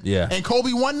did, Yeah. and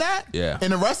Kobe won that, Yeah. in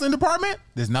the wrestling department,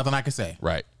 there's nothing I can say.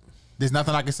 Right. There's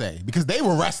nothing I can say because they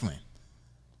were wrestling.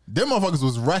 Them motherfuckers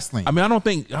was wrestling. I mean, I don't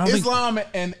think Islam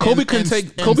and Kobe and- couldn't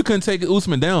and- take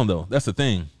Usman down though. That's the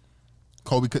thing.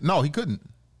 Kobe could no, he couldn't.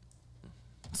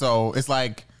 So it's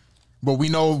like, but we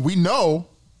know.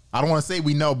 I don't want to say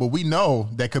we know, but we know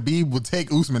that Khabib will take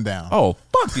Usman down. Oh,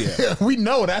 fuck yeah. We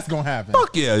know that's gonna happen.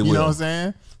 Fuck yeah, he you will. know what I'm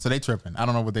saying? So they tripping. I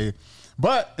don't know what they,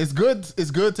 but it's good.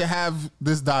 It's good to have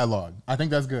this dialogue. I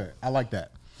think that's good. I like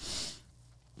that.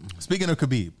 Speaking of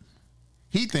Khabib,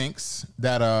 he thinks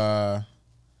that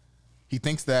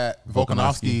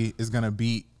Volkanovski is gonna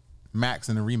beat Max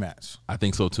in the rematch. I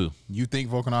think so too. You think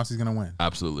Volkanovski's going to win?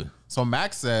 Absolutely. So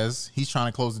Max says he's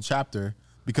trying to close the chapter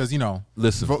because, you know,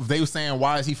 Listen. they were saying,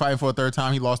 why is he fighting for a third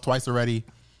time? He lost twice already.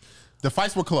 The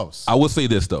fights were close. I will say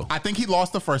this, though. I think he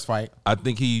lost the first fight. I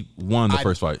think he won the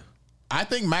first fight. I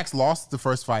think Max lost the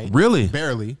first fight. Really?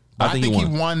 Barely. But I think he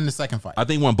won the second fight. I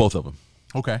think he won both of them.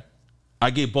 Okay. I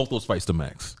gave both those fights to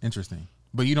Max. Interesting.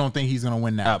 But you don't think he's going to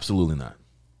win now? Absolutely not.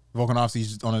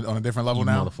 Volkanovski's on a different level You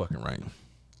now? motherfucking right.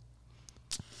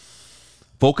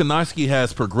 Volkanovski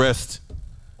has progressed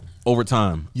over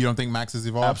time. You don't think Max has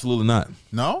evolved? Absolutely not.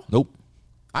 No? Nope.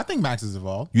 I think Max has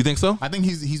evolved. You think so? I think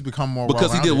he's become more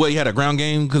Because he did what? He had a ground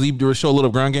game? Because he showed a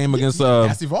little ground game against...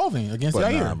 That's evolving against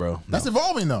but Yair. nah, bro. No. That's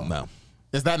evolving, though. No.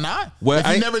 Is that not? Well, if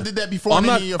he never did that before I'm in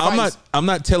not, any of your fights. I'm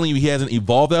not telling you he hasn't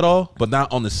evolved at all, but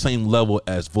not on the same level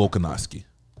as Volkanovski.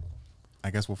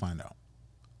 I guess we'll find out.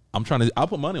 I'll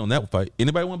put money on that fight.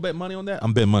 Anybody want to bet money on that?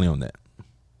 I'm betting money on that.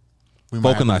 We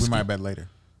Volkanovski. might bet later.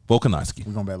 Volkanovski.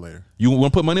 We're going to bet later. You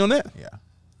want to put money on that? Yeah.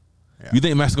 You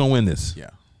think Max is going to win this? Yeah.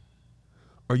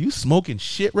 Are you smoking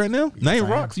shit right now? Yes, Nine I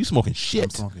am. rocks? You smoking shit. I'm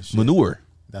smoking shit. Manure.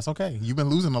 That's okay. You've been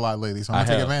losing a lot lately, so I'm going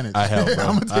to take advantage. I have, bro.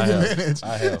 I'm going to take advantage.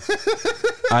 I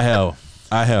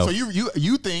have. So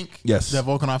you think Yes. that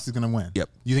Volkanovski's going to win? Yep.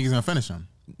 You think he's going to finish him?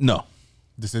 No.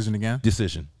 Decision again?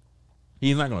 Decision.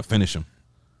 He's not going to finish him.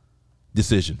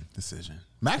 Decision.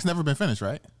 Max never been finished,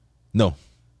 right? No.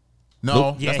 No,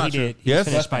 Nope. Yeah, that's not he true. did. He Yes?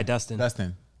 was finished by Dustin.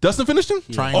 Dustin finished him?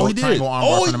 Triangle, he did. triangle armbar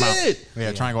Oh, from he the mouth. did.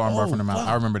 Yeah, triangle armbar from the mouth.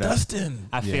 I remember that. Dustin.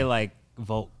 I feel like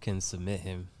Volk can submit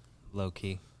him low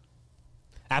key.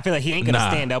 I feel like he ain't gonna Nah.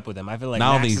 stand up with him. I feel like Nah,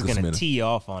 I don't Max think is he's gonna gonna submit him. tee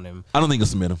off on him. I don't think he'll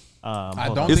submit him. I Hold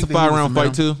don't on. It's a think that he would 5-round submit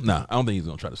fight him. too. Nah, I don't think he's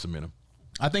gonna try to submit him.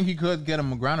 I think he could get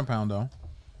him a ground and pound though.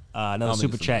 Another think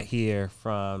super it's chat here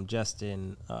from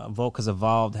Justin. Volk has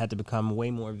evolved, had to become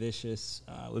way more vicious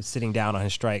with sitting down on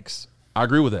his strikes. I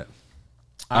agree with that.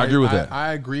 I agree with that.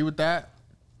 I agree with that.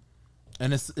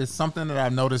 And it's something that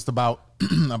I've noticed about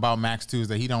about Max too is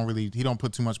that he don't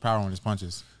put too much power on his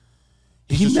punches.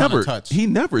 He's just trying to touch. He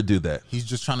never did that. He's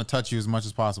just trying to touch you as much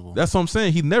as possible. That's what I'm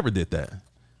saying. He never did that.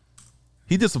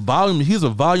 He just he's a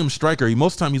volume striker.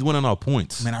 Most of the time he's winning all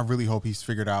points. Man, I really hope he's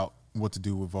figured out what to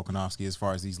do with Volkanovski as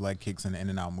far as these leg kicks and the in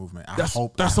and out movement. That's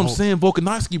what I'm saying.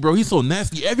 Volkanovski, bro, he's so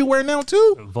nasty everywhere now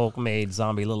too. Volk made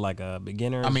Zombie look like a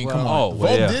beginner. I mean, as well. come on. Oh, well,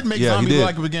 Volk yeah. did make Yeah, he Zombie did. look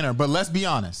like a beginner, but let's be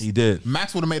honest. He did.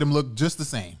 Max would have made him look just the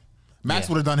same. Max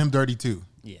Yeah. would have done him dirty too.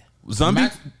 Yeah. Zombie.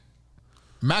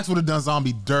 Max would have done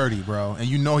Zombie dirty, bro, and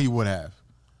you know he would have.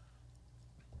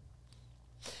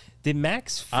 Did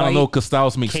Max fight I don't know because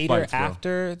Styles makes Cater spikes, bro.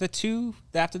 after the two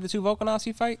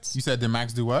Volkanovski fights? You said did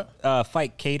Max do what?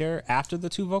 Fight Cater after the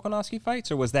two Volkanovski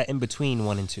fights, or was that in between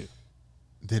 1 and 2?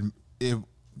 Did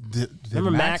Remember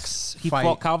Max? He fight-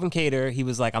 fought Calvin Cater. He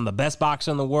was like, "I'm the best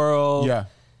boxer in the world." Yeah.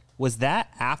 Was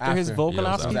that after his After. Volkanovski?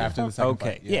 Yeah, it was after the fight? second Okay,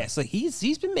 fight, yeah. yeah. So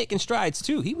he's been making strides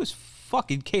too. He was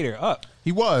fucking Cater up.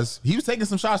 He was taking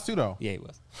some shots too, though. Yeah, he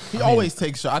was. He always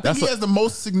takes shots. I think that's he what- has the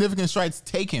most significant strikes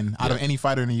taken out of any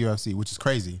fighter in the UFC, which is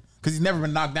crazy because he's never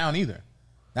been knocked down either.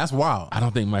 That's wild. I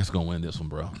don't think Max gonna win this one,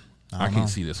 bro. I know. can't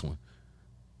see this one.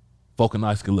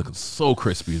 Volkanovski looking so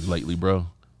crispy lately, bro.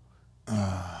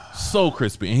 So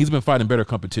crispy, and he's been fighting better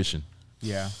competition.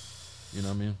 Yeah. You know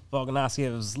what I mean? Volkanovski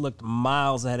has looked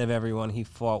miles ahead of everyone he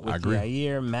fought I with. agree.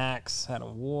 Yair. Max had a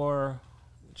war,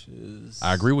 which is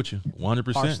I agree with you,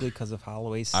 100%. partially because of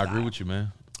Holloway's style. I agree with you,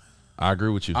 man. I agree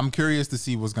with you. I'm curious to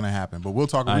see what's going to happen, but we'll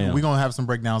talk. I am. We're going to have some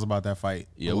breakdowns about that fight.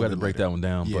 Yeah, we had to break that one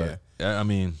down. Yeah. But I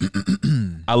mean,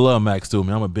 I love Max too,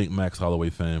 man. I'm a big Max Holloway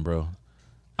fan, bro.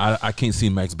 I can't see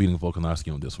Max beating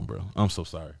Volkanovski on this one, bro. I'm so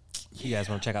sorry. You guys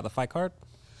want to check out the fight card?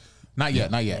 Not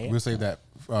yet. Not yet. yet? We'll save that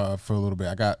for a little bit.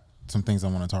 I got some things I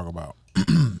want to talk about.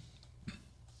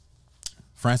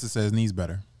 Francis says knees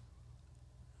better.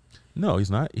 No,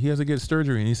 he's not. He has to get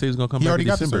surgery, and he says he's gonna come He back already in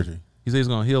got the December. surgery. He says he's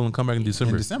gonna heal and come back in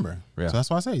December. In December. Yeah. So that's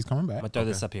why I say he's coming back. I'm gonna throw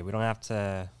this up here. We don't have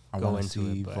to I go want into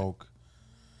to see it. But Volk.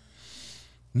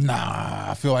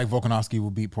 Nah, I feel like Volkanovski will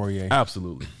beat Poirier.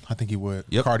 Absolutely. I think he would.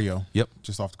 Yep. Cardio. Yep.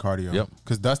 Just off the cardio. Yep.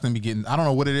 Because Dustin be getting, I don't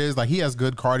know what it is. Like, he has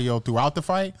good cardio throughout the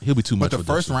fight. He'll be too much But the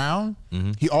for first Dustin.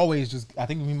 round, he always just, I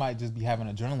think he might just be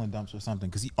having adrenaline dumps or something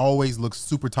because he always looks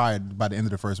super tired by the end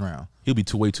of the first round. He'll be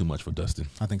way too much for Dustin.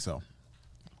 I think so.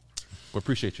 We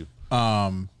appreciate you.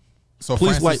 So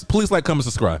Please like, comment,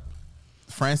 subscribe.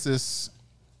 Francis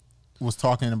was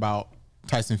talking about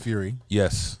Tyson Fury,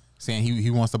 Yes. saying he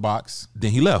wants to box.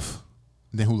 Then he left.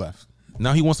 Then who left?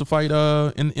 Now he wants to fight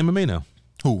in MMA now.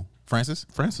 Who? Francis?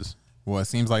 Francis. Well, it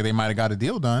seems like they might have got a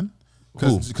deal done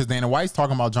Who? because Dana White's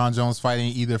talking about John Jones fighting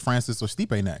either Francis or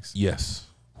Stipe next. Yes.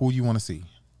 Who you want to see?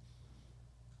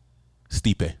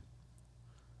 Stipe.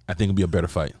 I think it'll be a better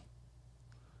fight.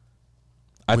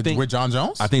 With John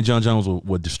Jones? I think John Jones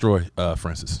would destroy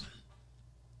Francis.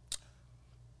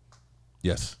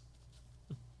 Yes.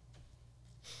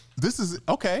 This is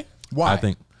okay. Why? I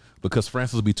think because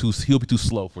Francis will be he'll be too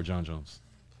slow for John Jones.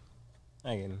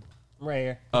 I get him. I'm right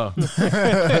here. Oh,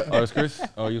 it's Chris.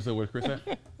 Oh, you said where's Chris at?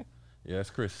 Yeah, it's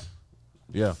Chris.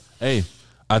 Yeah. Hey,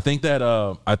 I think that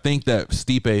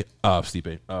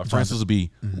Francis will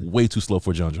be way too slow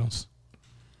for John Jones.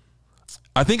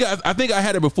 I think I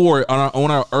had it before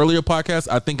on our earlier podcast.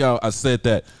 I think I said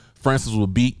that Francis will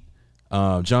beat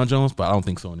John Jones, but I don't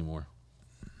think so anymore.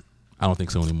 I don't think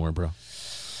so anymore, bro.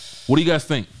 What do you guys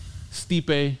think?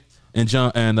 Stipe and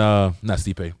not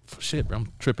Stipe. Shit, bro,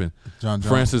 I'm tripping.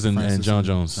 Francis and John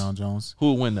Jones. John Jones. Who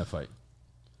will win that fight?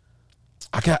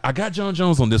 I got John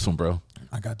Jones on this one, bro.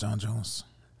 I got John Jones.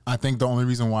 I think the only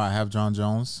reason why I have John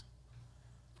Jones,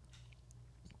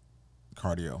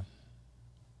 cardio.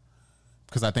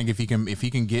 Because I think if he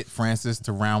can get Francis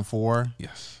to round 4,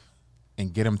 yes,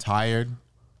 and get him tired,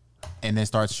 and then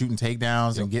start shooting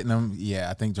takedowns and getting him,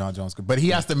 I think John Jones could. But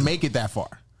he has to make it that far.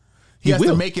 He has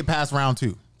to make it past round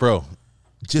 2, bro.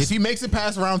 If he makes it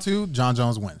past round 2, John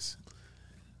Jones wins.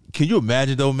 Can you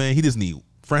imagine though, man?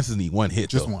 Francis need one hit,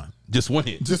 just though. one, just one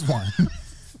hit, just one,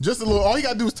 just a little. All you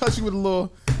gotta do is touch you with a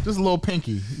little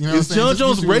pinky. You know, is John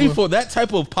Jones ready for that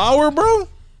type of power, bro?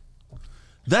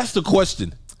 That's the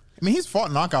question. I mean, he's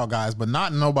fought knockout guys, but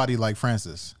not nobody like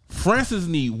Francis. Francis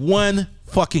need one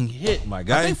fucking hit, my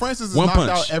guy. I think Francis has one knocked punch.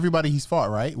 out everybody he's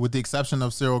fought, right? With the exception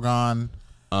of Cyril Gane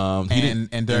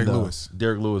and Derek Lewis.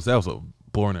 Derek Lewis, that was a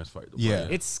boring ass fight. Yeah.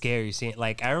 It's scary seeing.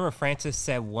 Like, I remember Francis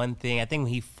said one thing. I think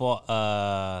when he fought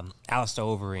Alistair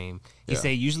Overeem, he said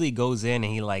usually he goes in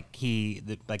and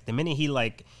the minute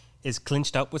he is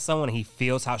clinched up with someone and he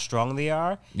feels how strong they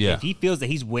are. Yeah. If he feels that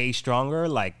he's way stronger,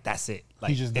 like, that's it. Like,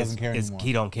 he just doesn't care anymore.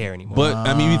 He don't care anymore. But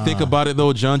I mean, you think about it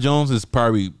though, John Jones is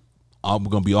probably going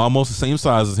to be almost the same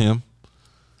size as him.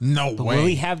 No but way. Will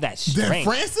he have that strength? Then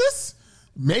Francis?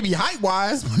 Maybe height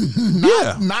wise,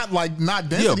 not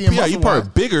density. Yeah, he's probably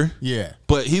bigger. Yeah,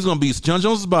 but he's gonna be John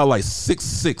Jones is about like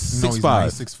 6'6",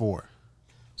 6'5",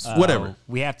 6'4". Whatever.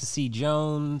 We have to see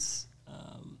Jones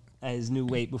at his new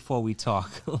weight before we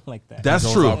talk like that.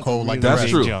 That's true. That's true.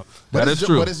 But that is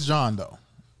true. But it's John though.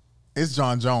 It's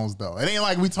John Jones though. It ain't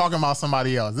like we talking about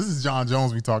somebody else. This is John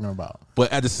Jones we talking about.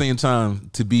 But at the same time,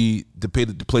 to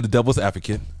play the devil's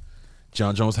advocate,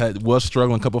 John Jones was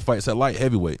struggling a couple fights at light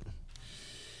heavyweight.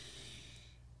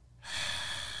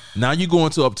 Now you're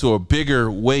going up to a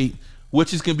bigger weight,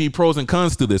 which is going to be pros and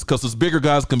cons to this because those bigger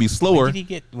guys can be slower.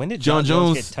 When did John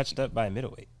Jones get touched up by a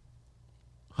middleweight?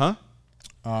 Huh?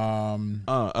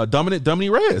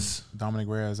 Dominic Reyes. Dominic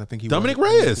Reyes. I think Dominic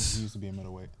Reyes. He used to be a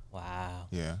middleweight. Wow.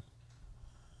 Yeah.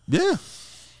 Yeah.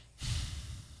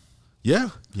 Yeah.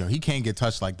 Yo, he can't get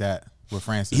touched like that with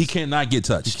Francis. He cannot get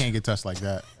touched. He can't get touched like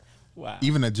that. Wow.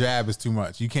 Even a jab is too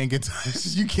much. You can't get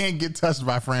touched. You can't get touched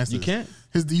by Francis. You can't.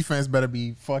 His defense better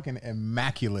be fucking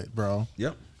immaculate, bro.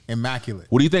 Yep. Immaculate.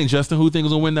 What do you think, Justin? Who do you think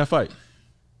is gonna win that fight?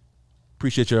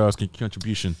 Appreciate your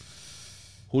contribution.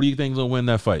 Who do you think is gonna win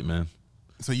that fight, man?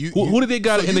 So who do they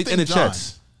got in the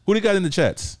chats? Who they got in the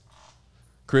chats?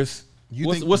 Chris,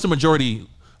 what's the majority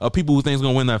of people who think is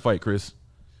gonna win that fight, Chris?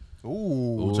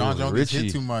 Ooh, John Jones gets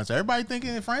hit too much. Everybody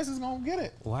thinking that Francis gonna get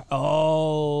it. What?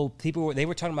 Oh, they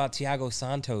were talking about Thiago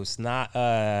Santos, not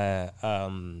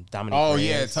Dominic. Oh Reyes.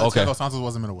 yeah, Thiago Santos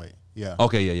wasn't middleweight. Yeah.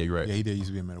 Okay, yeah, you're right. Yeah, he did used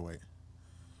to be a middleweight.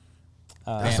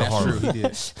 That's true. He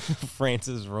did.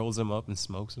 Francis rolls him up and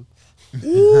smokes him.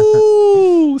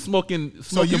 Ooh, smoking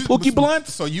Pookie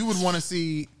blunts. So you would want to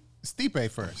see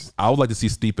Stipe first. I would like to see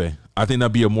Stipe. I think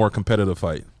that'd be a more competitive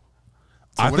fight.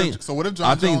 So what if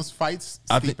John Jones fights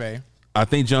Stipe? I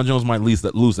think John Jones might lose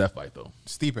that fight though.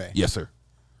 Stipe. Yes, sir.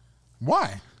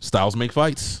 Why? Styles make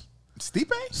fights.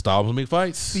 Stipe? Styles make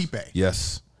fights. Stipe.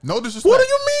 Yes. No disrespect. What do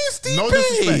you mean, Stipe? No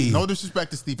disrespect. No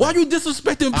disrespect to Stipe. Why are you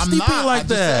disrespecting Stipe like I just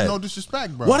that? said no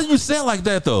disrespect, bro. Why did you say it like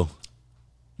that though?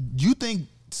 You think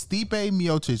Stipe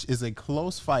Miocic is a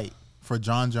close fight for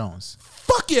John Jones?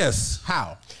 Fuck yes.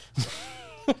 How?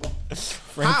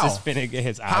 Francis finna get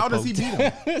his eye How does he beat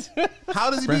him? How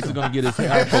does he beat Francis him? gonna get his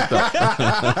eye poked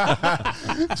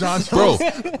up. John Jones. Bro,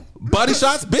 body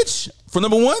shots, bitch. For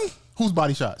number one, whose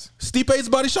body shots? Stipe's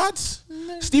body shots.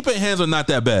 Stipe's hands are not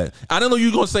that bad. I don't know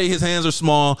you're gonna say his hands are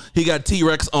small. He got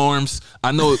T-Rex arms.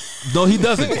 I know. No, he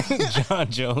doesn't. John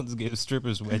Jones gives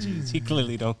strippers wedgies. He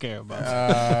clearly don't care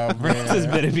about. Francis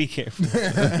better be careful.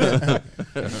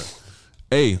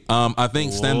 Hey, I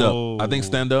think stand up. I think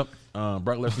stand up.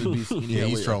 Brock Lesnar beats. Yeah,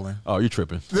 he's trolling. Oh, you're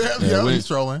tripping. Yeah, he's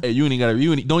trolling. Hey, you ain't got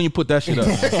to. Don't even put that shit up.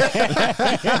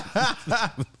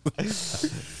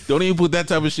 Don't even put that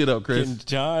type of shit up, Chris. Can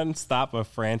John stop a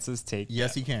Francis takedown?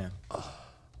 Yes, he can.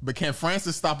 But can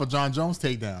Francis stop a John Jones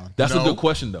takedown? That's No. a good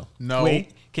question, though. No.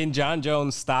 Wait, can John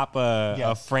Jones stop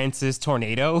a Francis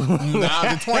tornado?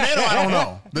 Nah, the tornado, I don't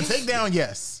know. The takedown,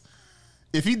 yes.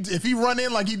 If he run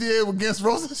in like he did against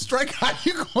Rosenstrike, how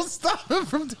you gonna stop him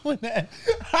from doing that?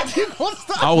 How you gonna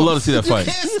stop? I would love to see that fight.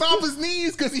 You can't stop his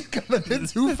knees because he's coming in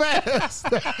too fast.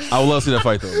 I would love to see that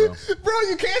fight, though, bro. Bro,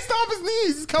 you can't stop his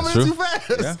knees. He's coming That's in true. too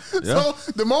fast. Yeah.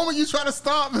 So the moment you try to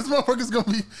stop, this motherfucker's gonna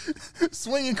be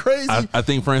swinging crazy. I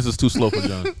think Francis is too slow for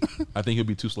John. I think he'll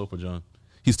be too slow for John.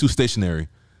 He's too stationary.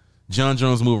 John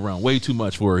Jones move around way too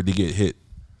much for it to get hit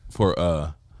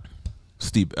for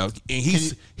steep. And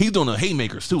he's doing the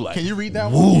haymakers too. Like, Can you read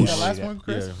that whoosh. one? That last one,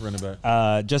 Chris? Yeah, run it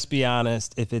back. Just be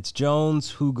honest. If it's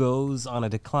Jones who goes on a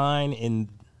decline in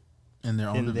In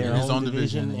own division,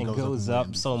 division and goes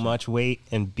up so much weight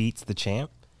and beats the champ,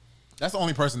 That's the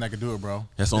only person that could do it, bro.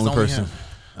 That's the It's only person. him.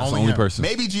 That's the only him. person.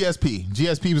 Maybe GSP.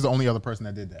 GSP was the only other person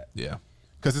that did that. Yeah.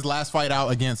 Because his last fight out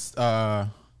against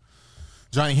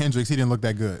Johnny Hendricks, he didn't look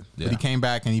that good. Yeah. But he came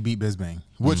back and he beat Bisbing.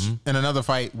 Which, in another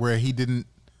fight where he didn't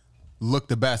look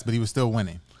the best, but he was still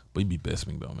winning. But he beat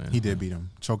Bisping, though, man. He did beat him.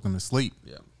 Choked him to sleep.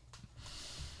 Yeah.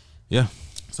 Yeah.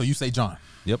 So you say John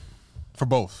Yep. for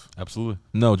both. Absolutely.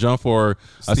 No, John for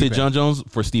I say Stipe. John Jones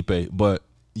for Stipe, but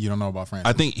You don't know about Francis.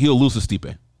 I think he'll lose to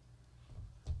Stipe.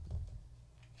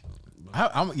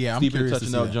 I'm Stipe curious to touching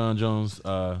see out that. John Jones,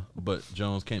 but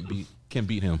Jones can't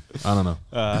beat him. I don't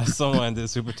know. someone did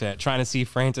super chat trying to see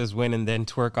Francis win and then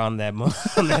twerk on that.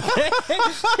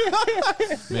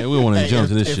 Man, we want to Hey, jump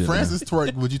to this if shit. Francis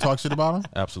twerk, would you talk shit about him?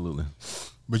 Absolutely.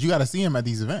 But you got to see him at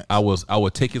these events. I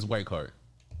would take his white card.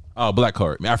 Oh, black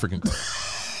card, African card.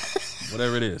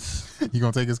 Whatever it is. You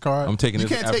gonna take his card? I'm taking You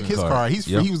his can't take African his card. card. He's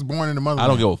Yep. he was born in the motherland. I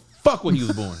don't give a fuck when he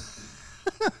was born.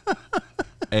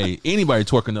 Hey, anybody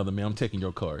twerk another man, I'm taking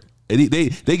your card. And they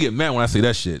get mad when I say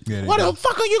that shit. Yeah, they What do. the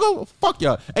fuck are you going? Fuck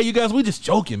y'all. Hey, you guys, we just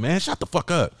joking, man. Shut the fuck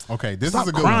up. Okay, this Stop is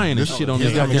a good crying one. and shit on yeah,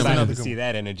 this yeah, I'm goddamn yeah, excited man. to see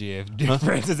that energy if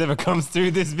Francis ever comes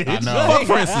through this bitch. I know. Fuck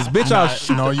Francis, bitch. I'll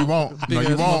shoot. No, you won't. No, Big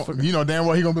you ass won't. motherfucker. You know damn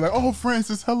well he gonna be like, "Oh,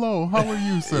 Francis, hello, how are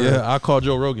you, sir?" Yeah, I'll call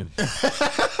Joe Rogan.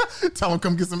 Tell him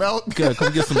come get some elk. Yeah,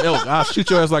 come get some elk. I'll shoot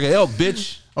your ass like an elk,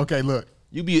 bitch. Okay, look,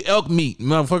 You be elk meat,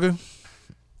 motherfucker.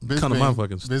 Kind of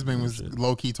motherfuckers. Bisbing was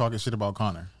low key talking shit about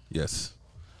Connor, Yes.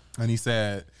 and he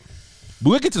said, But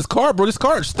we'll get to this card, bro. This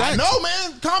card is "I stacked. know,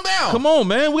 man. Calm down. Come on,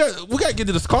 man. We got to get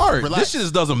to this card. Relax. This shit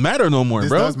just doesn't matter no more, This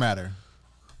bro. does matter."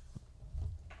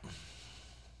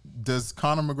 Does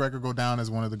Conor McGregor go down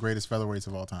as one of the greatest featherweights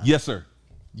of all time? Yes, sir.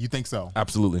 You think so?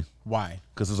 Absolutely. Why?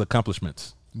 Because his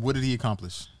accomplishments. What did he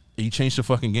accomplish? He changed the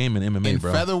fucking game in MMA, In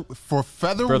bro.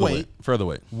 featherweight,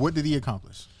 Featherweight. what did he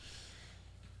accomplish?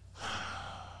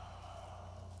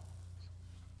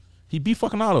 He beat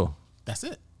fucking Otto. That's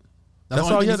it. That's the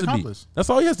all only he thing has he's to beat. accomplished. That's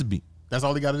all he has to beat. That's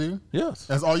all he got to do. Yes.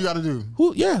 That's all you got to do.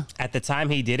 Who? Yeah. At the time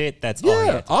he did it, that's all he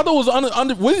Yeah. had to Otto was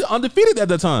undefeated at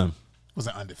that time.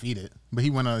 Wasn't undefeated, but he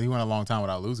went a long time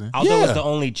without losing. Aldo was Yeah. the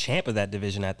only champ of that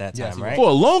division at that time, Yes, he right? For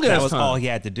a long that ass was time. all he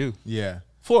had to do. Yeah.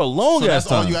 For a long So ass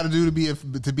that's all time. you got to do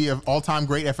to be an all time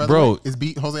great at Bro. featherweight is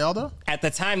beat Jose Aldo. At the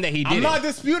time that he did I'm it. not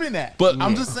disputing that, But-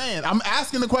 I'm just saying. I'm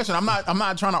asking the question. I'm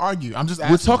not trying to argue. I'm just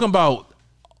asking. We're talking about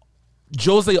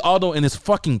Jose Aldo in his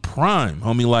fucking prime,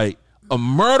 homie. Like a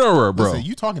murderer, bro. Listen,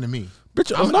 you talking to me?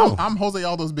 Bitch, I'm Jose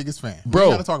Aldo's biggest fan. Bro,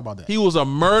 we got to talk about that. He was a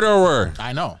murderer.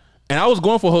 I know. And I was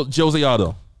going for Jose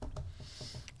Aldo.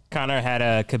 Conor had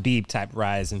a Khabib type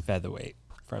rise in featherweight.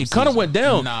 He kind of went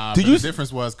down. Nah, Did but you? the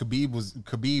difference was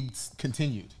Khabib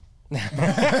continued.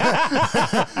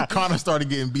 Conor started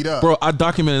getting beat up. Bro, I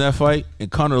documented that fight,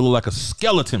 and Conor looked like a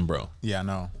skeleton, bro. Yeah, I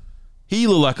know. He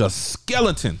looked like a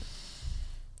skeleton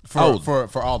For Oh.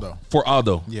 for Aldo. for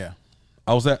Aldo. Yeah.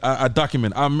 I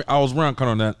documented. I was around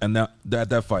Conor on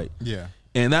that fight. Yeah.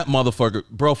 And that motherfucker,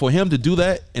 bro, for him to do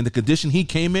that in the condition he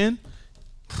came in,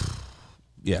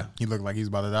 yeah, He looked like he was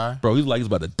about to die. bro, he's like he's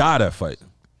about to die that fight.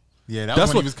 Yeah, that That's was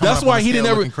when what. he was coming That's up why on the he didn't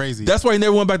scale ever. looking crazy. That's why he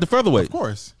never went back to featherweight. Of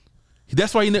course.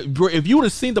 That's why bro, if you would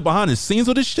have seen the behind the scenes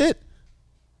of this shit,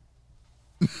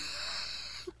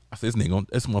 I said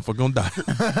this motherfucker gonna die.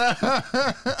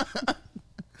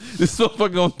 This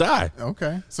motherfucker gonna die.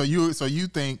 Okay. So you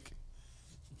think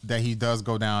that he does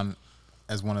go down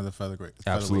as one of the featherweight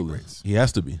Absolutely, greats? he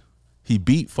has to be. He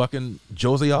beat fucking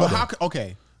Jose Aldo. But how?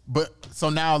 Okay. But so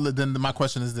now then my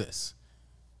question is this: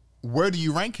 where do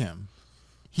you rank him?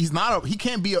 He's not. He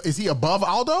can't be. Is he above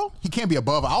Aldo? He can't be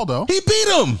above Aldo. He beat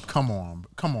him. Come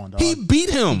on, dog. He beat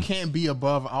him. He can't be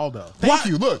above Aldo. Thank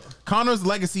you. Look, Conor's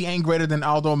legacy ain't greater than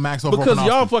Aldo Max over Because Volkanovski.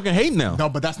 y'all fucking hating now. No,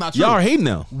 but that's not true. Y'all are hating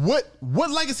now. What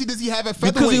legacy does he have at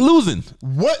featherweight? Because he losing.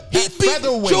 What He at beat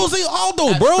featherweight? Jose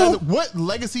Aldo, bro. What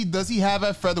legacy does he have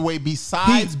at featherweight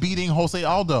besides beating Jose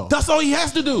Aldo? That's all he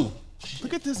has to do.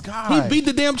 Look at this guy. He beat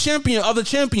the damn champion of the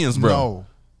champions, bro. No,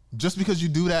 just because you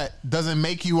do that doesn't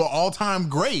make you an all-time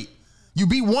great. You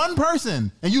beat one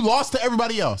person and you lost to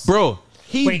everybody else, Bro.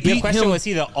 Wait, your beat question him. was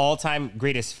he the all-time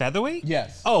greatest featherweight?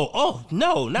 Yes. Oh,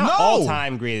 no, not No.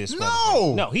 all-time greatest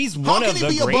featherweight. No, he's one of the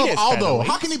greatest above Aldo? featherweights.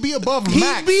 How can he be above He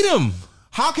Max? beat him.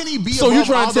 How can he be So above you're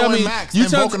trying to Aldo tell and me Max you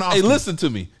and trying to, Volkanovski? hey,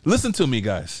 listen to me,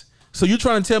 guys. So you're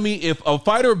trying to tell me if a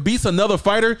fighter beats another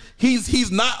fighter,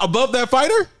 he's not above that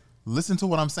fighter? Listen to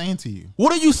what I'm saying to you.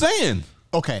 What are you saying?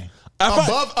 Okay.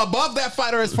 Above that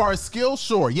fighter as far as skill,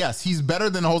 sure. Yes, he's better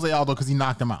than Jose Aldo because he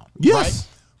knocked him out. Yes. Right?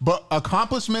 But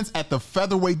accomplishments at the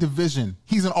featherweight division,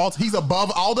 he's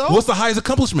above Aldo? What's the highest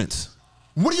accomplishments?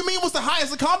 What do you mean what's the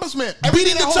highest accomplishment?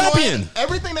 Beating the champion.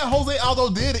 Everything that Jose Aldo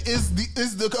did is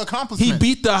the accomplishment. He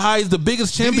beat the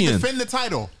biggest Did champion. he defend the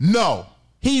title? No.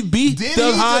 He beat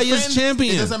the highest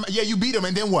champion. Yeah, you beat him,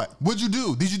 and then what? What'd you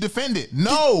do? Did you defend it?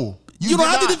 No. You don't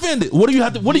have to defend it. What do you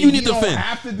have to? What do you need to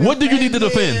defend? What do you need to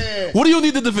defend? What do you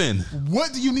need to defend?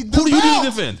 What do you need? Who do you need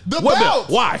to defend? The What belt.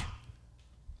 Why?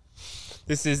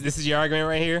 This is your argument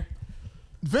right here?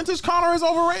 Vintage Conor is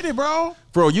overrated, bro.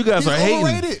 Bro, you guys He's are hating.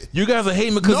 overrated. You guys are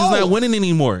hating because he's No. not winning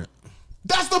anymore.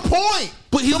 That's the point.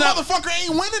 But he's the not- motherfucker ain't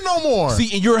winning no more.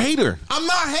 See, and you're a hater. I'm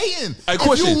not hating. Hey,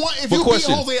 question. If But you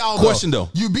question. beat Jose Aldo, Question, though.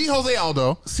 You beat Jose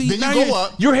Aldo. See, then now you go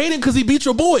up. You're hating because he beat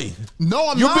your boy. No,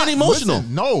 I'm you're not. being emotional.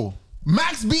 Listen, no.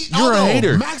 Max beat You're Aldo. a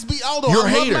hater. Max beat Aldo. You're a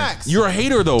I love hater. Max. You're a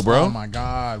hater, though, bro. Oh my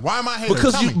god. Why am I a hater?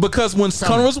 Because Tell me. because when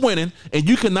Conor was winning, and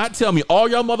you cannot tell me all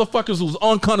y'all motherfuckers was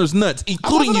on Conor's nuts,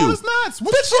 including I wasn't you. on his nuts.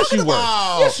 What Bitch, you yes talking you were.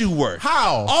 about? Yes, you were.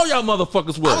 How? All y'all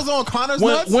motherfuckers were. I was on Conor's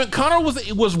when, nuts? When Conor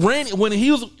was running, when he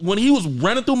was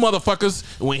running through motherfuckers,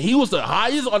 when he was the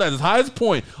highest or at his highest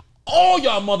point, all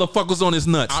y'all motherfuckers on his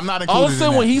nuts. I'm not All of a included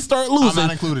sudden in when that. he started losing, I'm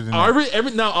not included in that.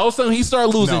 every now all of a sudden he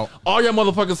started losing. No. All y'all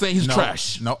motherfuckers saying he's No,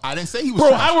 trash. No, I didn't say he was Bro,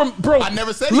 trash. I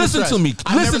never said he was listen trash. to me.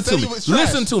 I never Listen said to he me. was trash.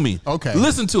 Listen to me. Okay.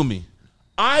 Listen to me.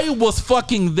 I was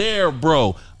fucking there,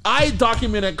 bro. I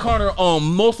documented Conor on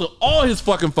most of all his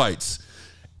fucking fights.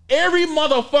 Every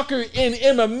motherfucker in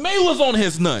MMA was on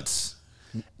his nuts.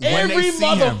 Every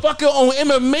motherfucker on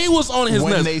MMA was on his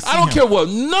When nuts. they see I don't him. care what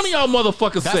none of y'all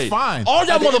motherfuckers That's say. fine. All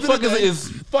y'all At the end of the motherfuckers day- is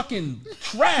fucking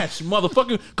trash,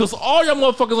 motherfucker. Because all y'all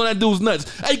motherfuckers on that dude's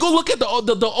nuts. Hey, go look at the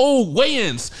old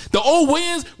weigh-ins. The old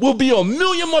weigh-ins will be a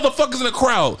million motherfuckers in the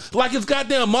crowd, like it's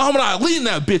goddamn Muhammad Ali in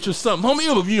that bitch or something. Homie,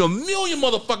 it will be a million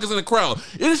motherfuckers in the crowd.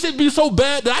 It should be so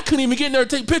bad that I couldn't even get in there and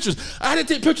take pictures. I had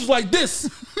to take pictures like this.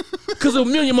 Because of a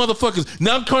million motherfuckers.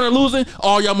 Now Conor losing,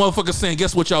 all y'all motherfuckers saying,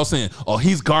 guess what y'all saying? Oh,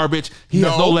 he's garbage. He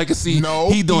has no legacy. No,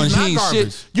 he doing he's not ain't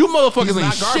garbage. shit. You motherfuckers He's ain't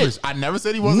not garbage. shit. I never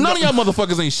said he wasn't. None of y'all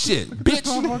motherfuckers ain't shit, bitch.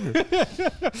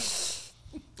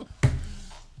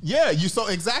 Yeah, you so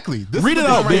exactly. This Read is it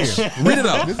the out, right bitch. here. Read it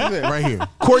out. This is it right here.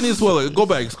 Courtney Swiller, go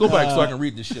back so I can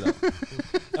read this shit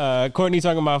out. Courtney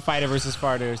talking about fighter versus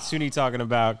fighter. Sunni talking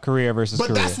about career versus But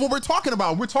career. that's what we're talking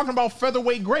about. We're talking about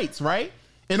featherweight greats, right?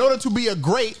 In order to be a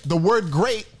great, the word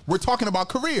great, we're talking about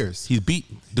careers. He's beat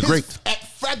the His- great At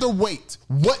featherweight,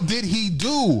 what did he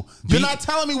do? Beat You're not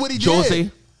telling me what he Jose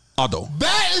did. Aldo.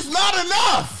 That is not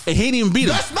enough. And he didn't even beat him.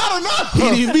 That's not enough. He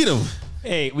didn't even beat him.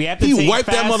 Hey, we have to He take wiped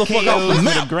that fast motherfucker KOs off the with a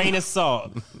map. grain of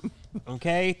salt.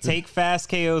 Okay, take fast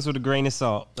KOs with a grain of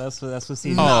salt. That's what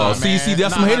Caesar. Oh, Nah, see, man. that's Nah,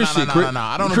 some hater nah, shit, nah, Chris. nah,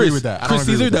 nah. I don't Chris, agree with that. I don't Chris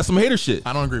agree Caesar, with that's that. some hater shit.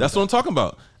 I don't agree with That's that. what I'm talking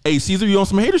about. Hey, Caesar, you on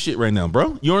some hater shit right now,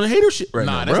 bro. You on the hater shit right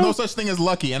Nah, now, there's bro. no such thing as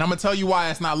lucky, and I'm gonna tell you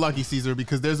why it's not lucky, Caesar.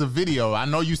 Because there's a video. I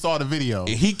know you saw the video.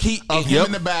 He of him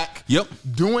in the back. Yep.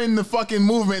 Doing the fucking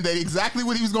movement that exactly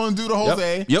what he was going to do to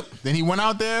Jose. Yep. Then he went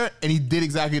out there and he did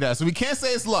exactly that. So we can't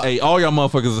say it's luck. Hey, all y'all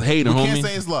motherfuckers is hating, we homie. can't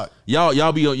say it's luck.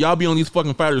 Y'all be on these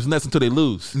fucking fighters nuts until they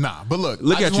lose. Nah, but look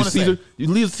Look I at just you, wanna Caesar. say, You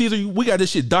leave Caesar. We got this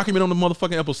shit documented on the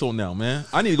motherfucking episode now, man.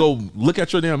 I need to go look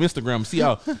at your damn Instagram and see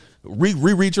how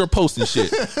reread your post and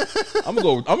shit. I'm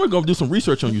gonna go do some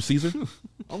research on you, Caesar.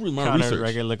 I'm reading my Conor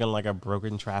research. McGregor looking like a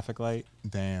broken traffic light.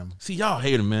 damn. See, y'all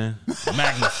hate him, man.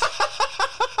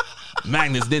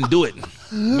 Magnus didn't do it.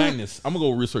 Magnus, I'm gonna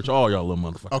go research all y'all little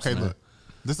motherfuckers. Okay, man. look.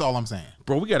 This is all I'm saying.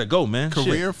 Bro, we gotta go, man.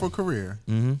 Career Shit. for career.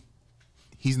 Mm-hmm.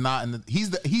 He's not in the. He's.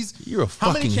 You're a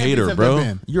how many fucking champions hater, have bro. there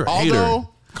been? You're a Aldo, hater.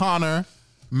 Conor,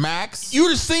 Max. You're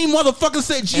the same motherfucker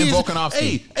said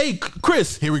Volkanovski. Hey,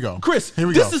 Chris. Here we go. Chris, here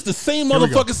we go. This is the same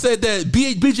motherfucker said that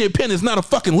BJ Penn is not a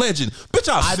fucking legend. Bitch,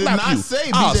 I did not say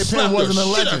I'll BJ Penn wasn't a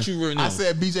legend. Right I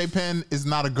said BJ Penn is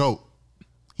not a GOAT.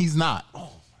 He's not. Oh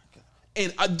my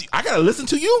God. And I gotta listen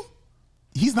to you?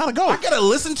 He's not a GOAT. I gotta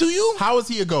listen to you? How is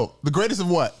he a GOAT? The greatest of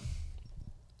what?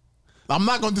 I'm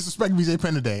not going to disrespect BJ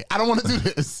Penn today. I don't want to do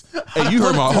this. Hey, you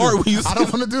hurt my heart when you I don't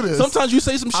want to do this. Sometimes you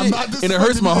say some shit and it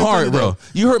hurts my heart, bro.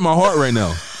 You hurt my heart right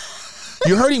now.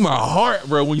 You're hurting my heart,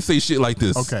 bro, when you say shit like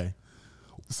this. Okay.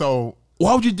 So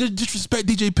why would you disrespect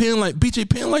BJ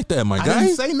Penn like that, my guy? I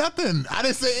didn't say nothing. I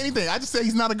didn't say anything. I just said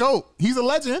he's not a GOAT. He's a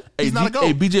legend. He's not a GOAT.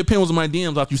 Hey, BJ Penn was in my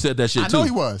DMs after you said that shit, too. I know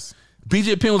he was.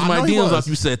 BJ Penn was in my DMs after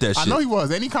you said that shit. I know he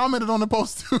was. And he commented on the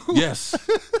post, too. Yes.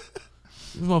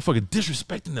 This motherfucker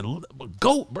disrespecting the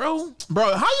GOAT, bro.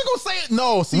 Bro, how you gonna say it?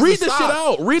 No, Caesar, read this shit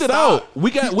out. Read it out.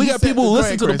 We got people who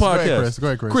listen to the podcast. Go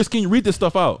ahead, Chris. Chris, can you read this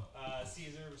stuff out?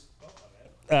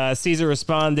 Caesar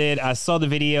responded, I saw the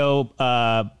video,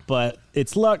 but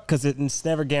it's luck because it's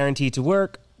never guaranteed to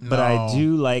work. But I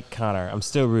do like Conor. I'm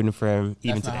still rooting for him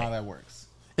even That's today. not how that works.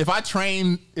 If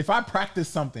I practice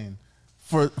something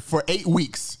for 8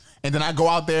 weeks and then I go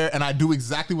out there and I do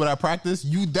exactly what I practice,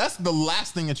 that's the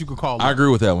last thing that you could call luck. I agree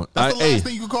with that one. That's the last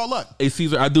thing you could call luck. Hey,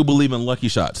 Caesar, I do believe in lucky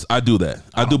shots. I do that.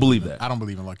 I do believe that. I don't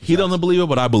believe in lucky shots. He doesn't believe it,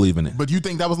 but I believe in it. But you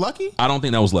think that was lucky? I don't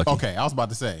think that was lucky. Okay, I was about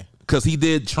to say. Because he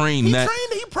did train He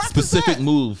practiced specific that.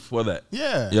 move for that.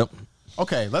 Yeah. Yep.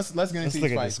 Okay, let's get into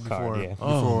these fights before.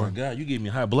 Oh, my God. You gave me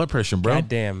high blood pressure, bro. God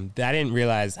damn. I didn't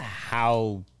realize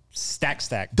how stacked.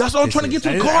 That's what I'm trying to get to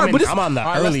the card. But I'm on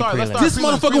the early prelims. This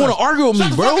motherfucker want to argue with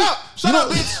me, bro. Shut up,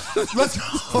 bitch. Let's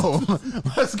go.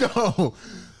 Let's go.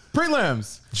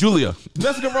 Prelims. Julia.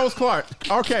 Jessica Rose Clark.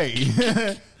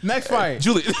 Okay. Next fight.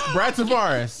 Julia. Brad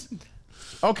Tavares.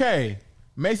 Okay.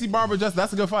 Macy Barber,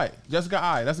 that's a good fight. Jessica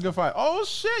I, that's a good fight. Oh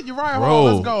shit, Uriah Hall,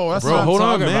 let's go. That's what I'm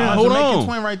talking about. Hold Jamaican on,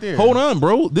 twin right there. Hold on,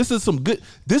 bro. This is some good.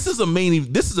 This is a main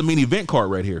event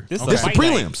card right here. This is the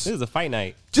prelims. This is a fight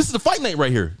night. This is the fight night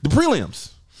right here. The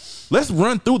prelims. Let's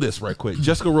run through this right quick.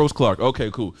 Jessica Rose Clark. Okay,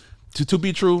 cool. To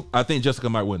be true, I think Jessica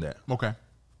might win that. Okay.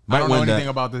 Might I don't know win anything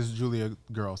that. about this Julia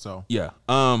girl, so Yeah.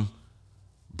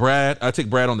 Brad, I take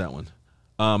Brad on that one.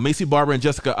 Macy Barber and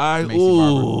Jessica I. Macy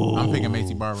Barber. I'm picking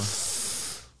Macy Barber.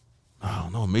 I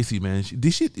don't know, Macy, man.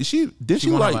 Did she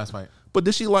won like her last fight. But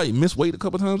did she like miss weight a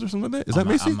couple times or something like that? Is that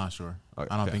Macy? I'm not sure. Okay,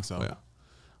 I don't think so. Yeah.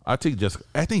 I take Jessica.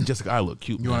 I think Jessica I look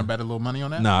cute. You want to bet a little money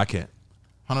on that? Nah, I can't.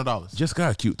 $100. Jessica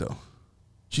I cute though.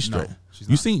 She's straight. No, she's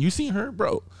you not. seen her,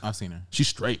 bro? I've seen her. She's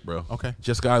straight, bro. Okay.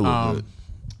 Jessica I look good.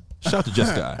 Shout out to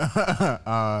Jessica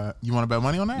I. You want to bet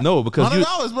money on that? No, because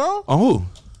 $100, bro. On who?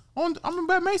 I'm gonna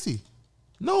bet Macy.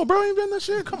 No, bro, I ain't betting that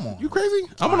shit. Come on. You crazy?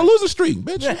 I'm on a losing streak,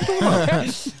 bitch. What you talking about?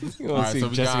 All right, so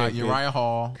we got Uriah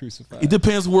Hall. Crucified. It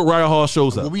depends what Raya Hall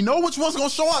shows up. Well, we know which one's gonna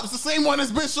show up. It's the same one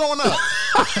that's been showing up.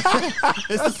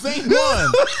 It's the same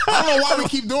one. I don't know why we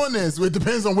keep doing this. It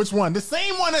depends on which one. The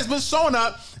same one that's been showing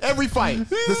up every fight.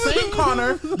 The same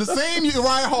Conor, the same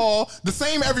Uriah Hall, the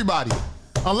same everybody.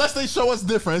 Unless they show us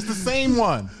different. It's the same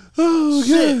one. Oh,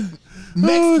 shit. God.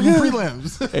 Next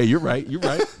prelims. Hey, you're right. You're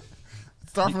right.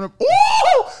 Start from the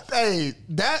ooh! Hey,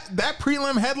 that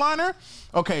prelim headliner.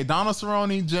 Okay, Donald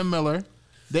Cerrone, Jim Miller,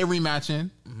 they rematching.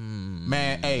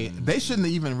 Man, hey, they shouldn't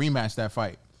have even rematched that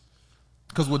fight.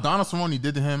 Because what Donald Cerrone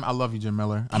did to him, I love you, Jim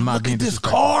Miller. I'm not Look being at this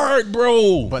disrespectful. card,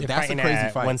 bro. But that's a crazy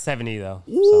fight. 170 though.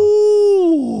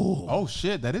 Ooh. Oh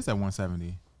shit, that is at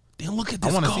 170. Then look at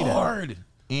this wanna see that. card.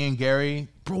 Ian Gary,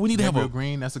 Bro, we need to have Gabriel a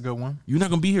Green. That's a good one. You're not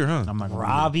gonna be here, huh? I'm not gonna.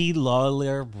 Robbie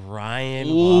Lawler, Brian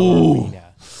Ooh. Barberina.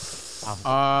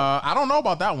 I don't know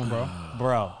about that one, bro.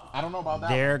 Bro, I don't know about that.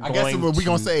 They're I guess going we're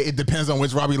gonna to- say it depends on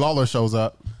which Robbie Lawler shows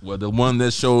up. Well, the one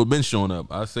that been showing up.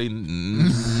 I say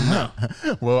no.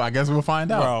 Well, I guess we'll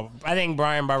find out. bro, I think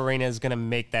Brian Barberina is gonna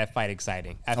make that fight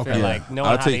exciting. I feel Okay. like knowing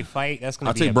I'll how take- they fight, that's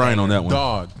gonna I'll be take a Brian banger. on that one.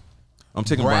 Dog, I'm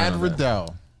taking Brad Brian on that.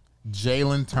 Riddell,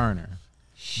 Jalen Turner.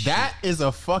 That is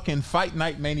a fucking fight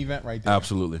night main event right there.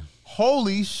 Absolutely.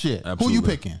 Holy shit. Absolutely. Who you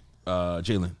picking?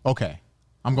 Jalen. Okay.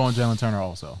 I'm going Jalen Turner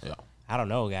also. Yeah. I don't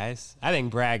know, guys. I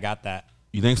think Brad got that.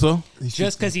 You think so?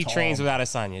 Just because he trains with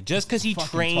Adesanya, just because he Fucking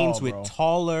trains tall, with bro.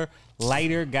 taller,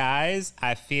 lighter guys,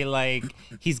 I feel like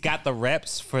he's got the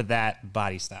reps for that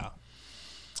body style.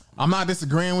 I'm not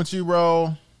disagreeing with you,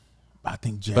 bro. I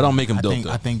think Jalen. But I'll make him dope, though.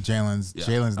 I think Jalen's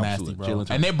nasty, absolutely. bro. Jalen's-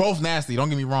 And they're both nasty. Don't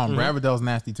get me wrong. Brad Riddell's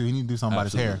nasty too. He need to do something about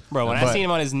his hair. Bro, when I But- seen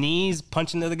him on his knees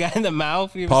punching the guy in the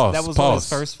mouth, Pause. that was pause, one of his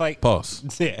first fight. Pause.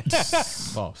 Yeah.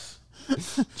 Pause.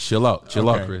 Chill out,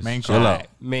 Okay, Chris. main Chill card. out, Alright,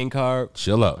 main card.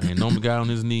 chill out. Ain't no guy on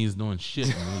his knees doing shit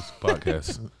in this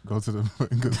podcast. Go to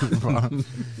the bottom.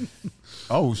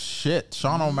 Oh shit,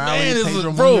 Sean O'Malley, Man, this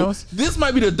Pedro is, bro, Munoz. this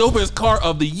might be the dopest card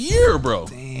of the year, bro.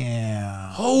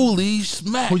 Damn. Holy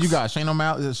smacks. Who you got? Shane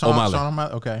O'Malley. Sean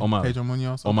O'Malley. Okay. O'Malley. Pedro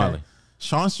Munoz. Okay. O'Malley.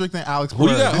 Sean Strickland, Alex. Who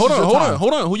you got? Perez.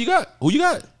 Hold on. Who you got?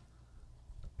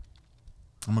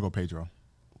 I'm gonna go Pedro.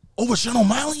 Over Sean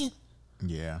O'Malley?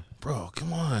 Yeah. Bro,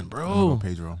 come on, I'm bro. gonna go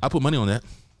Pedro. I put money on that.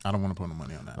 I don't want to put no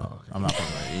money on that. I'm not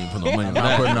putting money. You ain't put no money on I'm that.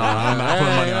 not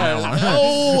putting money on that one.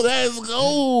 Oh, let's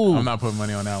go. I'm not putting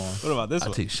money on that one. What about this I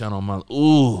one? take Sean O'Malley.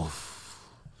 Ooh.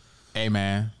 Hey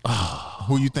man,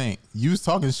 who you think? You was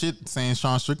talking shit saying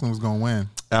Sean Strickland was gonna win.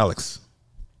 Alex.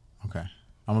 Okay,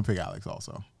 I'm gonna pick Alex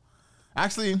also.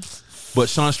 Actually, But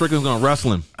Sean Strickland's gonna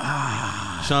wrestle him.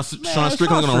 Sean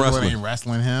Strickland's gonna wrestle ain't him.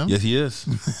 wrestling him. Yes, he is.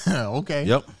 Okay.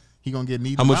 Yep. He gonna get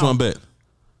kneed. How much you out. want to bet?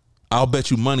 I'll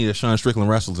bet you money that Sean Strickland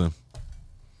wrestles him.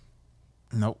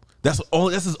 Nope. That's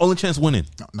his only chance winning.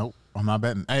 Nope. I'm not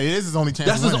betting. Hey, it is his only chance.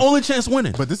 That's his winning. only chance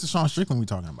winning. But this is Sean Strickland we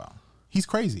talking about. He's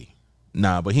crazy.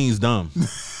 Nah, but he ain't dumb.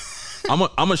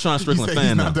 I'm a Sean Strickland say fan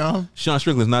he's now. not dumb? Sean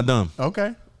Strickland's not dumb.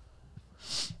 Okay.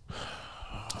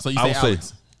 So you I say would Alex.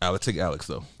 say Alex. Take Alex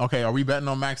though. Okay, are we betting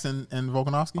on Max and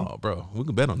Volkanovski? Oh, bro, we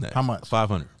can bet on that. How much?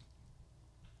 500.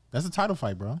 That's a title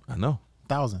fight, bro. I know,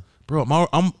 1,000. bro.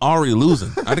 I'm already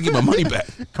losing. I had to get my money back.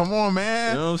 Come on,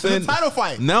 man. You know what I'm saying? It's a title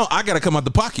fight. Now I gotta come out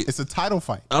the pocket. It's a title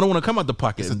fight. I don't want to come out the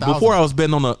pocket. It's 1,000. Before I was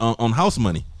betting on on house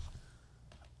money.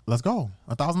 Let's go.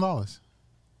 $1,000.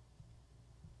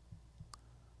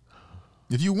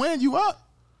 If you win, you up.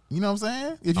 You know what I'm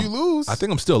saying? If you lose, I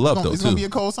think I'm still up though. it's too. gonna be a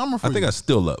cold summer for I you. think I'm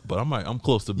still up, but I'm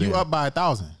close to being. You up by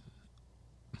 1,000.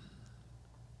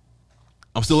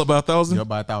 I'm still up by 1,000. You up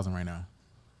by 1,000 right now.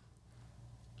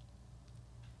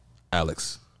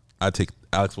 Alex, I take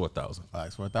Alex for 1,000.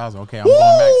 Alex for 1,000. Okay, I'm going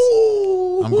Max.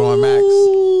 I'm going Max.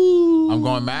 I'm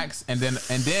going Max, and then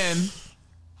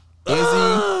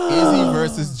Izzy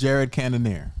versus Jared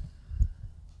Cannonier.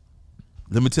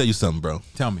 Let me tell you something, bro.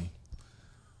 Tell me,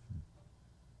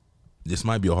 This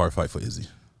might be a hard fight for Izzy,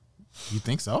 you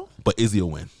think so? but Izzy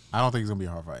will win. I don't think it's gonna be a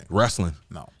hard fight. Wrestling.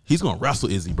 No. He's gonna wrestle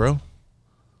Izzy, bro.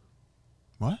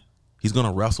 What? He's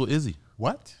gonna wrestle Izzy.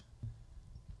 What?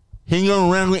 He's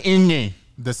gonna wrestle Izzy.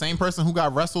 The same person who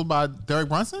got wrestled by Derek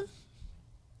Brunson?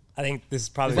 I think this is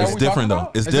probably Is that It's what we different talking though.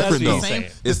 about? It's Is that different what though. you're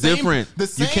saying? It's different. The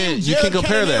same You Jared can't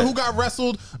compare Cannonier that. who got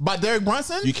wrestled by Derek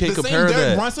Brunson. You can't the compare same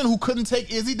Derek that. Brunson who couldn't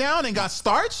take Izzy down and got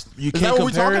starched. You Is can't that what we're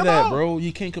compare talking that, about? bro.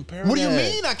 You can't compare What that. do you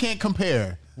mean I can't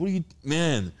compare? What do you,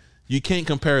 man? You can't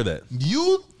compare that.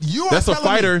 You are That's a telling me-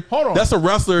 fighter. hold on. That's a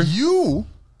wrestler. You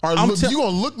are I'm you gonna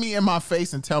look me in my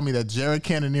face and tell me that Jared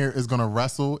Cannonier is gonna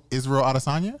wrestle Israel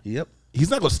Adesanya? Yep. He's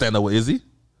not gonna stand up with Izzy.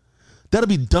 That'd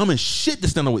be dumb as shit to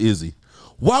stand up with Izzy.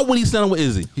 Why would he stand up with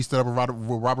Izzy? He stood up with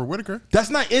Robert Whitaker. That's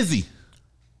not Izzy.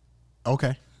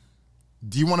 Okay.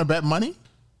 Do you want to bet money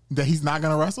that he's not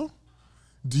gonna wrestle?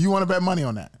 Do you want to bet money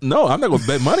on that? No, I'm not gonna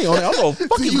bet money on it. I'm gonna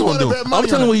fuck Do he's you gonna wanna do. bet money I'm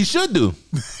telling on you it? what he should do.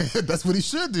 That's what he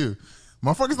should do.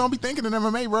 Motherfuckers don't be thinking in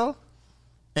MMA, bro.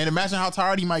 And imagine how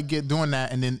tired he might get doing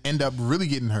that and then end up really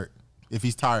getting hurt if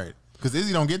he's tired. Because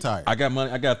Izzy don't get tired. I got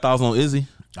money. I got 1,000 on Izzy.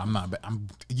 I'm not.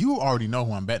 You already know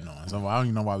who I'm betting on, so I don't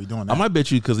even know why we doing that. I might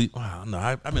bet you because he. Wow, no,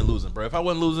 I've been losing, bro. If I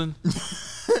wasn't losing,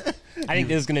 I think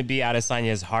this is going to be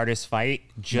Adesanya's hardest fight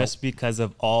just because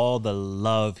of all the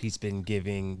love he's been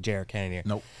giving Jared Cannonier.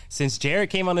 Nope. Since Jared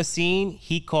came on the scene,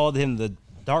 he called him the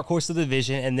dark horse of the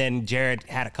division, and then Jared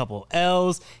had a couple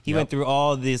L's. He went through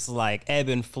all this like ebb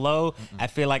and flow. I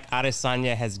feel like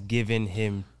Adesanya has given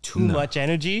him too much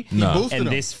energy. No. He boosted And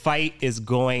him. this fight is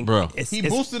going... Bro. He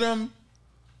boosted him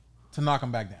to knock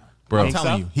him back down. Bro. I'm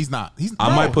telling so? you, he's not.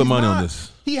 I might put money on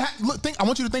this. I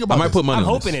want you to think about I might this. put money I'm on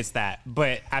hoping this. it's that,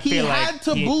 but I He feel like... had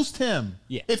to boost him.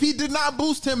 Yeah. If he did not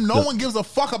boost him, no one gives a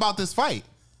fuck about this fight.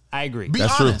 I agree. Be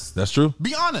That's honest. true. That's true.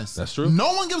 Be honest. That's true.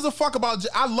 No one gives a fuck about.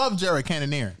 I love Jared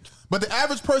Cannonier, but the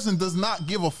average person does not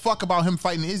give a fuck about him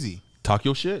fighting Izzy. Talk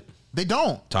your shit. They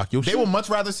don't. Talk your They shit. will much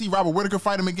rather see Robert Whitaker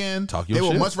fight him again. Talk your They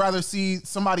will shit. much rather see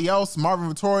somebody else, Marvin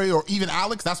Vittori, or even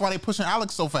Alex. That's why they pushing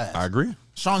Alex so fast. I agree.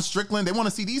 Sean Strickland. They want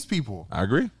to see these people. I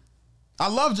agree. I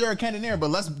love Jared Cannonier, but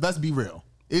let's be real.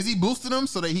 Izzy boosted him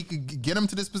so that he could get him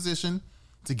to this position,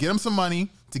 to get him some money,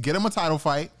 to get him a title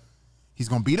fight. He's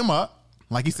gonna beat him up,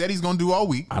 like he said he's gonna do all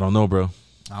week. I don't know, bro.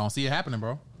 I don't see it happening,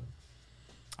 bro.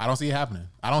 I don't see it happening.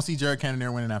 I don't see Jared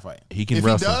Cannonier winning that fight. He can if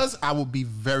wrestle. he does, I will be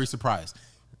very surprised.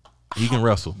 He can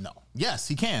wrestle. No. Yes,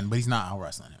 he can, but he's not out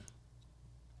wrestling him.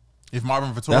 If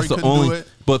Marvin Vittori That's the couldn't only. do it,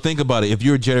 But think about it. If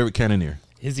you're Jared Cannonier,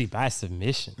 Izzy by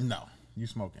submission. no. You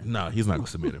smoking. no, he's not gonna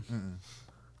submit him.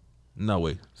 No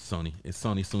way, Sony. It's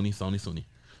Sony.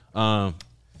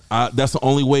 That's the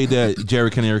only way that Jerry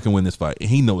Cannonier can win this fight, and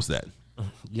he knows that.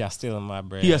 Y'all stealing my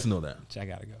bread. He has to know that. I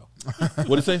gotta go. What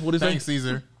did he say? What did he say? Thanks,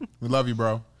 Caesar. We love you,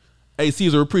 bro. Hey,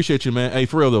 Caesar, appreciate you, man. Hey,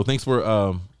 for real though, thanks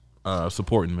for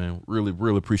supporting, man. Really,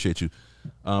 really appreciate you.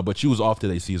 But you was off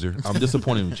today, Caesar. I'm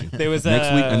disappointed with you. There was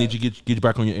next week. I need you to get you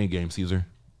back on your A game, Caesar.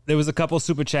 There was a couple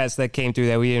super chats that came through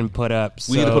that we didn't put up.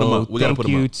 So We gotta put them up. We gotta put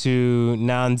them thank you up. to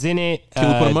Nanzinit. Can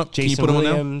we put them up? Can you Jason put them on now?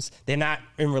 Williams. They're not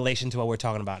in relation to what we're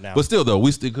talking about now. But still, though,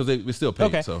 we still paid.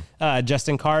 Okay. So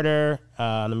Justin Carter.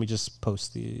 Let me just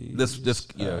post the. let's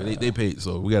just they paid.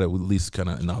 So we gotta at least kind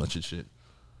of acknowledge it. Shit.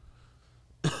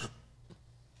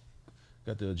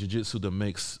 Got the jiu-jitsu that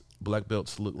makes black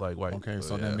belts look like white. Okay,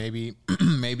 so yeah. then maybe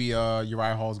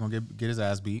Uriah Hall is gonna get his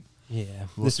ass beat. Yeah,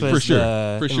 We'll this see. was For sure.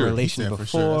 For in sure. relation Yeah, before.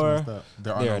 for sure. That's messed up.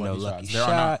 There are no lucky There are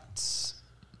not. shots.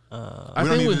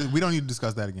 We don't need to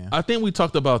discuss that again. I think we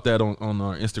talked about that on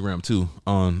our Instagram too.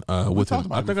 On with talked him.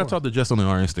 about I it think I before. talked to Justin on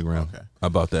our Instagram Okay.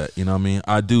 about that. You know what I mean?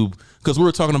 I do because we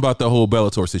were talking about the whole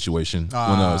Bellator situation when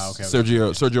Okay.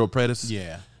 Sergio Pettis.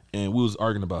 Yeah, And we was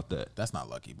arguing about that. that's not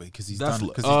lucky, but because he's That's done.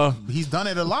 lu- Because he's done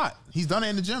it a lot. He's done it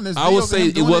in the gym. There's I would videos of say him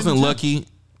it doing in wasn't the gym. lucky.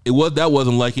 That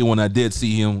wasn't lucky when I did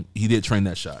see him. He did train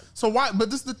that shot. So why? But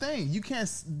this is the thing. You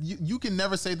can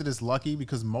never say that it's lucky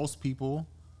because most people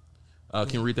Can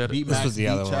you read that? beat This Max, was the beat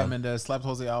other Chad one. Mendez, slept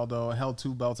Jose Aldo, held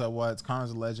 2 belts at Watts.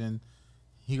 Connor's a legend.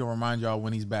 He gonna remind y'all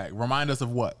when he's back. Remind us of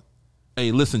what?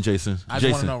 Hey, listen, Jason. I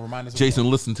just wanna know, remind us of Jason,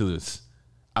 what? listen to this.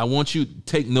 I want you to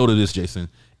take note of this, Jason.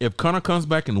 If Connor comes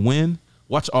back and win,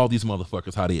 watch all these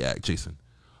motherfuckers how they act, Jason.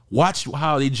 Watch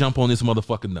how they jump on this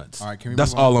motherfucking nuts. All right, can we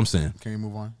That's move on? all I'm saying. Can we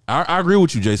move on? I agree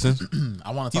with you, Jason.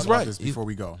 I want to talk He's about right. this before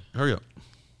we go. Hurry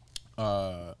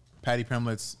up. Patty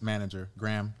Pimlet's manager,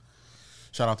 Graham.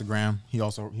 Shout out to Graham. He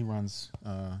runs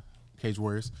Cage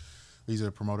Warriors. He's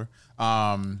a promoter.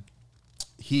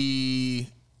 He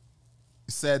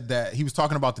said that he was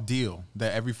talking about the deal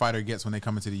that every fighter gets when they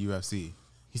come into the UFC.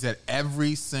 He said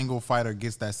every single fighter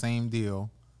gets that same deal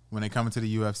when they come into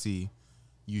the UFC.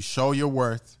 You show your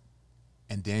worth,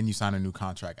 and then you sign a new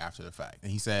contract after the fact.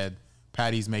 And he said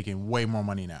Patty's making way more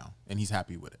money now, and he's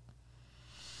happy with it.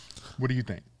 What do you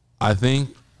think? I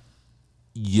think,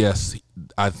 yes,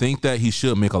 I think that he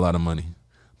should make a lot of money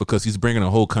because he's bringing a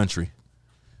whole country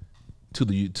to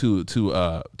the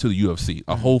UFC,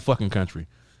 a whole fucking country.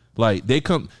 Like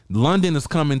London is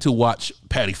coming to watch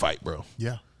Patty fight, bro.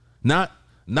 Yeah. Not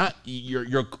your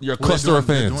Well, cluster of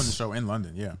They're doing the fans. show in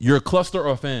London, yeah. Your cluster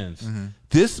of fans.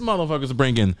 This motherfucker's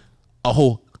bringing a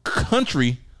whole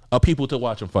country of people to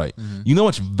watch him fight. You know how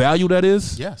much value that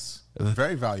is? Yes.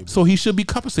 Very valuable. So he should be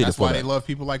compensated That's for why that. they love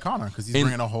people like Connor, because he's And-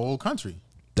 bringing a whole country.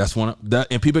 That's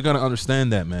and people are gonna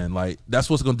understand that, man. Like that's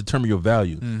what's gonna determine your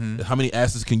value. How many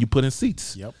asses can you put in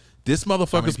seats? Yep. This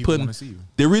motherfucker's people putting. wanna see you?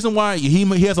 The reason why he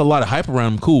has a lot of hype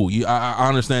around him, cool. I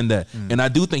understand that, and I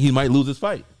do think he might lose his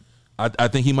fight. I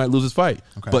think he might lose his fight.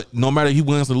 Okay. But no matter if he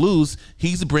wins or lose,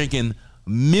 he's bringing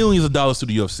millions of dollars to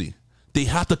the UFC. They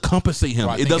have to compensate him. Well,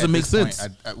 I It think doesn't at make this sense.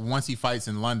 point, once he fights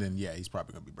in London, yeah, he's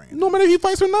probably going to be bringing No matter if he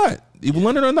fights or not, even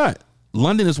London or not,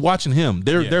 London is watching him.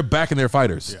 They're backing their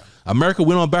fighters. Yeah. America,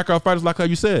 we don't back our fighters like how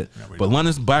you said, we but don't.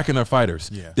 London's backing their fighters.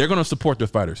 Yeah. They're gonna support their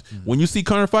fighters. When you see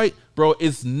Conor fight, bro,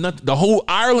 it's not the whole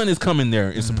Ireland is coming there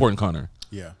and supporting Conor.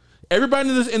 Yeah. Everybody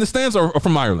in the stands are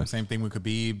from Ireland. Same thing with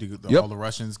Khabib. Yep. All the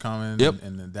Russians coming Yep.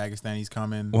 and the Dagestanis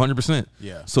coming. 100%.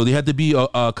 Yeah. So they had to be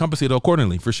compensated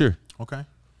accordingly for sure. Okay.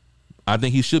 I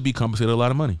think he should be compensated a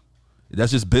lot of money.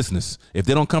 That's just business. If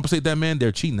they don't compensate that man,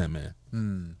 they're cheating that man.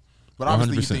 But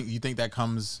obviously 100%. you think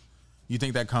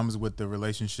that comes with the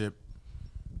relationship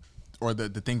or the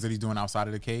things that he's doing outside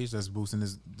of the cage that's boosting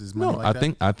his money No, like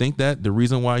that? I think that the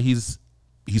reason why he's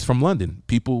from London.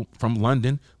 People from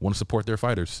London want to support their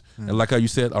fighters, and like how you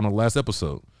said on the last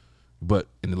episode. But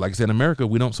like I said, in America,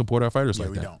 we don't support our fighters Yeah,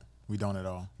 like we that. don't. We don't at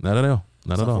all. Not at all.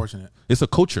 Not It's at all. unfortunate. It's a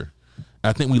culture.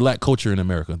 I think we lack culture in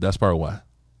America. That's part of why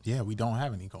Yeah, we don't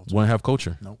have any culture. we don't have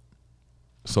culture. Nope.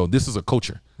 So this is a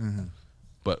culture.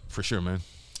 But for sure, man.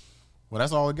 Well,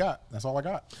 that's all I got. That's all I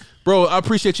got. Bro, I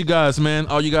appreciate you guys, man.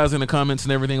 All you guys in the comments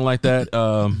and everything like that.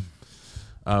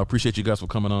 I appreciate you guys for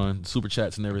coming on, super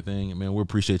chats and everything. Man, we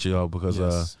appreciate y'all because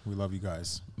Yes, we love you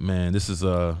guys. man, this is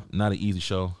not an easy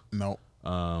show. Nope.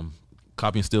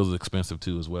 Copying stills is expensive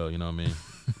too, as well. You know what I mean?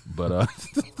 But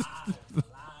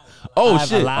oh Live-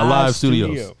 shit, Alive Alive Studios.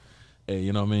 Studio. Hey,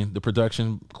 you know what I mean? The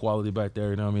production quality back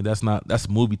there. You know what I mean? That's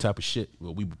movie type of shit.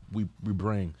 What we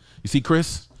bring. You see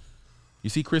Chris? You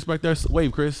see Chris back there?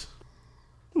 Wave, Chris.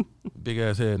 Big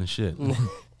ass head and shit. You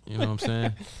know what I'm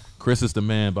saying? Chris is the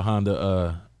man behind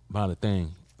the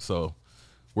thing. So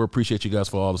We appreciate you guys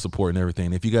for all the support and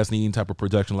everything. If you guys need any type of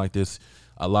production like this,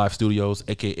 Live Studios,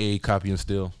 aka Copy and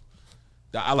Steal.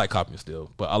 I like Copy and Steal,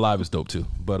 but Alive is dope too.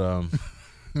 But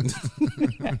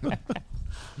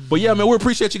but yeah, man, we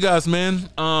appreciate you guys, man.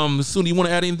 Soon, you want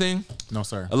to add anything? No,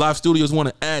 sir. Live Studios want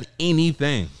to add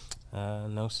anything?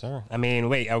 No, sir. I mean,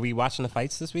 wait, are we watching the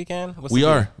fights this weekend? We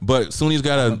are, but Sunni's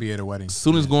got to be at a wedding.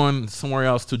 Sunni's going somewhere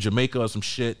else to Jamaica or some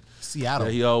shit. Seattle.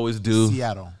 That he always do.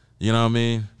 Seattle. You know what I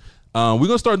mean? We're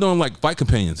gonna start doing like fight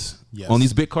companions on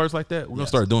these big cards like that. We're gonna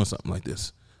start doing something like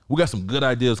this. We got some good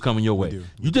ideas coming your way.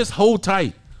 You just hold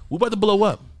tight. We're about to blow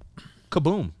up.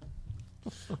 Kaboom.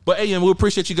 But hey, we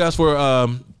appreciate you guys for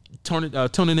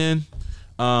tuning in.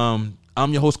 I'm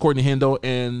your host, Courtney Hendo,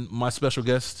 and my special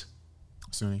guest,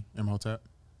 Sunni Imhotep.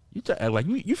 You try to act like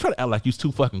you try to act like you's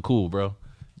too fucking cool, bro.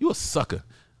 You a sucker.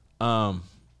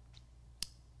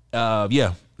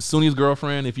 Yeah. Sunni's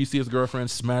girlfriend. If you see his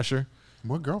girlfriend, smash her.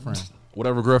 What girlfriend?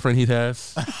 Whatever girlfriend he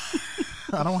has.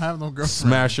 I don't have no girlfriend.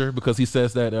 Smash her because he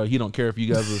says that he don't care if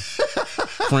you guys are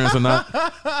friends or not.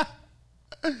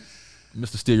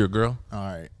 Mr. Steal Your Girl. All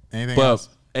right. Anything else?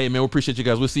 Hey, man, we appreciate you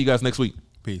guys. We'll see you guys next week.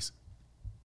 Peace.